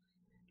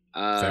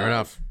 Fair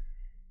enough.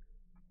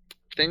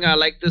 Thing I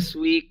like this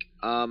week,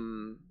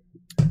 well,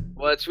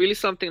 it's really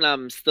something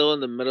I'm still in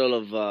the middle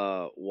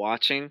of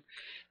watching.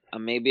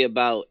 I'm maybe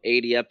about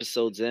 80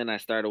 episodes in. I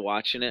started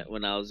watching it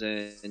when I was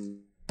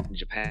in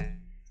Japan.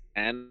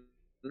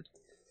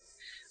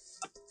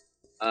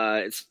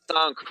 It's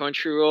on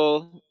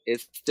Crunchyroll.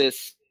 It's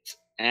this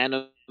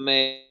anime.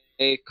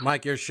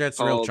 Mike, your shit's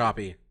real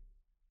choppy.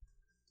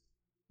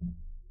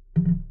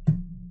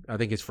 I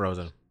think he's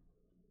frozen.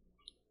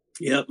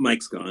 Yep,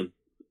 Mike's gone.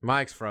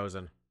 Mike's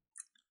frozen.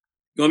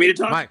 You want me to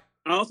talk? Mike,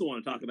 I also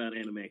want to talk about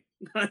anime.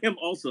 I am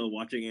also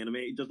watching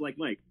anime, just like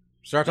Mike.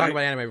 start talking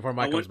about anime before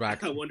Mike comes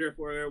back. I wonder if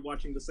we're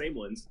watching the same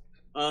ones.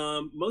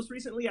 Most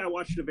recently, I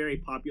watched a very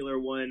popular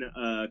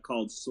one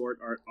called Sword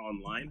Art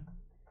Online.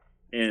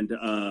 And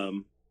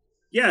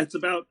yeah, it's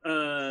about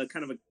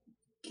kind of a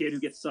kid who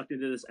gets sucked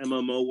into this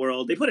MMO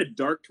world. They put a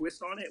dark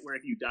twist on it where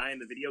if you die in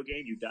the video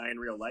game, you die in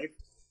real life.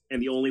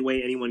 And the only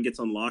way anyone gets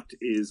unlocked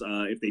is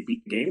if they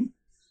beat the game.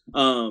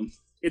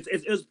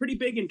 It was pretty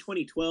big in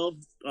 2012.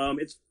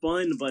 It's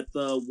fun, but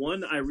the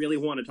one I really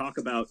want to talk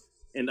about,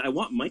 and I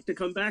want Mike to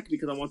come back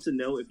because I want to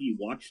know if he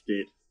watched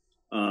it.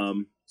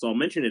 So I'll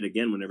mention it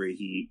again whenever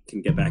he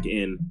can get back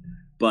in.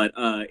 But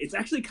it's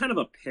actually kind of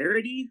a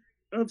parody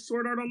of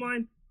Sword Art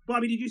Online.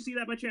 Bobby, did you see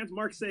that by chance?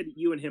 Mark said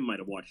you and him might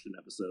have watched an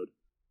episode.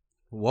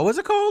 What was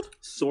it called?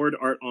 Sword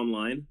Art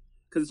Online.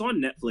 Because it's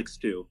on Netflix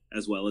too,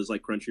 as well as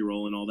like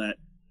Crunchyroll and all that.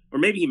 Or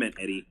maybe he meant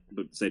Eddie,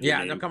 but said your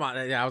name. No, come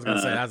on. Yeah, I was gonna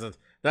say that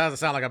doesn't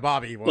sound like a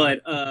Bobby one.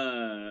 But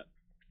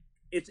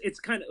it's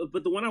kind of.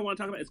 But the one I want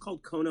to talk about is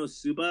called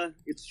Konosuba.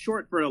 It's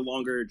short for a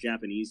longer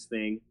Japanese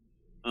thing.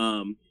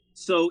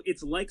 So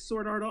it's like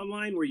Sword Art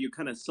Online, where you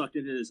kind of sucked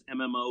into this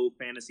MMO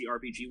fantasy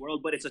RPG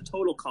world, but it's a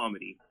total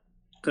comedy.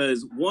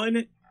 Because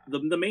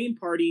the main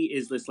party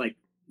is this like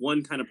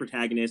one kind of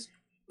protagonist,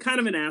 kind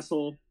of an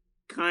asshole,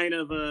 kind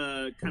of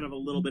a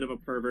little bit of a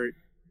pervert,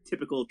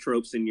 typical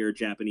tropes in your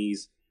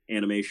Japanese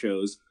anime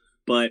shows.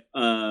 But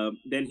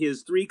then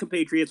his three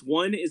compatriots,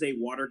 one is a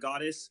water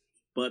goddess,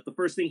 but the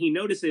first thing he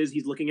notices,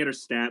 he's looking at her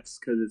stats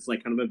because it's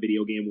like kind of a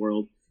video game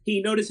world.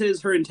 He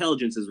notices her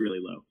intelligence is really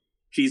low.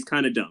 She's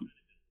kind of dumb.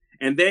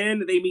 And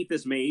then they meet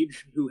this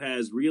mage who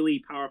has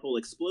really powerful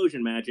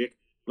explosion magic,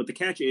 but the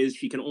catch is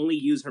she can only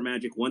use her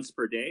magic once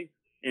per day.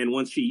 And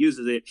once she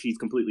uses it, she's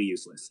completely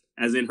useless.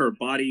 As in her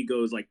body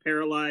goes like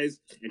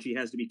paralyzed and she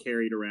has to be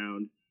carried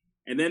around.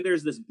 And then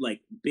there's this like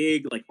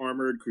big like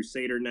armored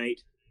crusader knight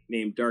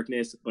named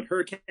Darkness. But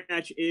her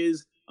catch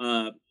is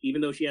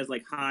even though she has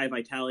like high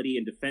vitality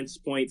and defense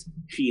points,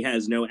 she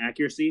has no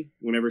accuracy.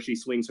 Whenever she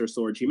swings her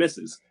sword, she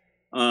misses.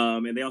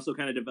 And they also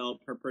kind of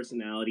develop her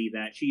personality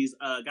that she's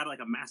got like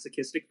a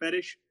masochistic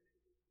fetish,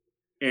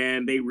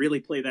 and they really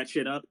play that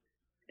shit up,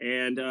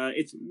 and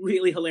it's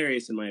really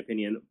hilarious in my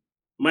opinion.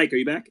 Mike, are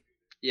you back?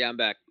 Yeah, I'm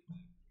back.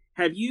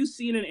 Have you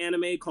seen an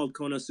anime called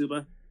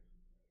Konosuba?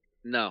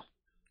 No.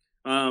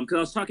 Because I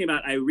was talking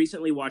about, I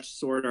recently watched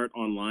Sword Art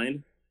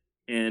Online,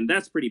 and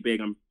that's pretty big.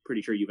 I'm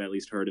pretty sure you've at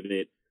least heard of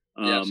it.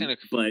 Yeah, I've seen it.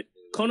 But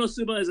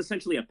Konosuba is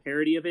essentially a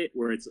parody of it,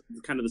 where it's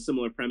kind of a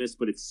similar premise,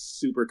 but it's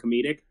super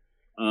comedic.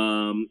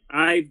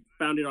 I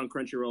found it on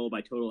Crunchyroll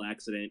by total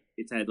accident.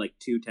 It's had like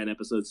 2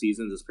 10-episode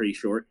seasons. It's pretty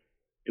short.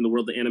 In the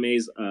world of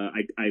animes,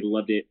 I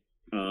loved it.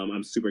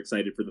 I'm super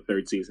excited for the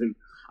 3rd season.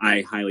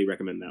 I highly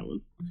recommend that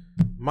one.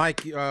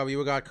 Mike,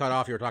 you got cut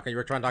off. You were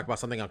trying to talk about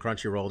something on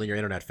Crunchyroll, and your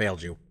internet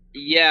failed you.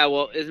 Yeah,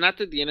 well, it's not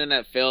that the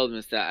internet failed,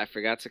 it's that I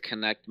forgot to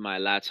connect my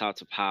laptop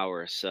to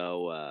power,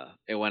 so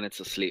it went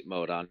into sleep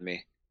mode on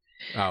me.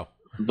 Oh.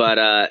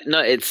 But no,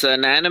 it's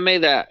an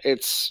anime that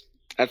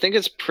I think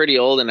it's pretty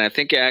old, and I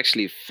think it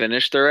actually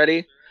finished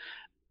already.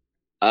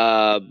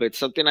 But it's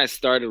something I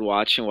started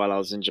watching while I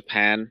was in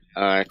Japan.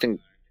 I think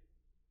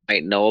you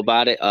might know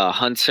about it.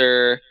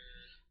 Hunter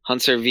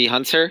v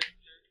Hunter,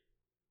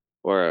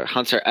 or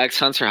Hunter x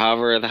Hunter,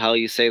 however the hell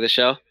you say the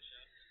show.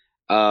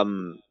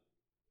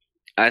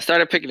 I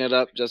started picking it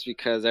up just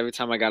because every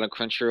time I got on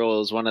Crunchyroll, it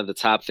was one of the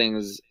top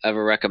things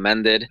ever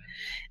recommended.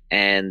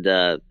 And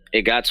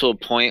it got to a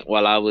point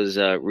while I was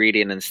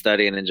reading and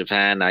studying in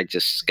Japan, I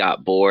just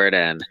got bored.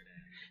 And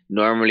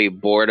normally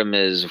boredom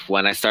is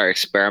when I start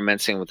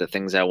experimenting with the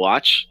things I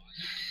watch.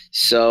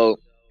 So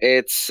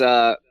it's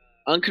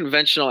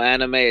unconventional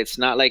anime. It's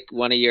not like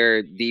one of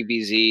your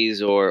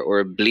DBZs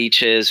or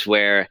Bleaches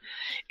where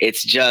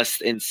it's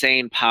just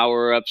insane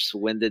power-ups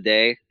win the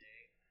day.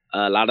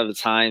 A lot of the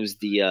times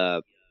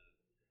the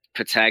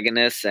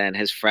protagonist and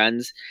his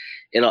friends,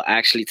 it'll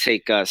actually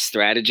take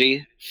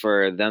strategy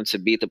for them to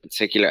beat the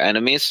particular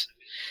enemies.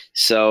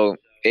 So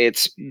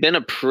it's been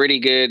a pretty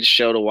good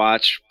show to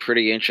watch,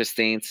 pretty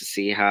interesting to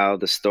see how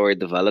the story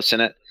develops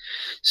in it.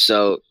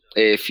 So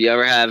if you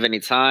ever have any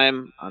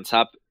time on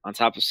top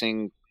of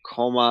seeing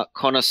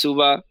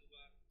Konosuba,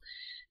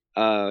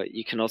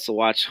 you can also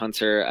watch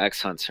Hunter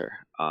x Hunter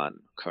on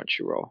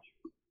Crunchyroll.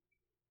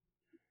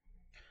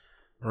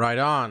 Right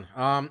on.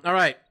 All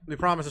right. We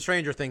promised a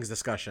Stranger Things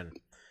discussion.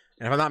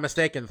 And if I'm not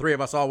mistaken, 3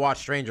 of us all watched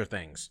Stranger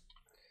Things.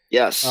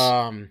 Yes.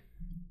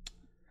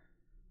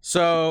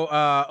 So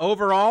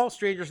overall,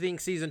 Stranger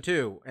Things Season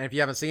 2. And if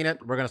you haven't seen it,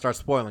 we're going to start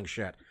spoiling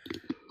shit.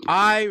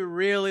 I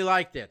really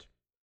liked it.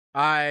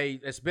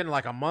 It's been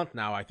like a month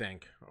now, I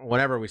think.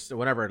 Whenever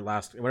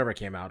it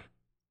came out.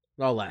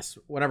 No less.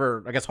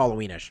 Whenever, I guess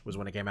Halloween-ish was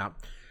when it came out.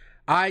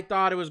 I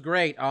thought it was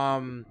great.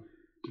 The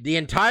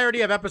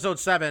entirety of episode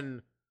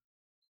 7,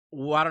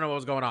 I don't know what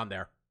was going on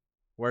there,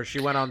 where she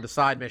went on the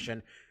side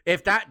mission.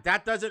 If that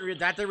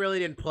really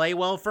didn't play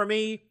well for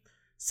me,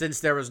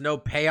 since there was no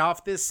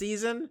payoff this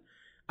season.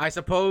 I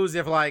suppose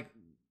if like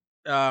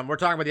we're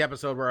talking about the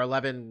episode where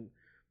 11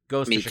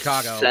 goes to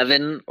Chicago,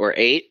 7 or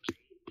 8,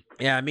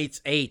 yeah,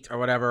 meets 8 or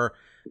whatever,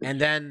 and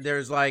then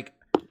there's like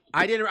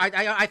I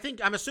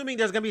think I'm assuming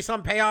there's gonna be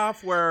some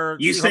payoff where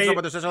you she say hooks up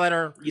with her sister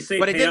later. You say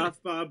but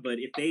payoff, Bob, but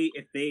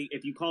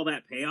if you call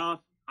that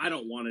payoff, I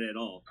don't want it at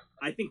all.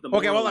 I think the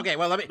moral, let me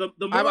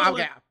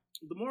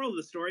the moral of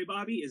the story,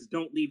 Bobby, is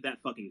don't leave that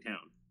fucking town.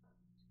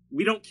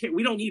 We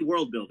don't need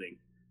world building.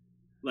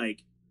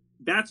 Like,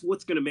 that's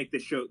what's going to make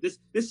this show. This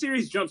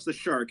series jumps the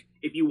shark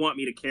if you want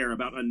me to care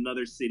about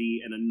another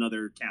city and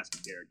another cast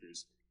of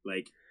characters.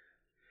 Like,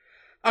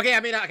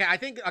 I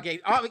think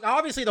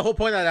obviously the whole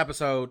point of that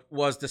episode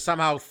was to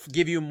somehow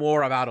give you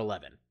more about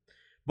 11.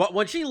 But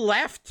when she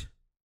left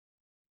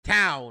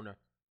town,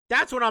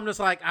 that's when I'm just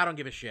like, I don't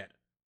give a shit.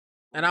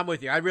 And I'm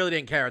with you. I really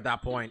didn't care at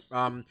that point.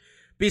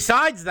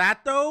 Besides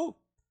that, though,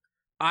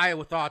 I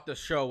thought the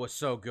show was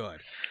so good.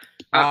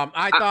 I'm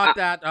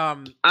not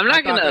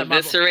going to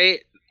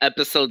eviscerate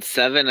episode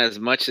 7 as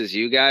much as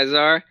you guys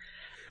are.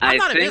 I'm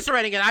not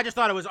eviscerating it. I just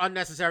thought it was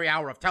unnecessary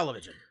hour of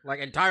television, like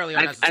entirely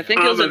unnecessary.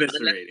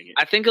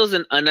 I think it was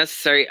an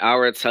unnecessary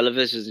hour of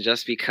television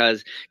just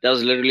because that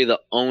was literally the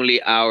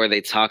only hour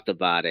they talked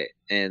about it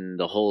in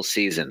the whole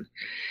season.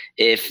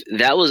 If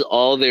that was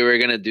all they were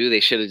gonna do, they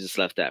should have just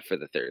left that for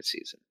the 3rd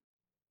season.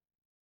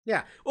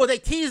 Yeah. Well, they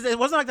teased. It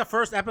wasn't like the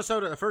first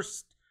episode or the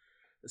first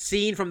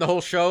scene from the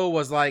whole show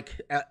was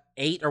like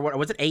 8 or what?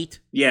 Was it 8?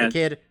 Yeah. The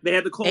kid. They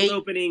had the cold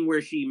opening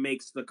where she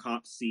makes the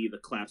cops see the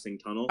collapsing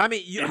tunnel. I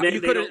mean,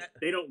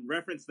 they don't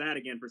reference that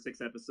again for 6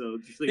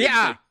 episodes.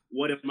 Yeah. Like,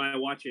 what am I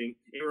watching?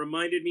 It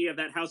reminded me of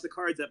that House of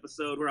Cards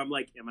episode where I'm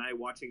like, am I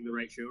watching the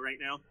right show right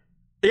now?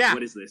 Yeah.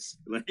 What is this?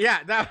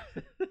 Yeah. That.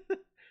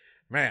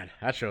 Man,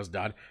 that show's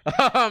done.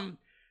 But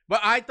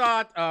I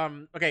thought,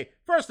 okay,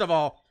 first of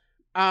all,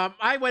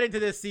 I went into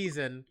this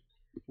season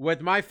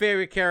with my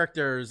favorite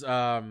characters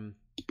on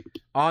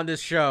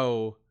this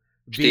show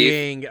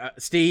being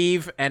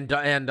Steve and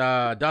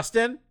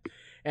Dustin.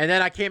 And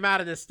then I came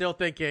out of this still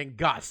thinking,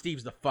 God,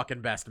 Steve's the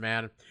fucking best,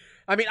 man.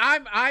 I mean,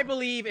 I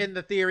believe in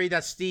the theory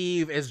that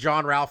Steve is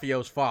John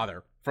Ralphio's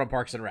father from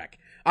Parks and Rec.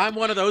 I'm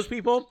one of those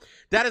people.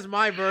 That is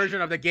my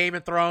version of the Game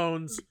of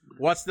Thrones.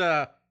 What's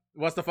the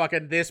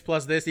fucking this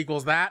plus this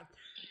equals that?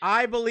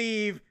 I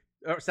believe.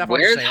 Steph,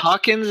 Where's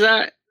Hawkins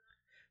at?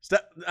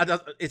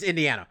 It's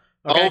Indiana.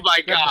 Okay? Oh my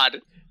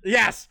God.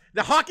 Yes,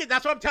 the Hawkins.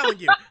 That's what I'm telling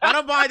you. I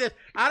don't buy this.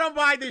 I don't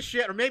buy this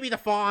shit. Or maybe the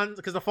Fonz,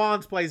 because the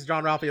Fonz plays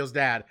John Ralphio's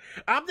dad.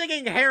 I'm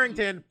thinking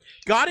Harrington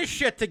got his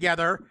shit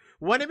together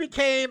when it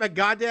became a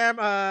goddamn,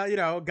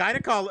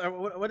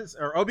 gynecologist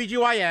or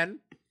OBGYN.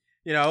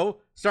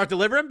 Start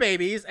delivering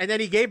babies, and then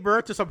he gave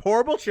birth to some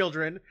horrible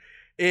children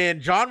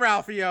in John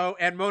Ralphio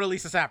and Mona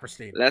Lisa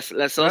Saperstein.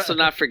 Let's also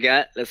not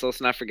forget. Let's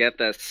also not forget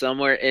that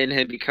somewhere in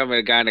him becoming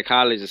a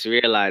gynecologist,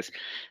 realized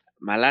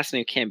my last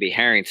name can't be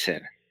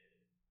Harrington.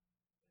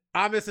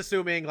 I'm just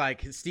assuming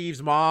like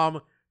Steve's mom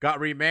got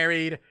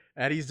remarried,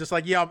 and he's just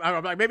like, yeah,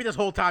 I'm like, maybe this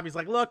whole time he's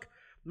like, look,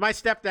 my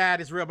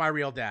stepdad is my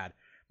real dad.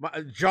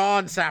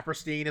 John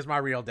Saperstein is my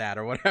real dad,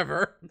 or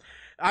whatever.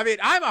 I mean,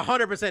 I'm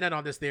 100% in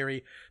on this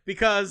theory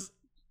because,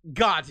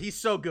 God, he's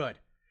so good.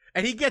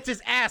 And he gets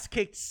his ass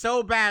kicked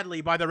so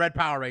badly by the Red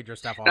Power Ranger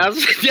stuff on. I'm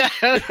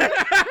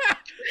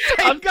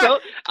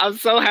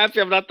so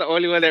happy I'm not the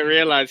only one that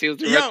realized he was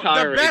the Red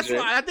Power Ranger.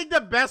 I think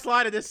the best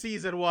line of this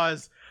season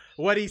was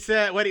what he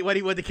said when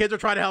the kids were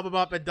trying to help him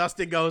up, and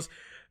Dustin goes,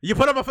 "You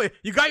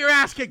got your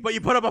ass kicked, but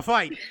you put up a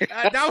fight."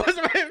 That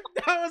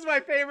was my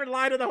favorite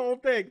line of the whole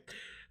thing.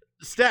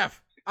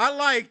 Steph, I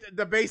liked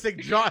the basic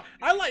John.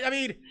 I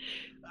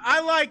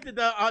liked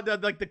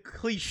the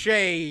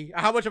cliche.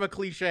 How much of a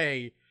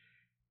cliche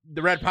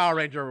the Red Power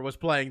Ranger was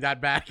playing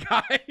that bad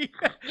guy.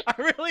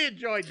 I really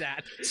enjoyed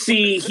that.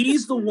 See,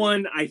 he's the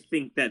one I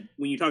think that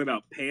when you talk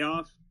about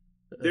payoff,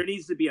 there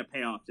needs to be a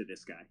payoff to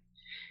this guy.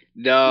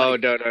 No.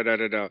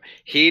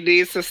 He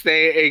needs to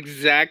stay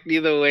exactly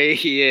the way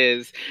he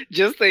is.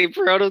 Just a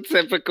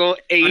prototypical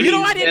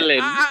 80s villain.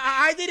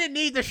 I didn't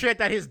need the shit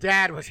that his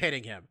dad was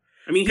hitting him.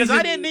 I mean, because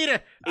I didn't need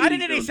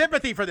any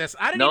sympathy for this.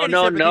 No,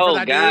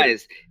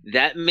 guys.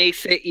 That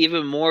makes it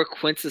even more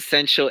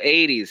quintessential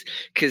 80s.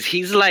 Because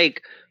he's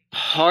like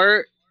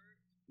part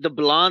the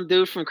blonde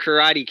dude from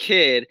Karate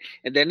Kid,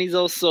 and then he's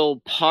also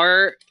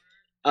part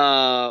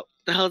the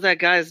hell's that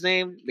guy's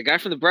name? The guy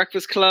from the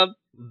Breakfast Club?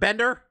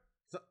 Bender?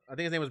 I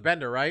think his name was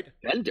Bender, right?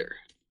 Bender.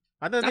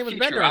 I thought his name was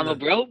Bender. I'm a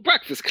bro.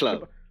 Breakfast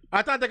Club.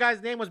 I thought the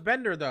guy's name was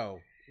Bender,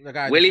 though. The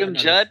guy. William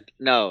Judd?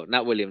 No,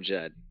 not William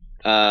Judd.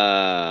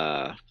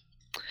 The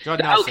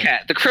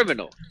outcat, the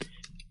criminal.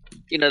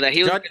 You know that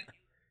he was.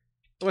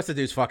 What's the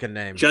dude's fucking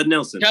name? Judd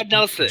Nelson.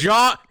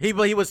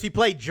 He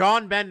played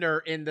John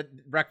Bender in the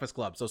Breakfast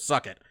Club. So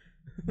suck it.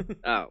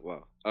 Oh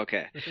well,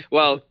 okay.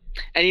 Well,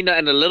 and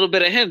and a little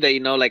bit of him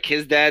that like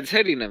his dad's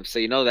hitting him,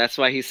 so that's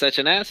why he's such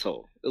an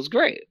asshole. It was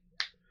great.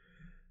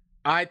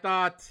 I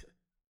thought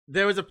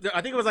I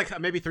think it was like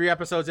maybe 4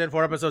 episodes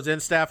in,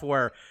 Steph,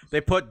 where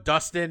they put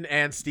Dustin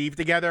and Steve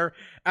together.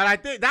 And I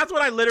think that's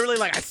what I literally,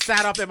 I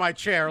sat up in my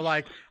chair,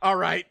 like, all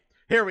right,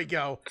 here we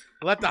go.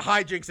 Let the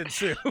hijinks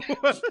ensue.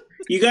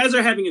 You guys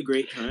are having a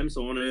great time,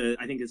 so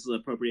I think this is an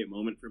appropriate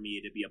moment for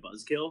me to be a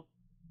buzzkill.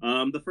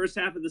 The first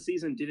half of the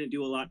season didn't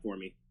do a lot for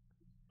me.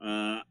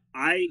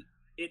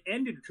 It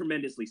ended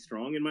tremendously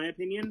strong, in my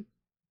opinion,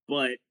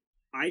 but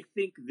I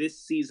think this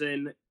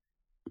season,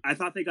 I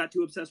thought they got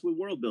too obsessed with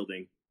world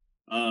building.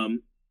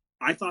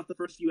 I thought the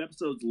first few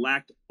episodes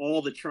lacked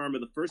all the charm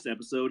of the first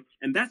episode,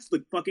 and that's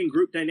the fucking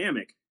group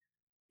dynamic.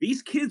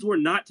 These kids were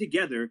not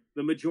together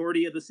the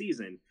majority of the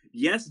season.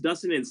 Yes,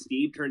 Dustin and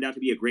Steve turned out to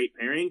be a great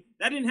pairing.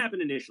 That didn't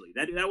happen initially.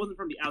 That wasn't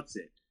from the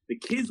outset. The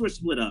kids were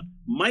split up.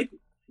 Mike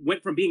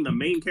went from being the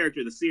main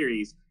character of the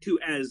series to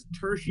as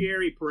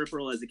tertiary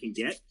peripheral as it can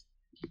get.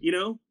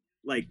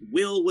 Like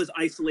Will was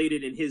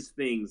isolated in his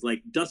things.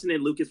 Like Dustin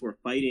and Lucas were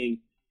fighting,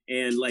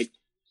 and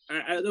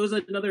there was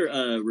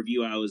another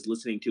review I was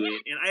listening to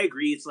it, and I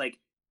agree. It's like,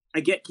 I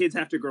get kids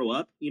have to grow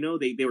up.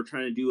 They were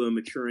trying to do a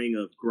maturing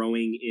of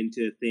growing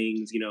into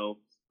things.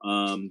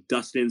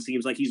 Dustin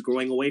seems like he's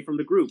growing away from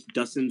the group.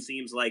 Dustin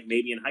seems like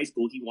maybe in high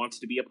school he wants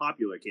to be a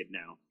popular kid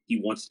now. He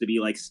wants to be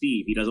like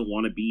Steve. He doesn't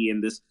want to be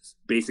in this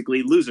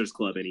basically losers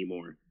club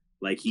anymore.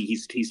 Like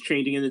he's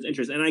changing in his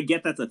interests, and I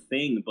get that's a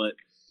thing, but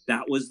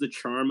that was the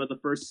charm of the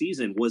first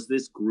season, was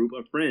this group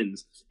of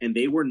friends, and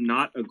they were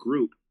not a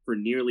group for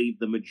nearly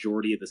the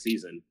majority of the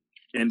season,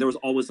 and there was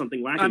always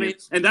something lacking. I mean,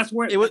 and that's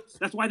why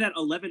that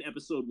 11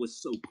 episode was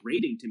so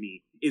grating to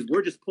me. Is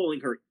we're just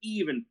pulling her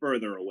even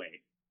further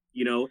away,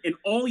 and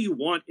all you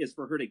want is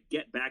for her to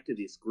get back to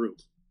this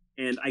group.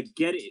 And I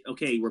get it.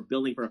 Okay, we're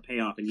building for a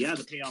payoff, and yeah,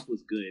 the payoff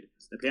was good.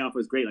 The payoff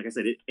was great. Like I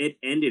said, it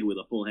ended with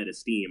a full head of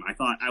steam. I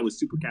thought I was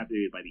super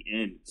captivated by the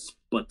end,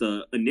 but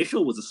the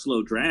initial was a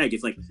slow drag.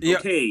 It's like,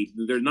 okay,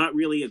 they're not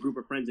really a group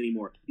of friends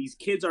anymore. These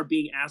kids are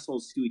being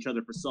assholes to each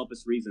other for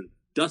selfish reasons.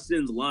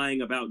 Dustin's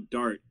lying about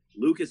Dart.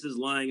 Lucas is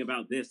lying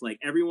about this. Like,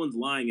 everyone's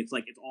lying. It's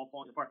like, it's all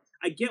falling apart.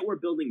 I get we're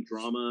building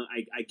drama.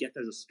 I get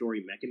there's a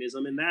story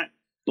mechanism in that,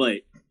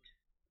 but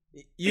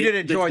you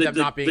didn't enjoy them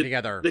not being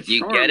together.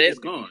 You get it?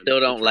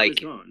 Still don't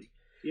like it.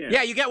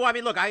 Yeah, you get. Well, I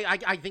mean, look,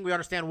 I think we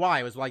understand why.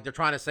 It was like they're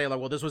trying to say, like,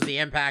 well, this was the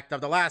impact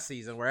of the last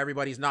season where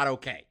everybody's not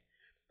okay.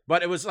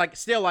 But it was like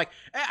still like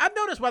I've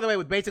noticed, by the way,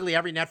 with basically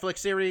every Netflix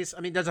series.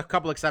 I mean, there's a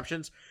couple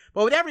exceptions,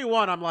 but with every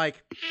one, I'm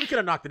like, we could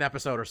have knocked an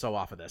episode or so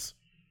off of this.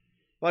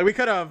 Like we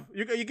could have.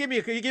 You give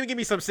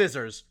me some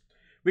scissors.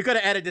 We could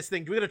have edited this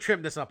thing. We could have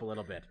trimmed this up a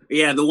little bit.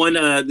 Yeah, the one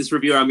this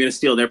reviewer, I'm going to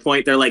steal their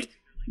point. They're like,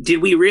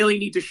 did we really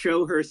need to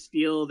show her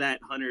steal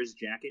that hunter's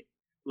jacket?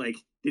 Like,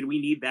 did we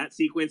need that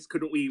sequence?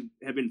 Couldn't we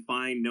have been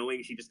fine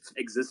knowing she just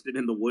existed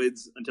in the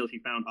woods until she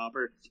found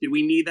Hopper? Did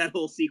we need that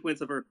whole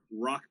sequence of her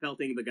rock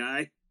pelting the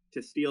guy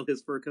to steal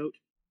his fur coat?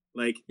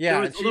 Like, yeah,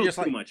 it was a little just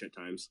too like, much at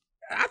times.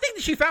 I think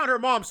that she found her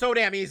mom so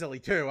damn easily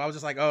too. I was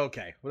just like, oh,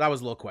 okay, well, that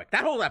was a little quick.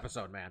 That whole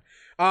episode, man.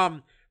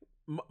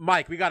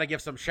 Mike, we got to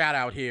give some shout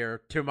out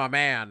here to my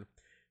man.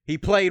 He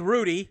played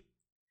Rudy.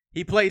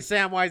 He played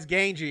Samwise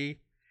Gamgee.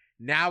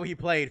 Now he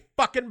played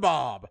fucking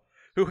Bob,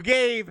 who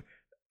gave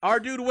our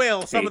dude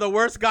Will some of the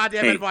worst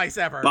goddamn advice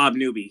ever. Bob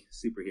Newby,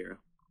 superhero.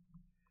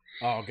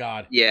 Oh,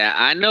 God. Yeah,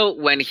 I know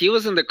when he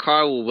was in the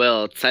car with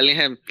Will, telling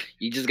him,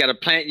 you just got to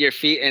plant your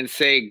feet and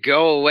say,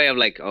 go away. I'm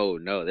like, oh,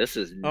 no, this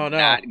is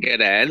not going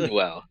to end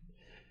well.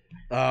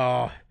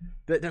 Oh,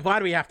 why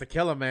do we have to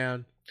kill him,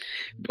 man?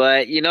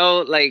 But, you know,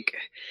 like,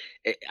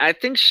 I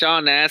think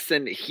Sean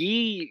Astin,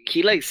 he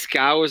like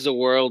scours the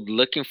world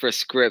looking for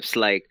scripts.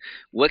 Like,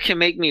 what can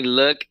make me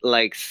look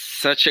like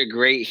such a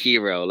great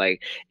hero?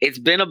 Like, it's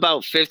been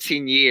about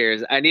 15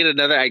 years. I need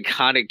another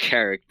iconic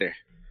character.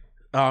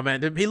 Oh,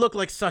 man, he looked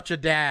like such a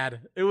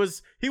dad. He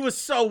was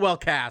so well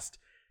cast.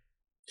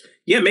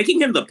 Yeah,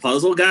 making him the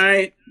puzzle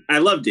guy, I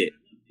loved it.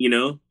 You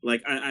know,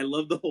 like, I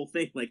love the whole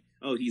thing. Like,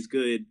 oh, he's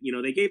good. You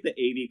know, they gave the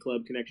AV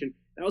Club connection.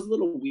 That was a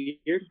little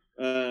weird.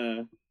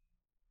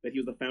 That he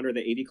was the founder of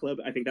the AV Club.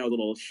 I think that was a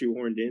little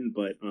shoehorned in,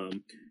 but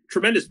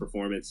tremendous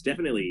performance.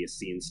 Definitely a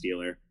scene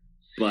stealer.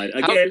 But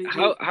again,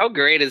 how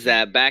great is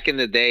that? Back in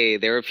the day,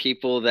 there were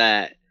people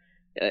that,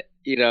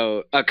 you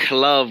know, a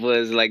club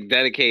was like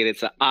dedicated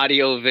to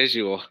audio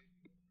visual.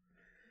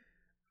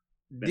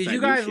 Did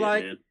you guys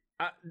like?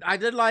 I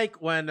did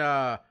like when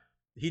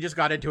he just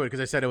got into it because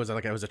they said it was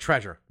a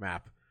treasure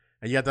map,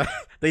 and you had to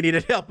they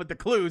needed help with the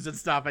clues and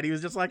stuff, and he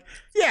was just like,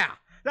 yeah.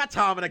 That's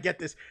how I'm gonna get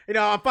this. You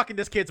know, I'm fucking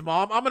this kid's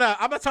mom.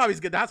 That's how he's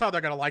good. That's how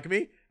they're gonna like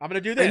me. I'm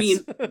gonna do this. I mean,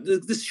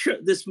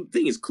 this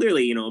thing is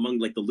clearly, you know, among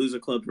like the loser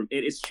club from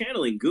it's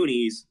channeling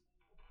Goonies.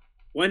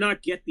 Why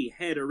not get the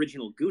head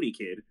original Goonie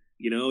kid?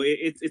 You know,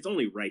 it's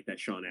only right that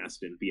Sean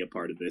Astin be a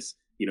part of this.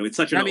 You know, it's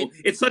such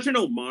an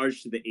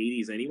homage to the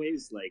 '80s,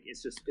 anyways. Like,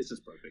 it's just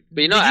perfect.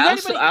 But you know, I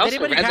also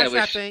read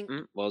that thing.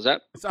 What was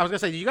that? So I was gonna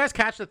say, did you guys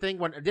catch the thing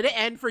when did it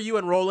end for you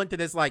and roll into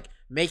this like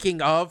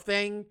making of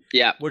thing?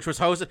 Yeah, which was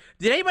hosted.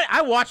 Did anybody?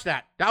 I watched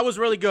that. That was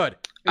really good.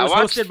 It was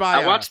hosted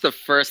by. I watched the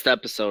first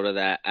episode of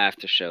that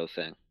after show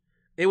thing.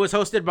 It was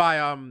hosted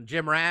by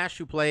Jim Rash,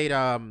 who played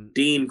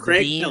Dean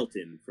Craig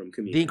Pelton from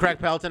Community. Dean Craig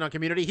Pelton on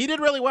Community. He did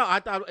really well. I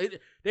thought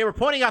they were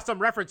pointing out some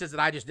references that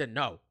I just didn't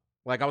know.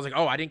 Like I was like,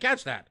 oh, I didn't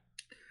catch that.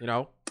 You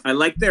know, I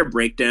like their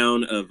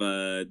breakdown of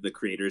the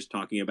creators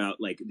talking about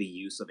like the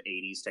use of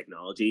 80s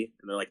technology,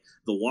 and they're like,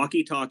 the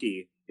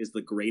walkie-talkie is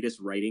the greatest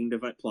writing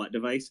plot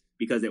device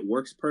because it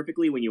works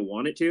perfectly when you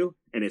want it to,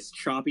 and it's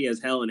choppy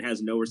as hell and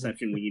has no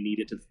reception when you need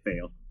it to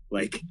fail.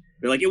 Like,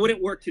 they're like, it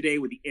wouldn't work today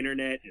with the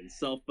internet and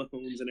cell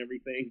phones and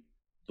everything.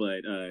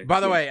 But by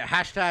the way,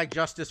 hashtag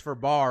justice for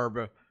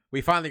Barb.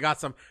 We finally got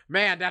some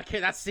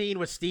that scene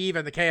with Steve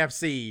and the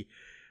KFC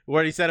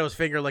where he said it was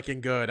finger licking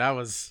good. That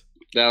was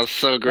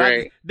so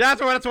great.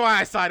 That's why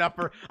I signed up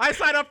for. I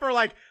signed up for,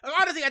 like,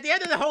 honestly, at the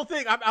end of the whole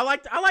thing, I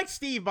like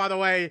Steve, by the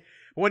way,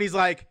 when he's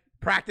like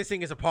practicing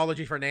his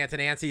apology for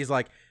Nancy. He's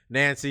like,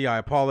 Nancy, I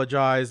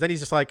apologize. Then he's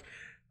just like,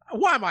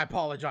 why am I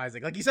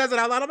apologizing? Like, he says it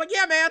out loud. I'm like,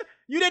 yeah, man,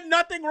 you did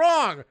nothing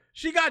wrong.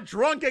 She got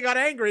drunk and got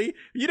angry.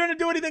 You didn't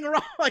do anything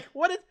wrong. Like,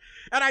 what is?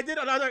 And I did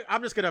another.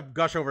 I'm just gonna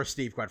gush over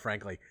Steve, quite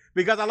frankly,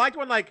 because I liked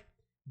when like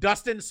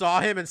Dustin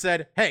saw him and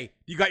said, "Hey,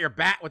 you got your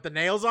bat with the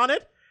nails on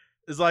it?"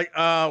 It's like,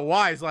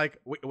 why? He's like,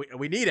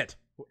 we need it.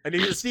 And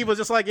Steve was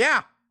just like,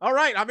 yeah, all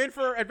right, I'm in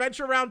for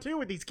adventure round 2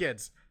 with these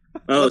kids.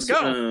 Let's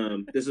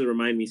go. This is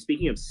remind me.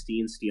 Speaking of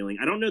scene stealing,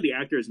 I don't know the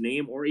actor's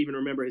name or even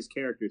remember his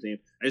character's name.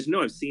 I just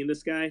know I've seen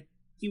this guy.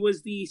 He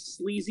was the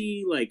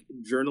sleazy, like,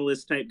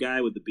 journalist type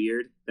guy with the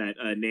beard that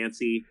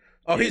Nancy.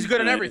 Oh, he's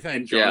good at everything.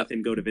 And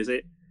Jonathan go to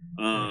visit.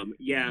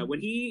 Yeah, when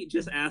he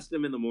just asked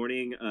him in the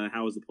morning,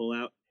 how was the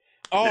pullout?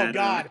 Oh,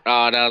 God.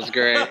 Oh, that was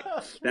great.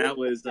 that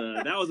was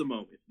a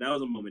moment. That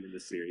was a moment in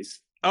this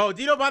series. Oh,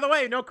 Dino, by the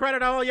way, no credit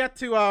at all yet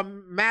to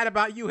Mad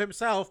About You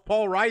himself,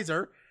 Paul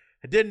Reiser.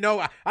 I didn't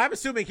know. I'm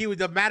assuming he was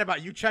the Mad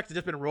About You checks had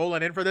just been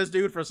rolling in for this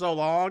dude for so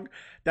long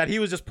that he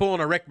was just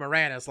pulling a Rick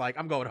Moranis, like,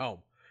 I'm going home.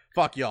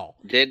 Fuck y'all.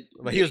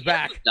 But he was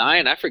back.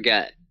 Dying? I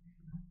forget.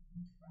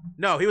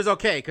 No, he was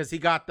okay because he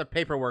got the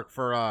paperwork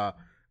for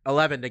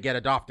 11 to get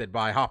adopted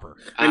by Hopper.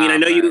 I mean, I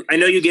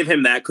know you give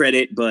him that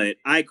credit, but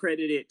I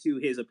credit it to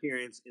his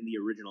appearance in the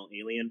original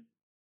Alien.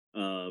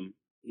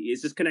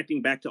 It's just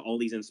connecting back to all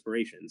these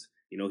inspirations.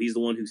 You know, he's the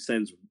one who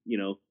sends,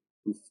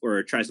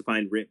 or tries to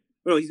find Rip.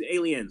 Well, he's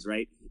aliens,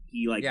 right?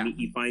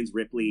 He finds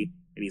Ripley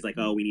and he's like,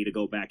 "Oh, we need to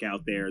go back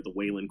out there. The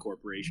Wayland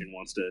Corporation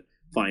wants to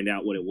find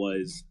out what it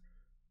was."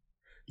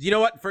 You know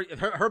what? For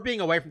her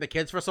being away from the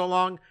kids for so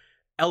long,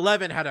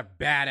 11 had a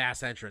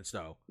badass entrance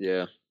though.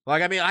 Yeah.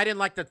 Like, I mean, I didn't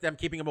like them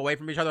keeping them away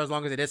from each other as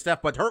long as they did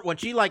stuff, but her, when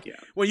she, like,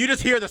 when you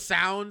just hear the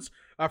sounds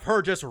of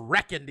her just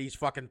wrecking these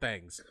fucking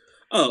things.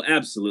 Oh,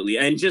 absolutely.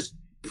 And just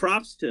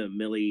props to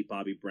Millie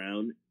Bobby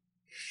Brown.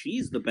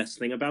 She's the best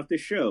thing about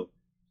this show.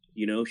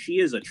 You know, she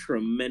is a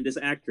tremendous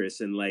actress,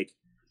 and, like,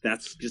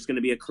 that's just going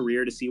to be a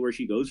career to see where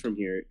she goes from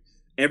here.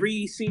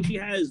 Every scene she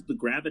has, the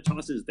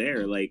gravitas is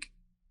there. Like,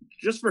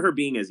 just for her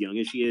being as young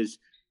as she is,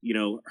 you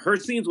know, her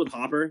scenes with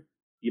Hopper,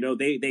 you know,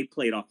 they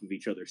played off of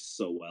each other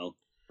so well.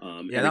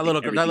 Yeah, that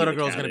little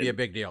girl is going to be a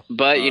big deal.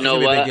 But you know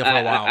what?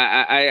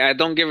 I I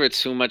don't give her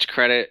too much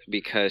credit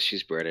because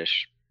she's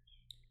British.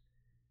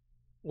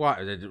 What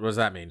does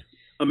that mean?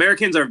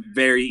 Americans are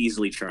very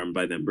easily charmed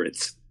by them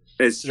Brits.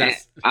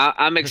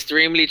 I'm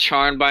extremely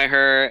charmed by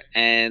her,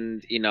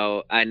 and you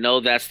know, I know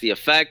that's the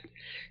effect.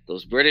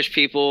 Those British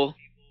people,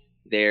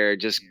 they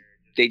just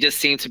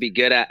seem to be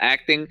good at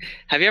acting.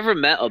 Have you ever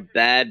met a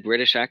bad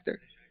British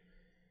actor?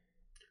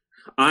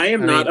 I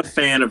am not a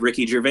fan of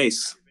Ricky Gervais.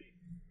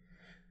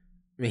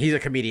 I mean, he's a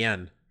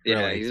comedian. Yeah,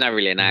 really. He's not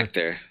really an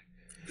actor.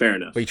 Fair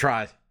enough. But he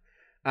tries.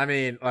 I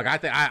mean, like, I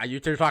think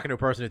you're talking to a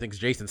person who thinks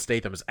Jason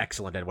Statham is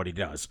excellent at what he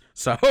does.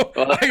 So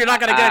you're not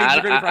going to get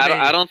anything from me.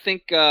 I don't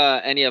think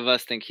any of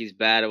us think he's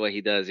bad at what he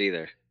does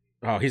either.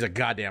 Oh, he's a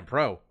goddamn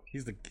pro.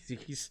 He's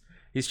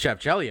Chef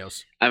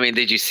Chelios. I mean,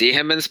 did you see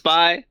him in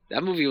Spy?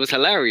 That movie was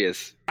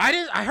hilarious.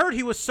 I heard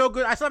he was so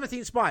good. I still haven't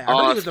seen Spy. I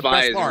heard he was the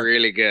best part. Spy is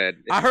really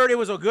good. I heard it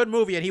was a good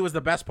movie and he was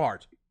the best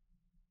part.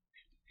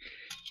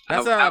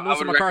 That's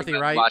Melissa McCarthy,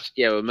 right?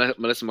 With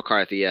Melissa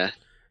McCarthy, yeah.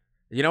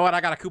 You know what? I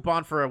got a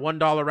coupon for a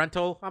 $1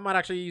 rental. I might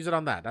actually use it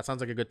on that. That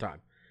sounds like a good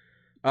time.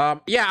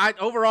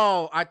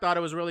 Overall, I thought it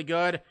was really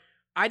good.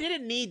 I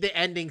didn't need the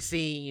ending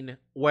scene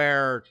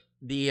where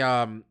the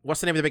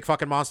what's the name of the big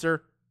fucking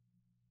monster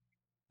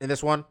in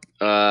this one?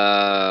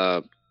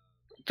 The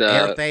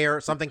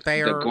Thayer, something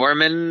Thayer.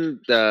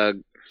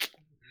 The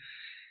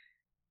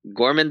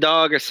Gorman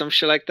dog or some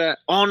shit like that.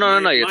 Oh no!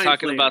 You're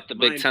talking about the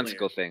big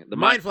tentacle thing. The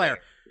Mind Flayer.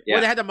 Yeah.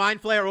 Where they had the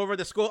Mind Flayer over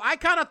the school. I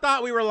kind of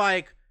thought we were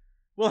like,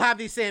 we'll have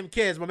these same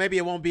kids, but maybe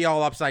it won't be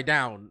all upside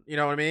down. You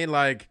know what I mean?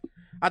 Like,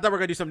 I thought we were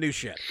going to do some new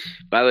shit.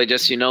 By the way,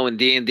 just so you know, in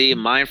D&D,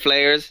 Mind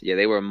Flayers, yeah,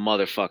 they were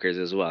motherfuckers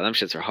as well. Them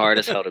shits are hard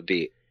as hell to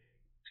beat.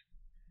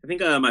 I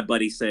think my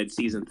buddy said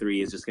season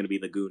 3 is just going to be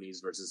the Goonies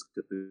versus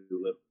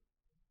Cthulhu.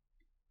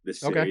 This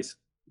series.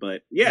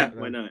 But, yeah,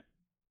 why not?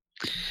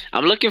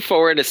 I'm looking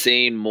forward to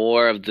seeing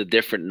more of the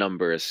different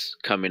numbers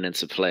coming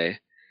into play.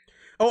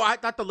 Oh, I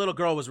thought the little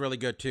girl was really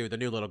good, too. The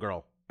new little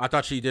girl. I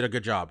thought she did a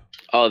good job.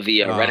 Oh,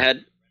 the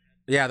redhead?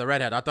 Yeah, the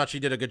redhead. I thought she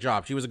did a good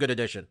job. She was a good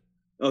addition.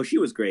 Oh, she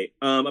was great.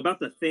 About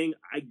the Thing,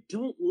 I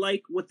don't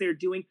like what they're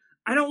doing.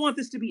 I don't want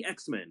this to be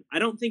X-Men. I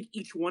don't think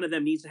each one of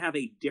them needs to have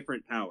a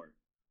different power.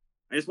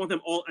 I just want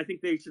them all. I think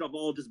they should have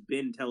all just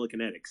been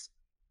telekinetics.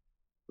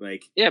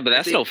 Like, yeah, but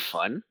that's no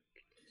fun.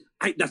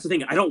 That's the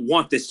thing. I don't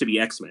want this to be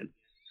X-Men.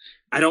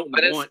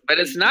 But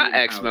it's not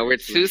X-Men. We're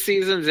 2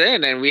 seasons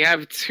in, and we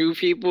have 2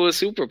 people with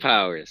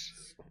superpowers.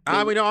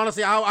 I mean,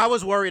 honestly, I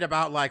was worried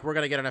about, like, we're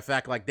going to get an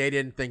effect like they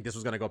didn't think this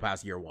was going to go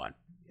past year 1.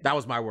 That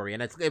was my worry.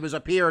 And it was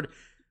appeared,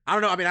 I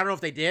don't know. I mean, I don't know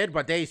if they did,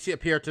 but they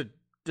appeared to,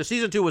 the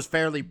season 2 was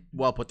fairly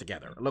well put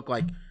together. It looked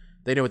like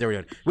they knew what they were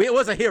doing. It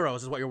was a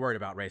Heroes is what you're worried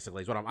about,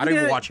 basically. Is what I don't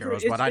even watch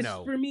Heroes, but I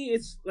know. For me,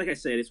 it's, like I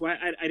said, it's why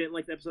I didn't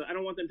like the episode. I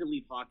don't want them to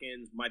leave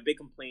Hawkins. My big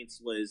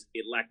complaints was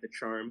it lacked the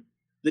charm.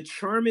 The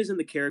charm is in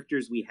the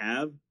characters we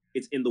have.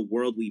 It's in the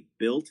world we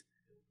built.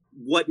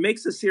 What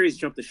makes a series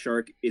jump the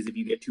shark is if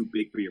you get too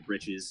big for your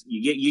britches.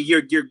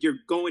 You're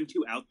going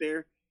too out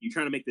there. You're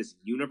trying to make this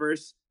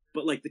universe,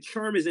 but like the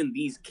charm is in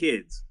these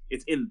kids.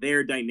 It's in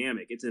their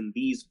dynamic. It's in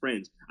these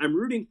friends. I'm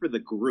rooting for the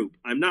group.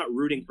 I'm not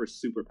rooting for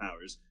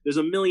superpowers. There's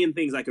a million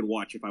things I could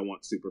watch if I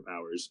want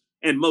superpowers,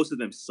 and most of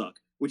them suck.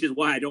 Which is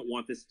why I don't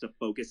want this to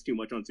focus too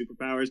much on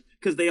superpowers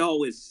because they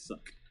always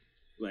suck.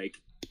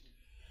 Like,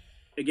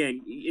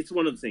 again, it's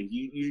one of the things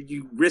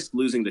you risk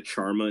losing the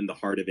charm and the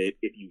heart of it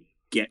if you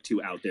get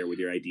too out there with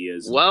your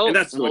ideas. And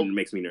that's what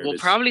makes me nervous. We'll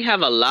probably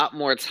have a lot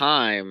more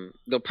time.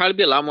 There'll probably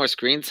be a lot more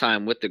screen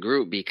time with the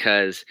group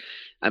because,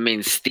 I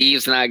mean,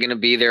 Steve's not going to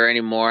be there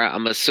anymore.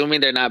 I'm assuming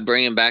they're not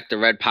bringing back the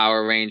Red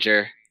Power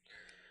Ranger.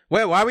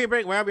 Wait, why are we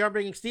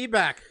bringing Steve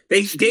back?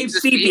 They gave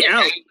Steve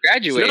out.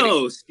 Graduated.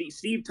 No,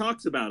 Steve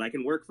talks about I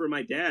can work for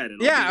my dad. And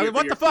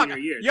what the fuck?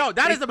 Yo,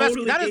 that is the best.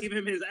 That gave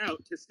him his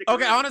out to stick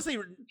okay, around. honestly,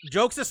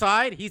 jokes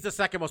aside, he's the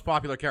second most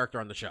popular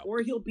character on the show.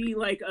 Or he'll be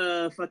like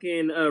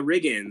fucking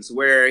Riggins,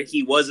 where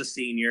he was a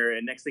senior,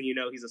 and next thing you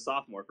know, he's a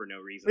sophomore for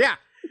no reason. Yeah.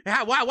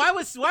 Why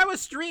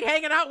was Street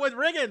hanging out with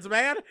Riggins,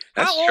 man?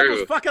 How old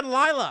was fucking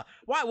Lila?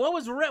 How old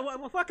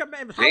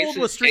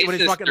was Street when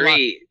he's fucking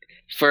Lila?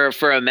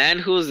 For a man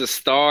who's a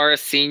star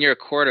senior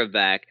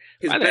quarterback,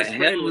 why the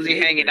hell was he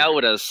hanging out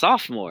with a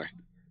sophomore?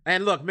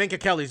 And look, Minka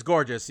Kelly's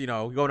gorgeous, you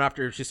know, going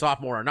after if she's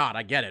sophomore or not,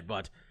 I get it,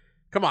 but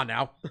come on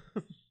now.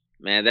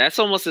 Man, that's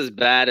almost as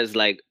bad as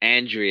like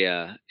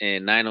Andrea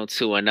in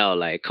 90210.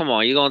 Like, come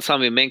on, you gonna tell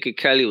me Minka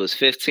Kelly was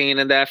 15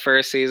 in that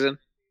first season?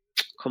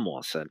 Come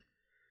on, son.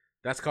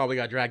 That's called we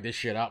got to drag this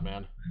shit up,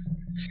 man.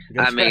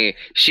 I mean,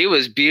 she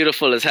was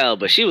beautiful as hell,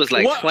 but she was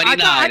like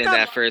 29 in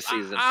that first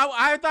season.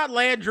 I thought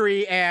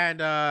Landry and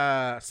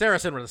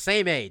Saracen were the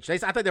same age. I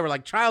thought they were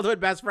like childhood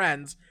best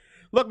friends.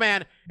 Look,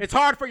 man, it's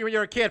hard for you when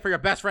you're a kid for your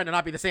best friend to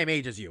not be the same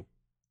age as you.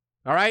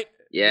 All right?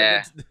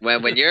 Yeah.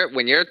 when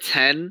you're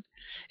 10,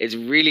 it's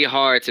really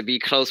hard to be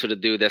close with a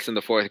dude that's in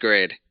the 4th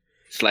grade.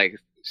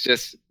 It's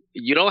just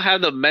you don't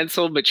have the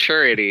mental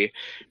maturity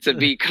to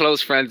be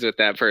close friends with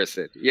that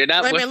person. You're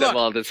not with them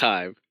all the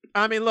time.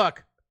 I mean,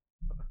 look.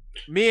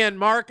 Me and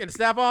Mark and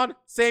Stefan,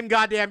 same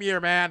goddamn year,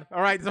 man.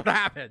 All right, that's what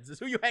happens. It's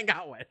who you hang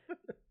out with.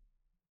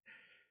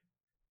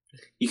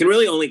 You can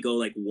really only go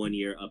like 1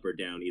 year up or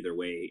down either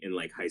way in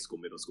like high school,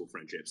 middle school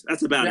friendships.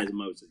 That's about as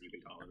most as you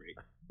can tolerate.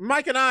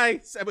 Mike and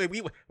I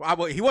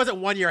he wasn't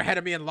 1 year ahead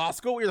of me in law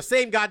school. We were the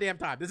same goddamn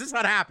time. This is how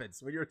it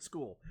happens when you're at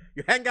school.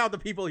 You hang out with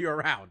the people you're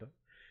around.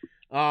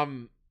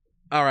 All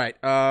right.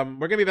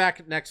 We're gonna be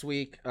back next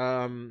week.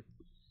 Where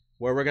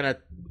we're gonna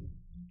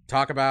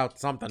talk about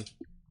something.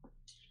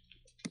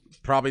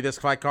 Probably this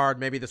fight card.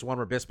 Maybe this one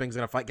where Bisping's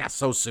gonna fight. Gas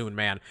so soon,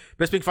 man.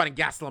 Bisping fighting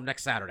Gastelum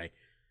next Saturday.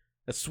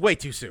 That's way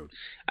too soon.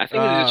 I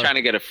think he's trying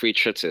to get a free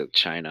trip to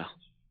China.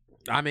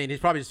 I mean,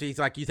 he's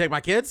like, you take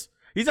my kids?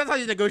 That's how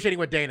he's negotiating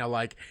with Dana.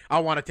 Like, I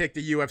want to take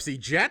the UFC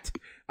jet.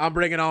 I'm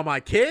bringing all my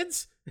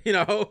kids. You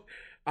know,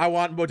 I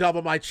want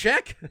double my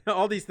check.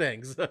 All these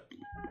things.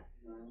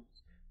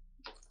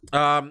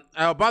 By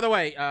the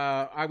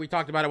way, we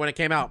talked about it when it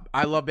came out.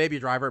 I love Baby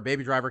Driver.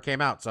 Baby Driver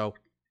came out, so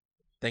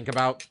think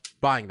about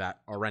buying that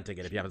or renting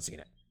it if you haven't seen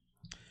it.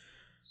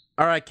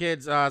 All right,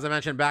 kids. As I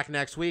mentioned, back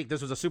next week.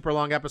 This was a super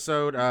long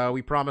episode.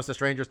 We promised a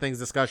Stranger Things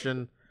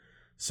discussion.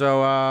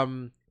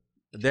 So,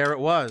 there it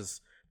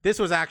was. This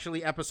was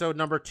actually episode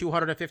number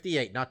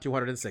 258, not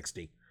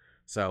 260.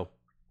 So.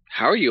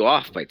 How are you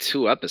off by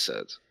 2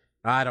 episodes?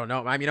 I don't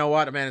know. I mean, you know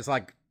what, man? It's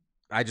like,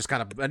 I just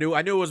kind of, I knew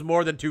it was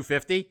more than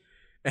 250,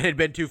 and it had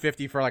been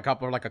 250 for a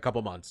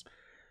couple months.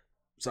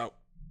 So,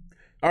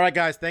 all right,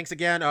 guys. Thanks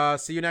again.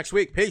 See you next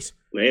week. Peace.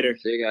 Later.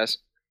 See you guys.